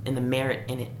value and the merit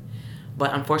in it.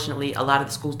 But unfortunately, a lot of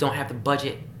the schools don't have the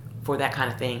budget for that kind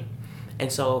of thing.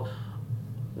 And so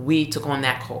we took on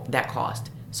that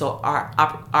cost. So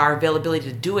our availability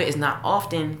to do it is not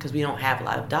often because we don't have a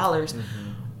lot of dollars. Mm-hmm.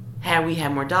 Had we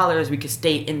had more dollars, we could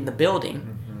stay in the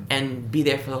building and be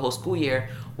there for the whole school year,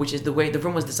 which is the way the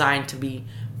room was designed to be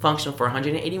functional for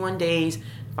 181 days,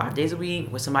 5 days a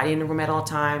week, with somebody in the room at all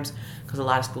times, because a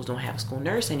lot of schools don't have a school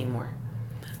nurse anymore.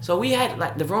 So we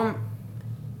had, the room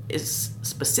is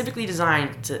specifically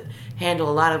designed to handle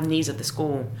a lot of needs of the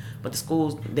school, but the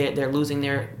schools, they're losing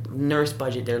their nurse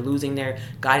budget, they're losing their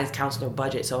guidance counselor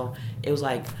budget. So it was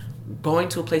like going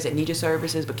to a place that needs your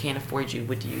services but can't afford you.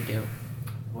 What do you do?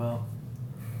 Well,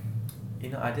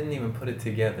 I didn't even put it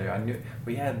together. I knew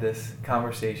we had this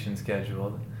conversation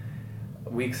scheduled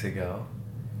weeks ago,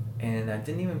 and I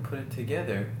didn't even put it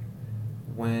together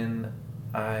when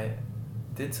I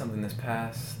did something this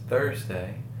past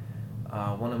Thursday.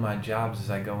 One of my jobs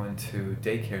is I go into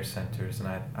daycare centers and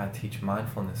I teach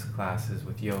mindfulness classes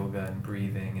with yoga and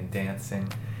breathing and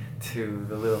dancing to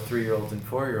the little 3-year-olds and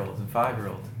 4-year-olds and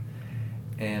 5-year-olds.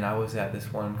 And I was at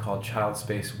this one called Child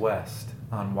Space West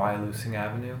on Wyalusing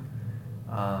Avenue.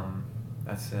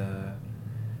 That's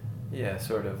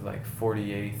sort of like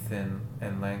 48th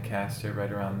and Lancaster,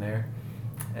 right around there.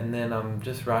 And then I'm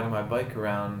just riding my bike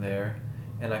around there,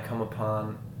 and I come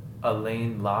upon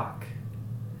Elaine Locke.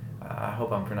 I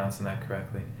hope I'm pronouncing that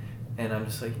correctly. And I'm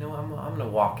just like, I'm gonna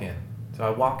walk in. So I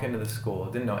walk into the school.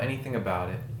 Didn't know anything about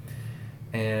it.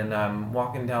 And I'm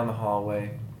walking down the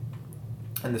hallway,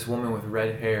 and this woman with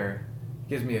red hair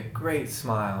gives me a great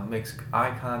smile, makes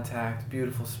eye contact,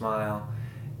 beautiful smile,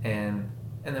 and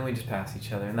then we just pass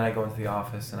each other. And then I go into the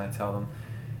office and I tell them,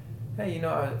 hey,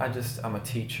 I'm a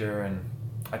teacher and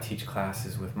I teach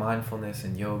classes with mindfulness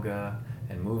and yoga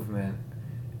and movement,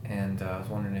 and I was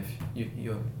wondering if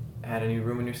you had any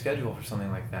room in your schedule for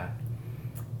something like that.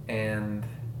 And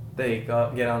they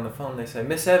get on the phone and they say,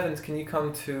 Miss Evans, can you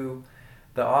come to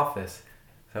the office?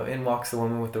 So in walks the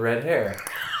woman with the red hair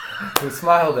who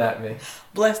smiled at me.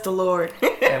 Bless the Lord.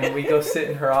 And we go sit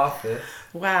in her office.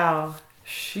 Wow.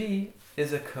 She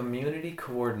is a community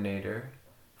coordinator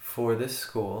for this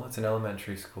school. It's an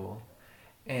elementary school.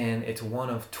 And it's one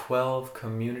of 12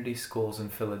 community schools in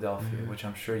Philadelphia, which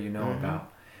I'm sure you know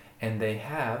about. And they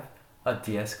have a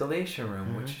de-escalation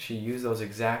room, which she used those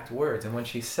exact words. And when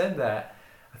she said that,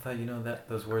 I thought, that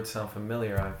those words sound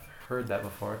familiar. I've heard that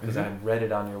before because I had read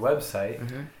it on your website.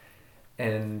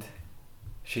 And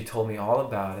she told me all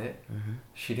about it.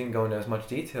 She didn't go into as much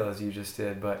detail as you just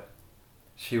did, but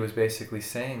she was basically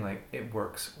saying, like, it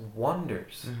works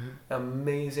wonders,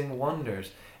 amazing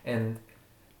wonders. And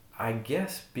I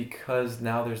guess because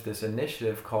now there's this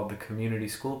initiative called the Community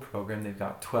School Program. They've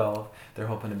got 12. They're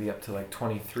hoping to be up to like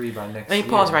 23 by next year. Let me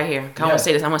pause right here. I want to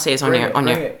say this. I want to say this on Bring here. it, On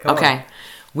bring here. it. Come Okay. on.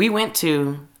 We went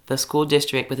to the school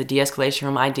district with a de-escalation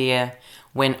room idea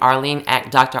when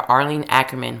Dr. Arlene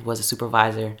Ackerman was a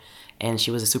supervisor, and she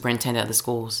was a superintendent of the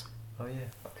schools. Oh yeah.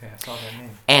 Okay, I saw that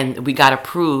name. And we got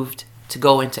approved to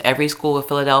go into every school in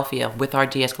Philadelphia with our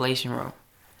de-escalation room.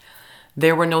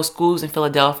 There were no schools in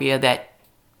Philadelphia that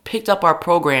picked up our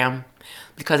program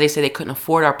because they said they couldn't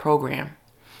afford our program.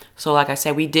 So like I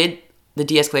said, we did the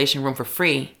de-escalation room for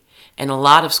free in a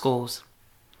lot of schools.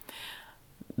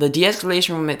 The de-escalation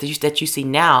room that you see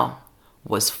now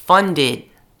was funded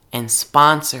and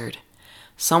sponsored.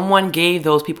 Someone gave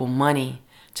those people money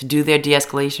to do their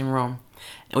de-escalation room,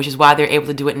 which is why they're able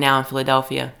to do it now in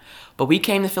Philadelphia. But we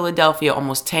came to Philadelphia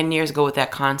almost 10 years ago with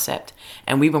that concept.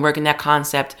 And we've been working that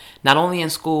concept not only in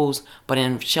schools, but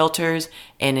in shelters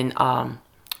and in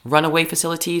runaway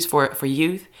facilities for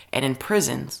youth and in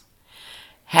prisons.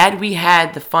 Had we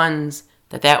had the funds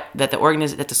that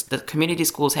the community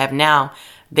schools have now,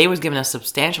 they was given a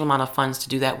substantial amount of funds to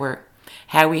do that work.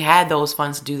 Had we had those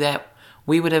funds to do that,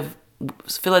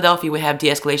 Philadelphia would have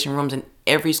de-escalation rooms in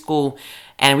every school.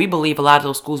 And we believe a lot of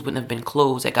those schools wouldn't have been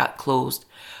closed, that got closed.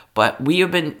 But we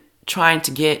have been trying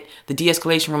to get the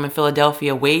de-escalation room in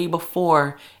Philadelphia way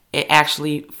before it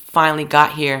actually finally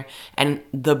got here. And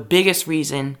the biggest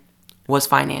reason was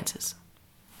finances.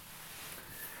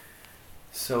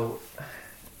 So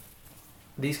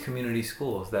these community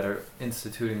schools that are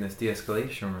instituting this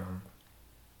de-escalation room,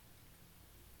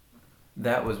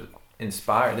 that was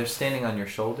inspired. They're standing on your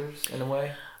shoulders in a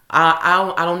way?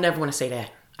 I don't never want to say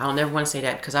that. I don't never want to say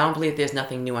that because I don't believe there's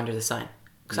nothing new under the sun.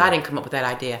 Because I didn't come up with that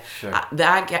idea. Sure.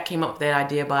 I came up with that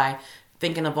idea by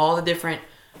thinking of all the different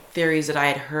theories that I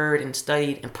had heard and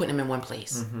studied and putting them in one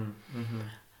place. Mm-hmm, mm-hmm.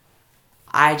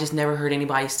 I just never heard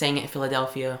anybody saying it in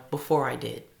Philadelphia before I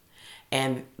did.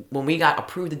 And when we got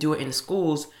approved to do it in the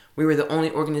schools, we were the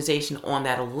only organization on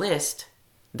that list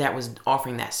that was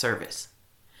offering that service.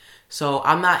 So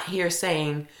I'm not here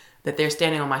saying that they're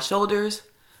standing on my shoulders.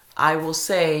 I will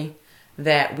say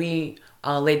that we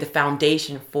laid the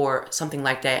foundation for something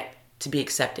like that to be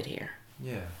accepted here.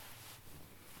 Yeah.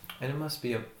 And it must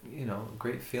be a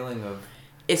great feeling of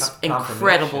it's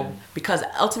incredible because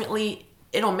ultimately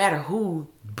it don't matter who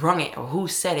brung it or who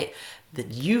said it. The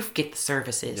youth get the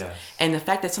services. Yes. And the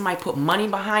fact that somebody put money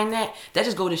behind that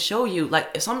just go to show you,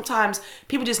 like, sometimes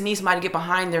people just need somebody to get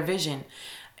behind their vision.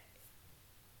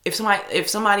 If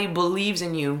somebody believes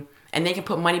in you and they can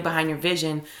put money behind your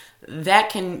vision, that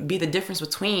can be the difference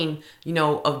between,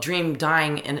 a dream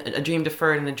dying and a dream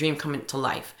deferred and a dream coming to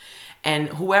life. And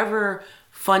whoever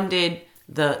funded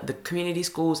the community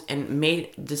schools and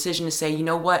made the decision to say, you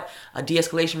know what, a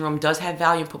de-escalation room does have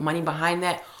value and put money behind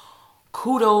that,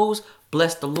 kudos,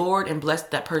 bless the Lord and bless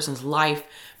that person's life,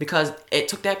 because it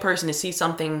took that person to see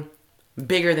something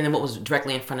bigger than what was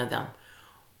directly in front of them.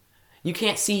 You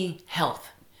can't see health.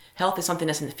 Health is something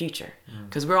that's in the future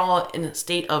because we're all in a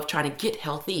state of trying to get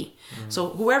healthy. So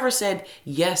whoever said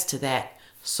yes to that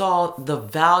saw the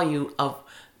value of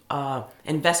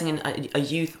investing in a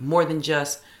youth more than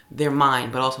just their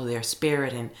mind, but also their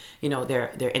spirit and,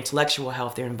 their intellectual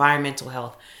health, their environmental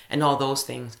health, and all those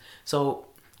things. So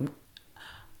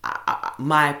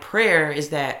my prayer is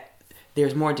that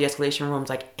there's more de-escalation rooms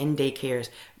like in daycares.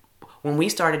 When we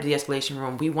started the de-escalation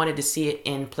room, we wanted to see it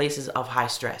in places of high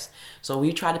stress. So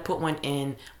we tried to put one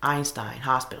in Einstein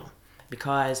Hospital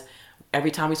because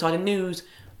every time we saw the news,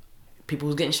 people who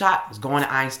was getting shot was going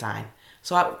to Einstein.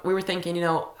 So we were thinking,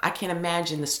 I can't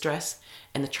imagine the stress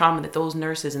and the trauma that those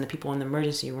nurses and the people in the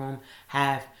emergency room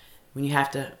have when you have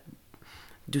to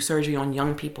do surgery on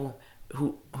young people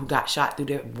who got shot through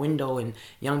their window and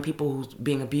young people who's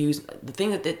being abused. The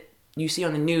thing that you see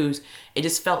on the news, it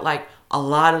just felt like a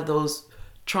lot of those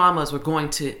traumas were going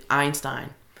to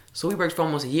Einstein. So we worked for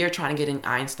almost a year trying to get in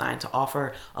Einstein to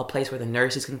offer a place where the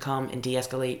nurses can come and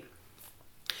de-escalate.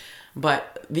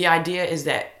 But the idea is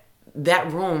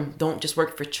that room don't just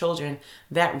work for children.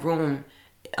 That room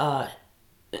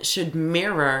should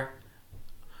mirror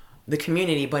the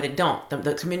community, but it don't.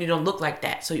 The community don't look like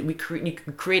that. So you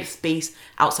create a space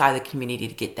outside the community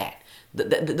to get that.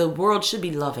 The world should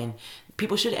be loving.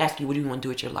 People should ask you, what do you want to do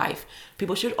with your life?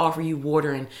 People should offer you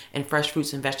water and fresh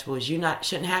fruits and vegetables. You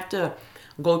shouldn't have to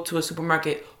go to a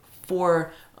supermarket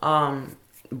for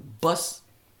buses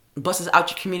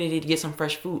out your community to get some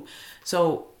fresh food.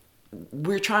 So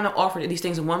we're trying to offer these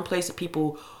things in one place to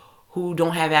people who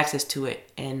don't have access to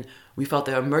it. And we felt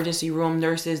the emergency room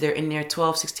nurses, they're in there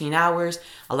 12, 16 hours.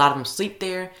 A lot of them sleep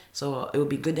there. So it would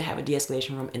be good to have a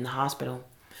de-escalation room in the hospital.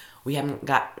 We haven't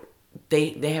got,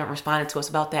 they haven't responded to us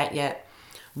about that yet.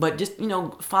 But just,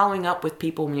 following up with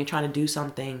people when you're trying to do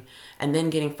something and then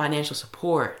getting financial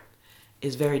support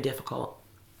is very difficult.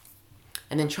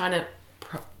 And then trying to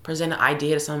present an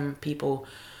idea to some people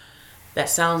that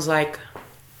sounds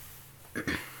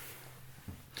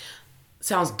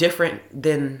different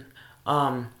than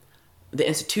the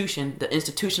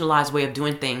institutionalized way of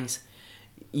doing things.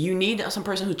 You need some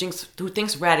person who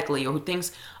thinks radically or who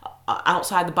thinks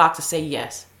outside the box to say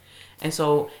yes. And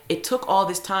so it took all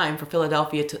this time for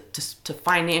Philadelphia to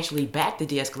financially back the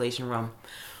de-escalation room.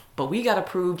 But we got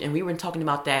approved, and we were talking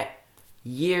about that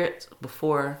years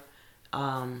before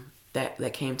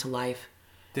that came to life.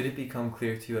 Did it become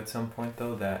clear to you at some point,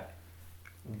 though, that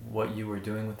what you were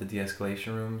doing with the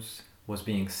de-escalation rooms was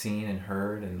being seen and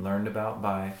heard and learned about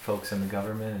by folks in the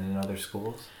government and in other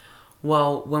schools?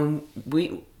 Well, when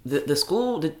the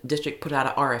school district put out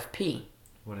an RFP.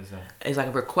 What is that? It's like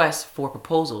a request for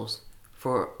proposals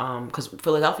for because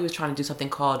Philadelphia was trying to do something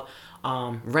called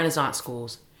Renaissance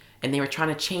schools, and they were trying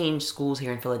to change schools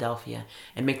here in Philadelphia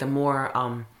and make them more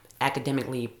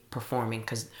academically performing,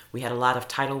 because we had a lot of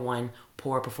Title I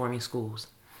poor performing schools.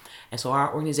 And so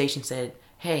our organization said,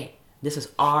 hey, this is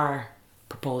our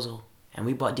proposal, and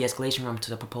we brought de-escalation room to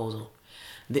the proposal.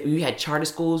 We had charter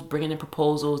schools bringing in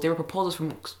proposals. There were proposals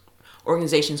from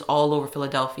organizations all over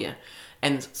Philadelphia.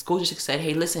 And the school district said,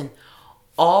 hey, listen,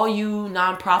 all you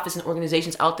nonprofits and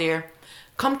organizations out there,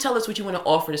 come tell us what you want to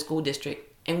offer the school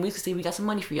district, and we can see we got some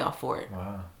money for y'all for it.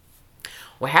 Wow.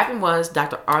 What happened was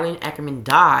Dr. Arlene Ackerman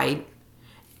died,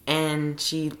 and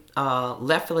she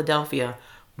left Philadelphia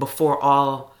before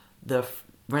all the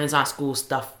Renaissance school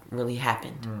stuff really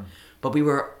happened. But we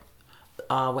were,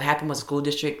 what happened was the school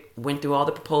district went through all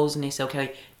the proposals, and they said,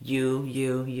 okay,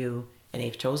 you, and they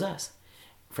chose us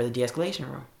for the de-escalation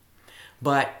room.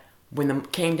 But when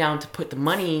it came down to put the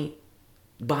money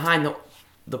behind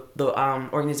the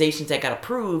organizations that got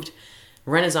approved,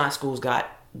 Renaissance schools got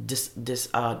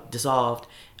dissolved.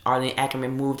 Arlene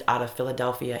Ackerman moved out of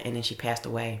Philadelphia, and then she passed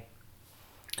away.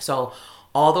 So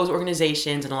all those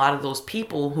organizations and a lot of those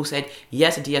people who said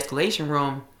yes, a de-escalation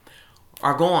room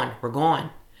are gone. We're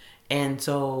gone. And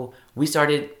so we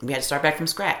had to start back from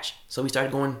scratch. So we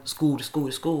started going school to school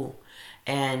to school.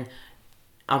 And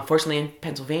unfortunately, in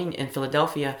Pennsylvania and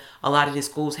Philadelphia, a lot of these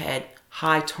schools had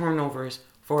high turnovers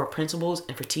for principals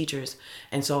and for teachers.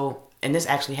 And this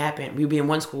actually happened. We'd be in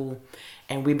one school,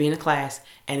 and we'd be in a class,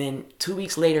 and then 2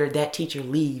 weeks later, that teacher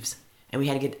leaves, and we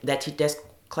had to get that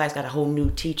class got a whole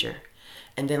new teacher.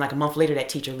 And then like a month later, that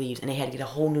teacher leaves, and they had to get a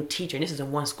whole new teacher. And this is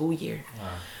in one school year. Wow.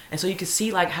 And so you can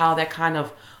see like how that kind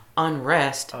of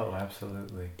unrest. Oh,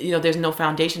 absolutely. There's no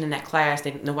foundation in that class.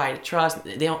 Nobody to trust.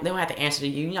 They don't have to answer to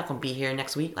you. You're not going to be here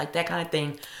next week. Like that kind of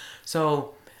thing.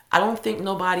 So I don't think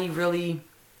nobody really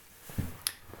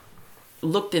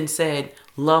looked and said,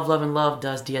 love, love, and love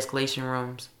does de-escalation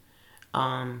rooms.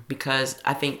 Because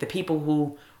I think the people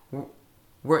who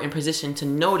were in position to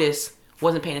notice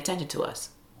wasn't paying attention to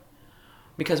us.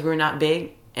 Because we're not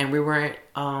big, and we weren't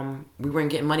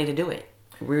getting money to do it.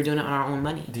 We were doing it on our own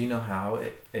money. Do you know how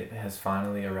it has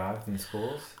finally arrived in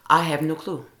schools? I have no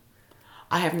clue.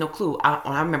 I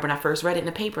remember when I first read it in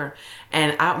the paper,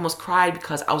 and I almost cried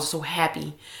because I was so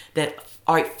happy that,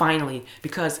 all right, finally.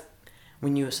 Because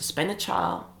when you suspend a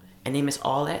child and they miss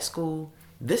all that school,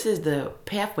 this is the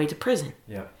pathway to prison.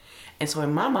 Yeah. And so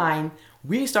in my mind,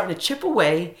 we're starting to chip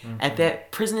away at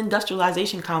that prison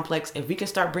industrialization complex. If we can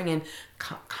start bringing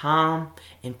calm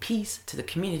and peace to the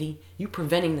community, you're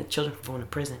preventing the children from going to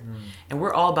prison. And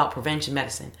we're all about prevention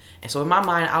medicine. And so in my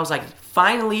mind, I was like,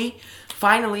 finally.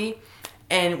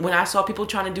 And when I saw people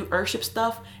trying to do earthship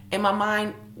stuff, in my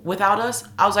mind, without us,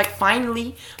 I was like,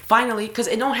 finally. Because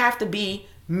it don't have to be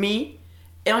me.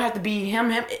 It don't have to be him.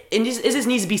 It just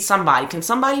needs to be somebody. Can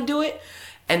somebody do it?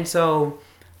 And so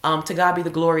to God be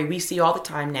the glory. We see all the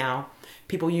time now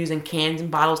people using cans and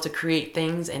bottles to create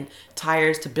things and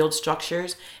tires to build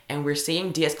structures. And we're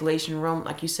seeing de-escalation room,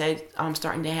 like you said,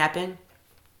 starting to happen.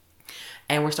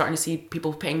 And we're starting to see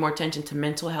people paying more attention to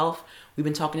mental health. We've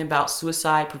been talking about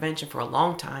suicide prevention for a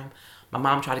long time. My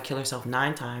mom tried to kill herself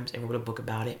 9 times and wrote a book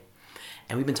about it.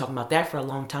 And we've been talking about that for a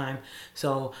long time.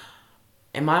 So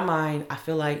in my mind, I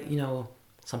feel like,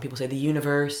 some people say the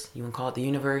universe, you want to call it the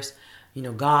universe,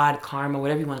 God, karma,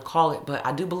 whatever you want to call it. But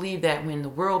I do believe that when the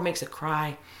world makes a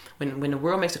cry, when the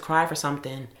world makes a cry for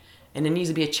something, and there needs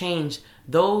to be a change,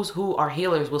 those who are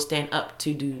healers will stand up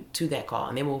to that call,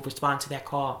 and they will respond to that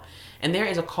call. And there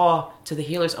is a call to the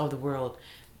healers of the world.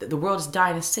 The world is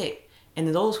dying and sick.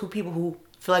 And those people who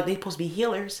feel like they're supposed to be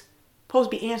healers, supposed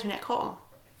to be answering that call.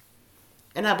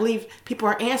 And I believe people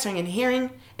are answering and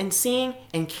hearing and seeing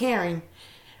and caring.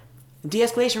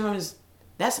 De-escalation room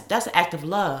that's an act of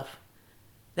love.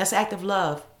 That's an act of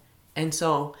love. And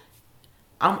so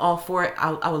I'm all for it.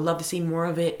 I would love to see more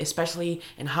of it, especially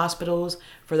in hospitals,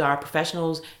 for our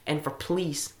professionals, and for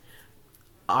police,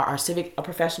 our civic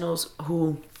professionals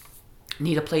who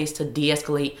need a place to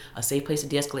de-escalate, a safe place to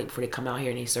de-escalate before they come out here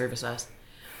and they service us.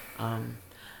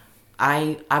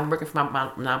 I've been working for my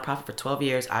nonprofit for 12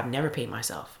 years. I've never paid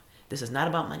myself. This is not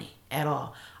about money at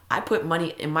all. I put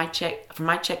money in my check, from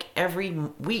my check every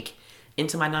week,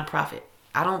 into my nonprofit.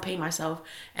 I don't pay myself,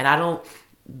 and I don't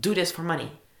do this for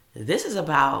money. This is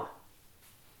about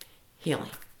healing.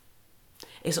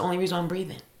 It's the only reason I'm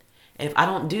breathing. And if I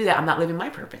don't do that, I'm not living my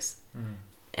purpose. Mm.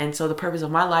 And so the purpose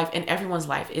of my life and everyone's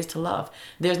life is to love.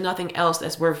 There's nothing else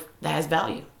that has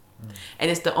value. Mm.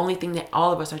 And it's the only thing that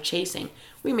all of us are chasing.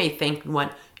 We may think we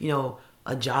want,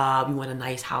 a job, you want a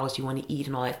nice house, you want to eat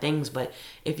and all that things. But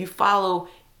if you follow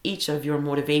each of your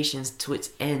motivations to its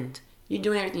end, you're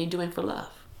doing everything you're doing for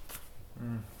love.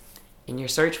 Mm. In your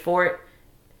search for it,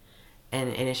 and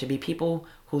it should be people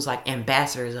who's like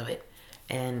ambassadors of it.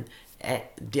 And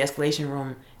at De-Escalation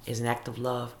Room is an act of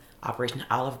love. Operation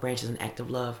Olive Branch is an act of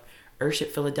love.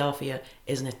 Earthship Philadelphia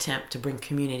is an attempt to bring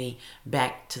community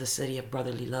back to the city of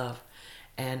brotherly love.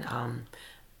 And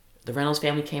the Reynolds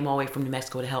family came all the way from New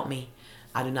Mexico to help me.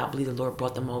 I do not believe the Lord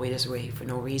brought them all the way this way for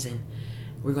no reason.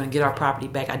 We're going to get our property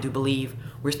back, I do believe.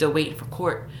 We're still waiting for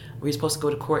court. We're supposed to go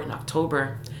to court in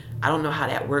October. I don't know how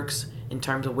that works in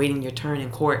terms of waiting your turn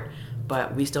in court,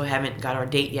 but we still haven't got our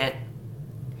date yet.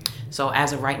 So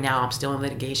as of right now, I'm still in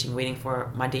litigation, waiting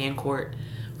for my day in court,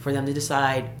 for them to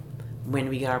decide when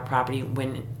we get our property.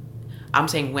 When I'm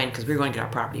saying when, because we're going to get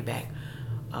our property back,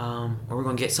 or we're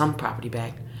going to get some property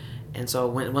back. And so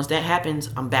once that happens,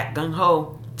 I'm back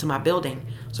gung-ho to my building.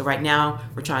 So right now,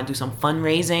 we're trying to do some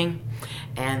fundraising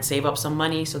and save up some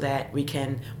money so that we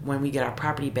can, when we get our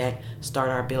property back, start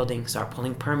our building, start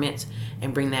pulling permits,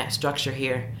 and bring that structure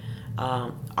here.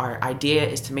 Our idea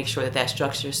is to make sure that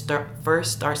structure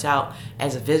first starts out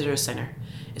as a visitor center.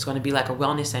 It's going to be like a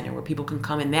wellness center where people can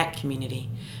come in that community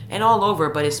and all over,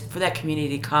 but it's for that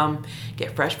community to come,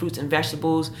 get fresh fruits and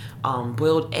vegetables,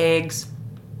 boiled eggs.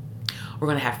 We're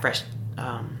going to have fresh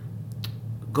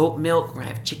goat milk. We're going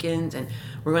to have chickens, and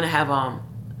we're going to have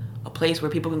a place where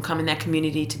people can come in that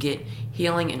community to get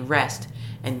healing and rest.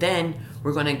 And then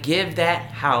we're going to give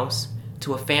that house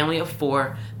to a family of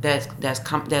 4 that's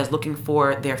looking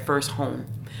for their first home.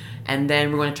 And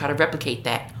then we're going to try to replicate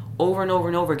that over and over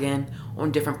and over again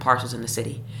on different parcels in the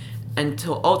city,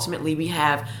 until ultimately we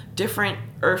have different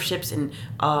earthships in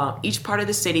each part of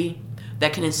the city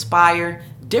that can inspire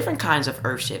different kinds of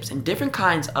earthships and different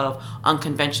kinds of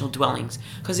unconventional dwellings.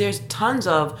 Because there's tons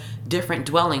of different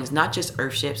dwellings, not just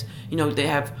earthships. They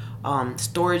have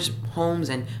storage homes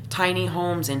and tiny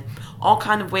homes and all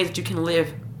kinds of ways that you can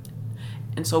live.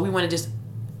 And so we want to just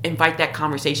invite that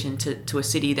conversation to a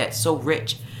city that's so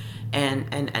rich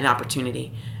and an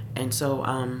opportunity. And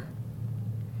so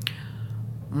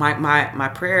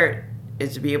my prayer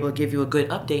is to be able to give you a good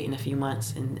update in a few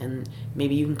months, and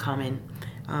maybe you can come and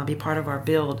be part of our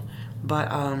build. But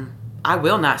I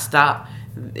will not stop.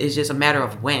 It's just a matter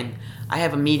of when. I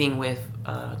have a meeting with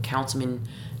Councilman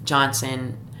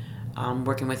Johnson,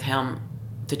 working with him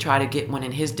to try to get one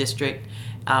in his district.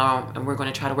 And we're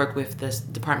going to try to work with the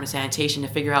Department of Sanitation to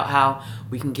figure out how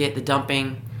we can get the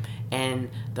dumping and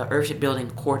the earthship building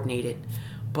coordinated.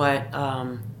 But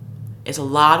it's a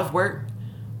lot of work,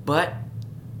 but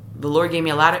the Lord gave me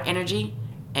a lot of energy,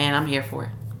 and I'm here for it.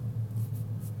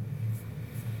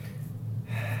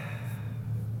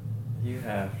 You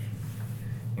have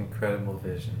incredible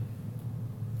vision.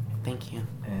 Thank you.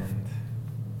 And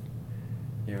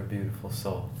you're a beautiful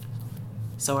soul.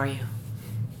 So are you.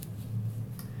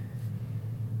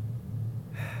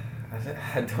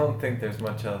 I don't think there's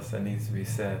much else that needs to be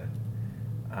said.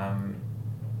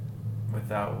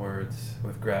 Without words,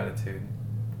 with gratitude,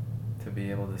 to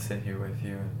be able to sit here with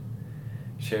you and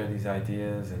share these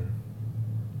ideas, and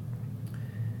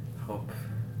hope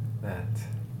that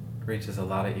reaches a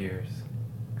lot of ears,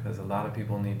 because a lot of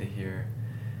people need to hear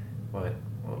what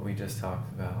we just talked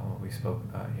about, what we spoke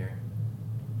about here.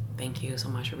 Thank you so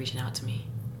much for reaching out to me.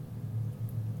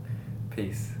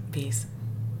 Peace. Peace.